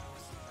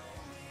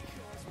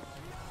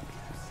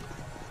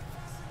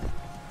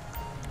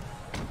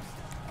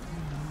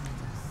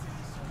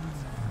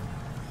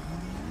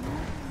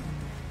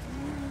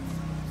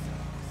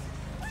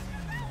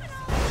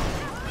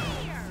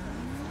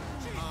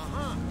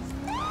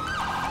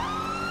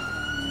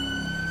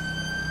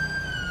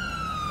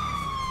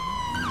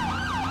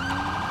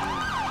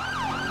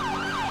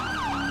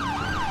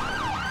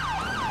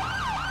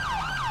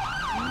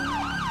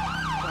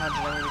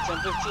 I'm gonna be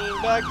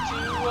 10:15 back to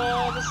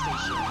the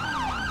station.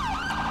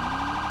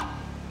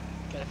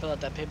 Gotta fill out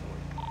that paperwork.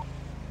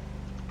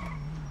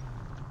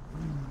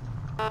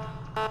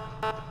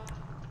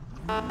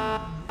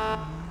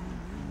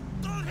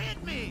 Don't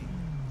hit me!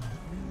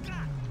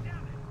 God damn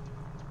it!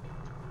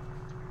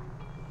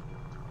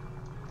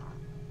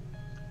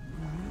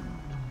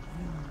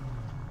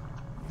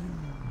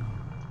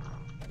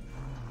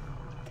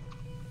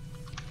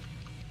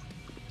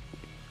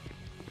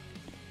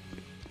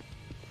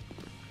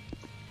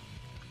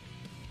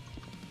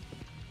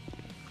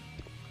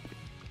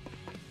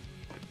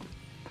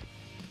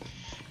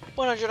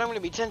 100, I'm gonna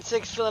be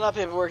 10:06 filling out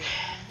paperwork.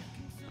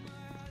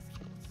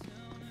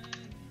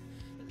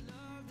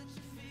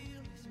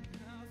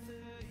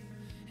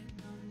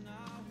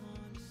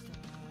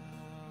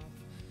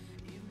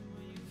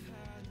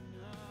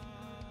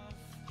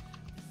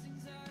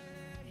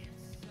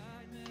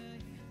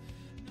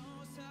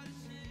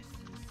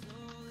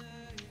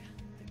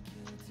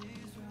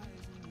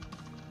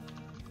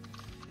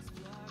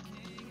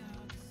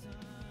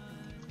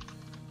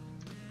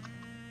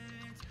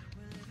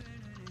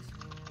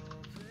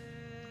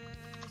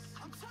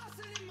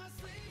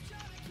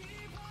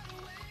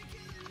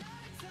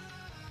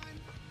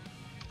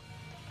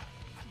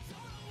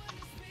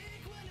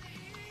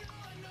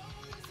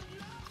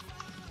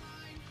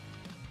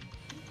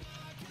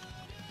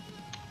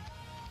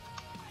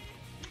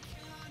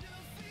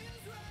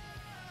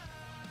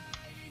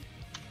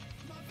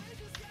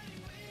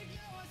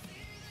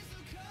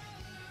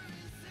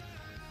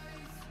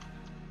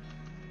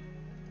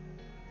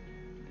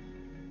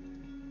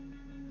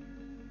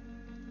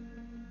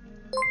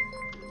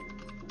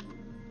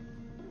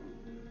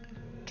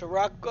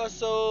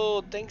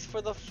 Tarakoso, thanks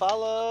for the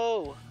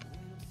follow.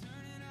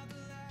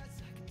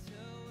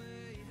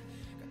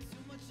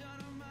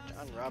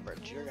 John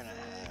Roberts, you're gonna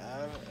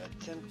have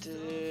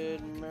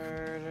attempted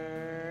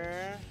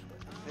murder,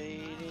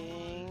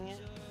 evading.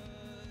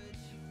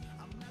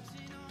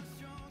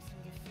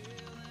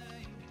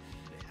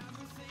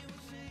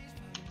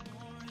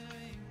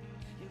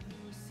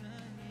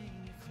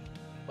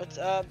 What's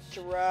up,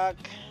 Tarak?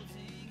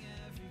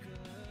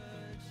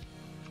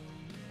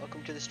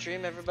 Welcome to the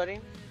stream, everybody.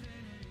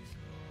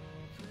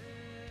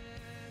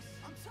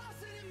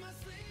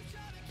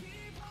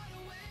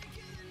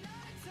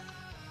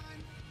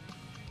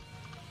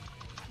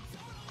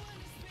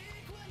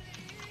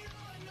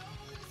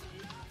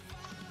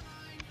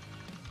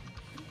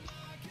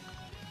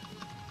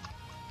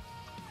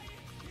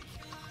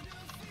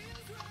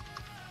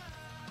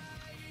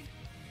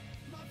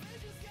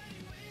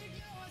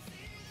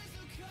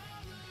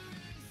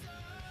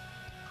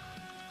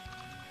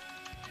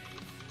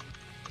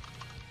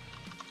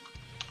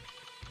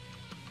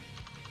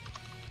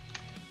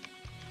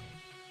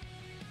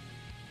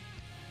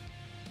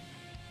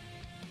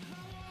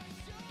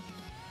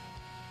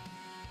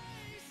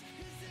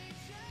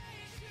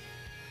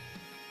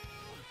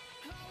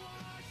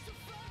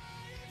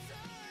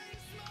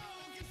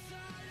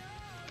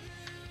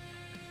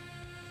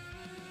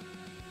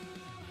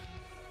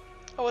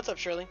 Oh, what's up,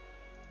 Shirley?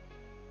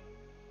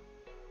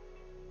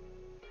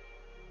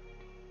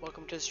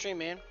 Welcome to the stream,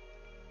 man.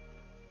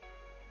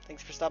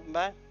 Thanks for stopping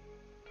by.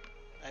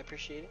 I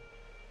appreciate it.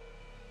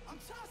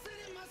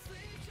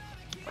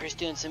 We're just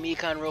doing some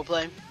econ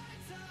roleplay.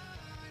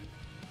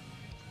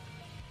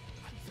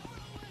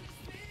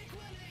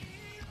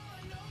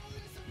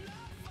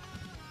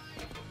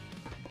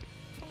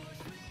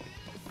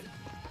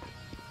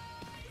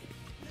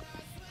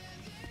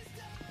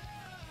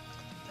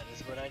 That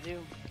is what I do.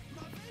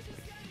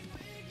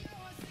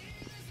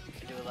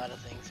 I do a lot of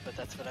things, but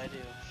that's what I do.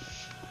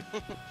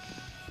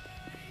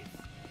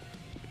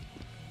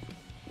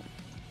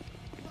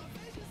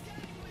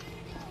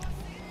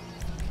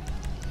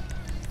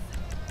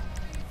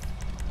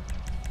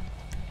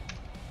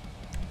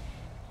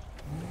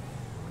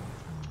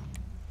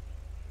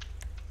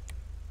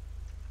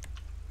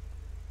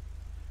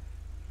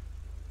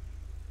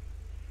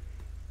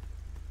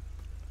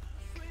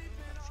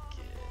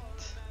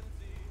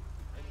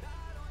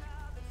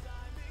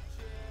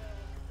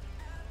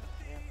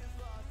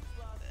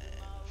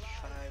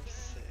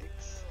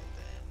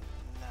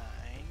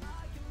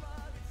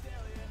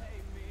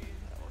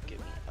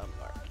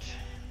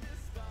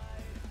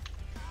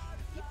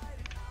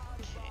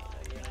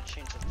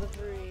 Change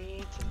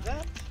delivery to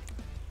that.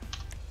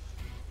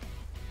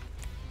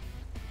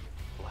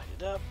 Light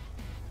it up.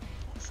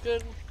 Looks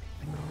good.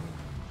 And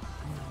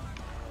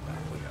back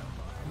we go.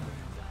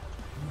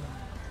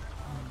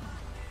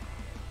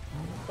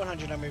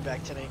 100 on me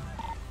back tonight.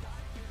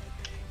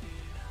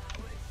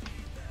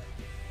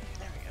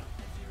 There we go.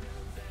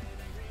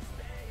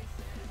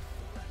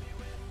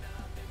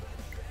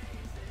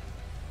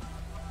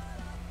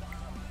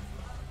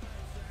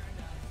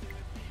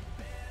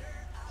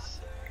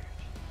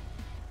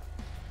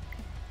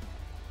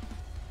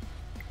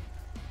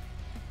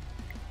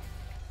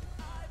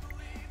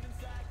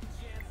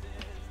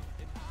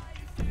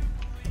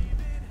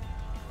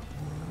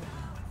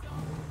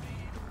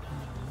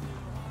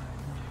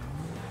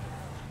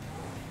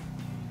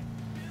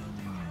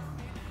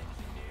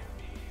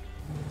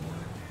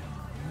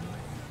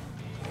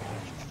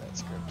 That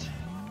script.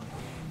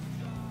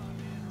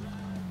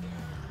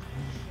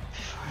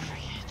 Before I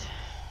forget.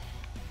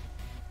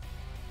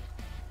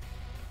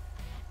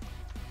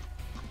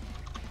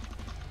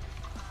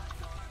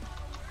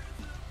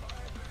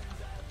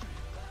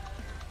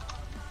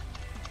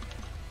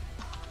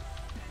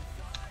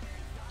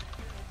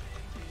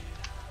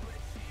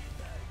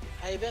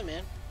 How you been,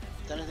 man?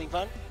 Done anything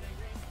fun?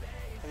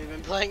 Have you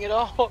been playing at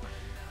all?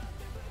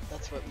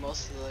 That's what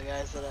most of the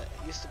guys that I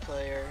used to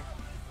play are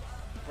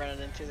running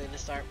into. They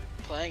just aren't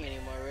playing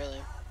anymore,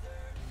 really.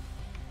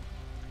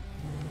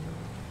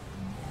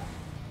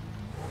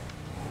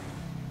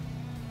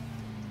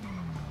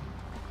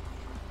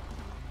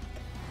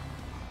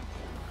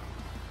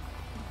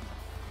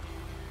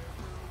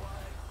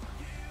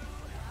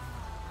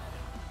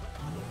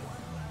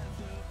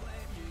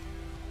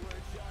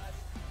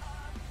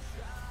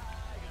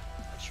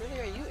 Surely,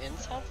 are you in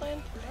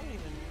Southland? I don't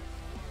even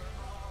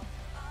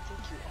think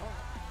you are.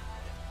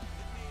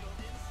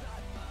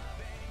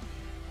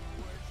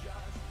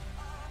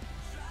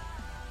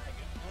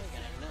 I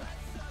gotta know.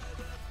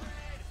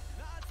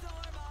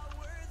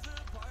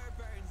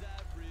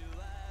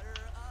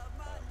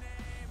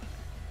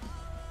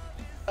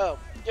 Oh,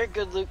 you're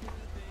good, Luke.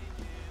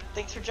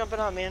 Thanks for jumping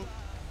on, man.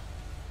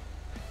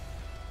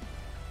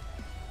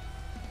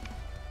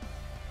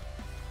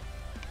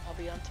 I'll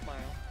be on tomorrow,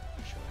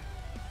 I'm sure.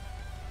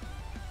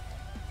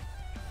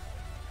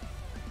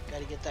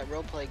 Gotta get that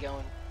roleplay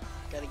going.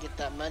 Gotta get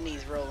that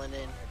monies rolling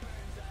in.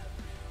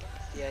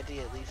 That's the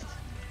idea, at least.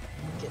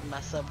 Getting my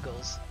sub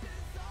goals.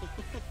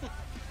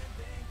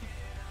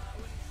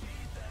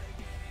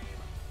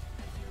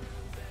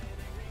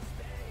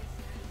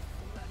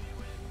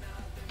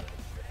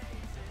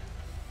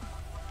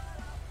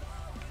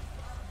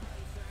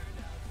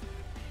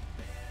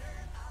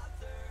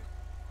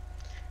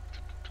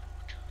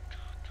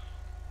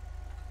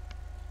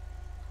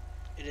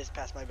 It is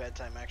past my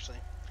bedtime, actually.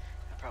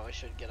 I probably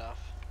should get off.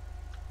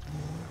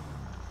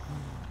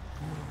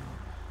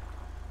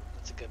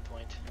 That's a good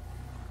point.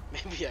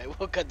 Maybe I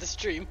will cut the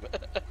stream.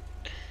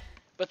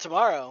 But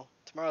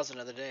tomorrow's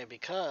another day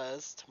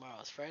because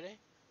tomorrow's Friday.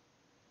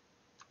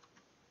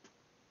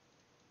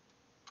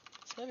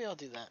 So maybe I'll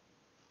do that.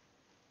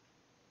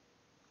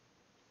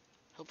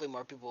 Hopefully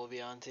more people will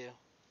be on too.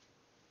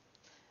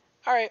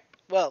 Alright,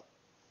 well,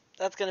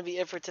 that's going to be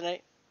it for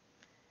tonight.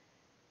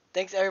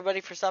 Thanks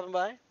everybody for stopping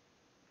by.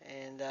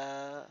 And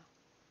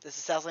this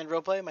is Southland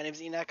Roleplay. My name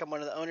is Enoch. I'm one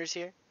of the owners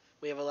here.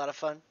 We have a lot of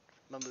fun.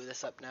 I'm going to move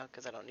this up now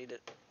because I don't need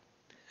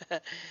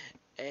it.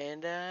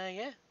 And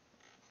yeah.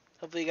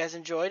 Hopefully you guys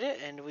enjoyed it.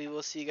 And we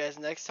will see you guys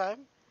next time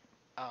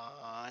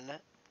on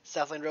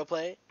Southland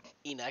Roleplay.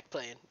 Enoch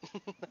playing.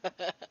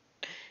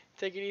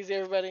 Take it easy,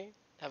 everybody.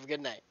 Have a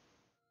good night.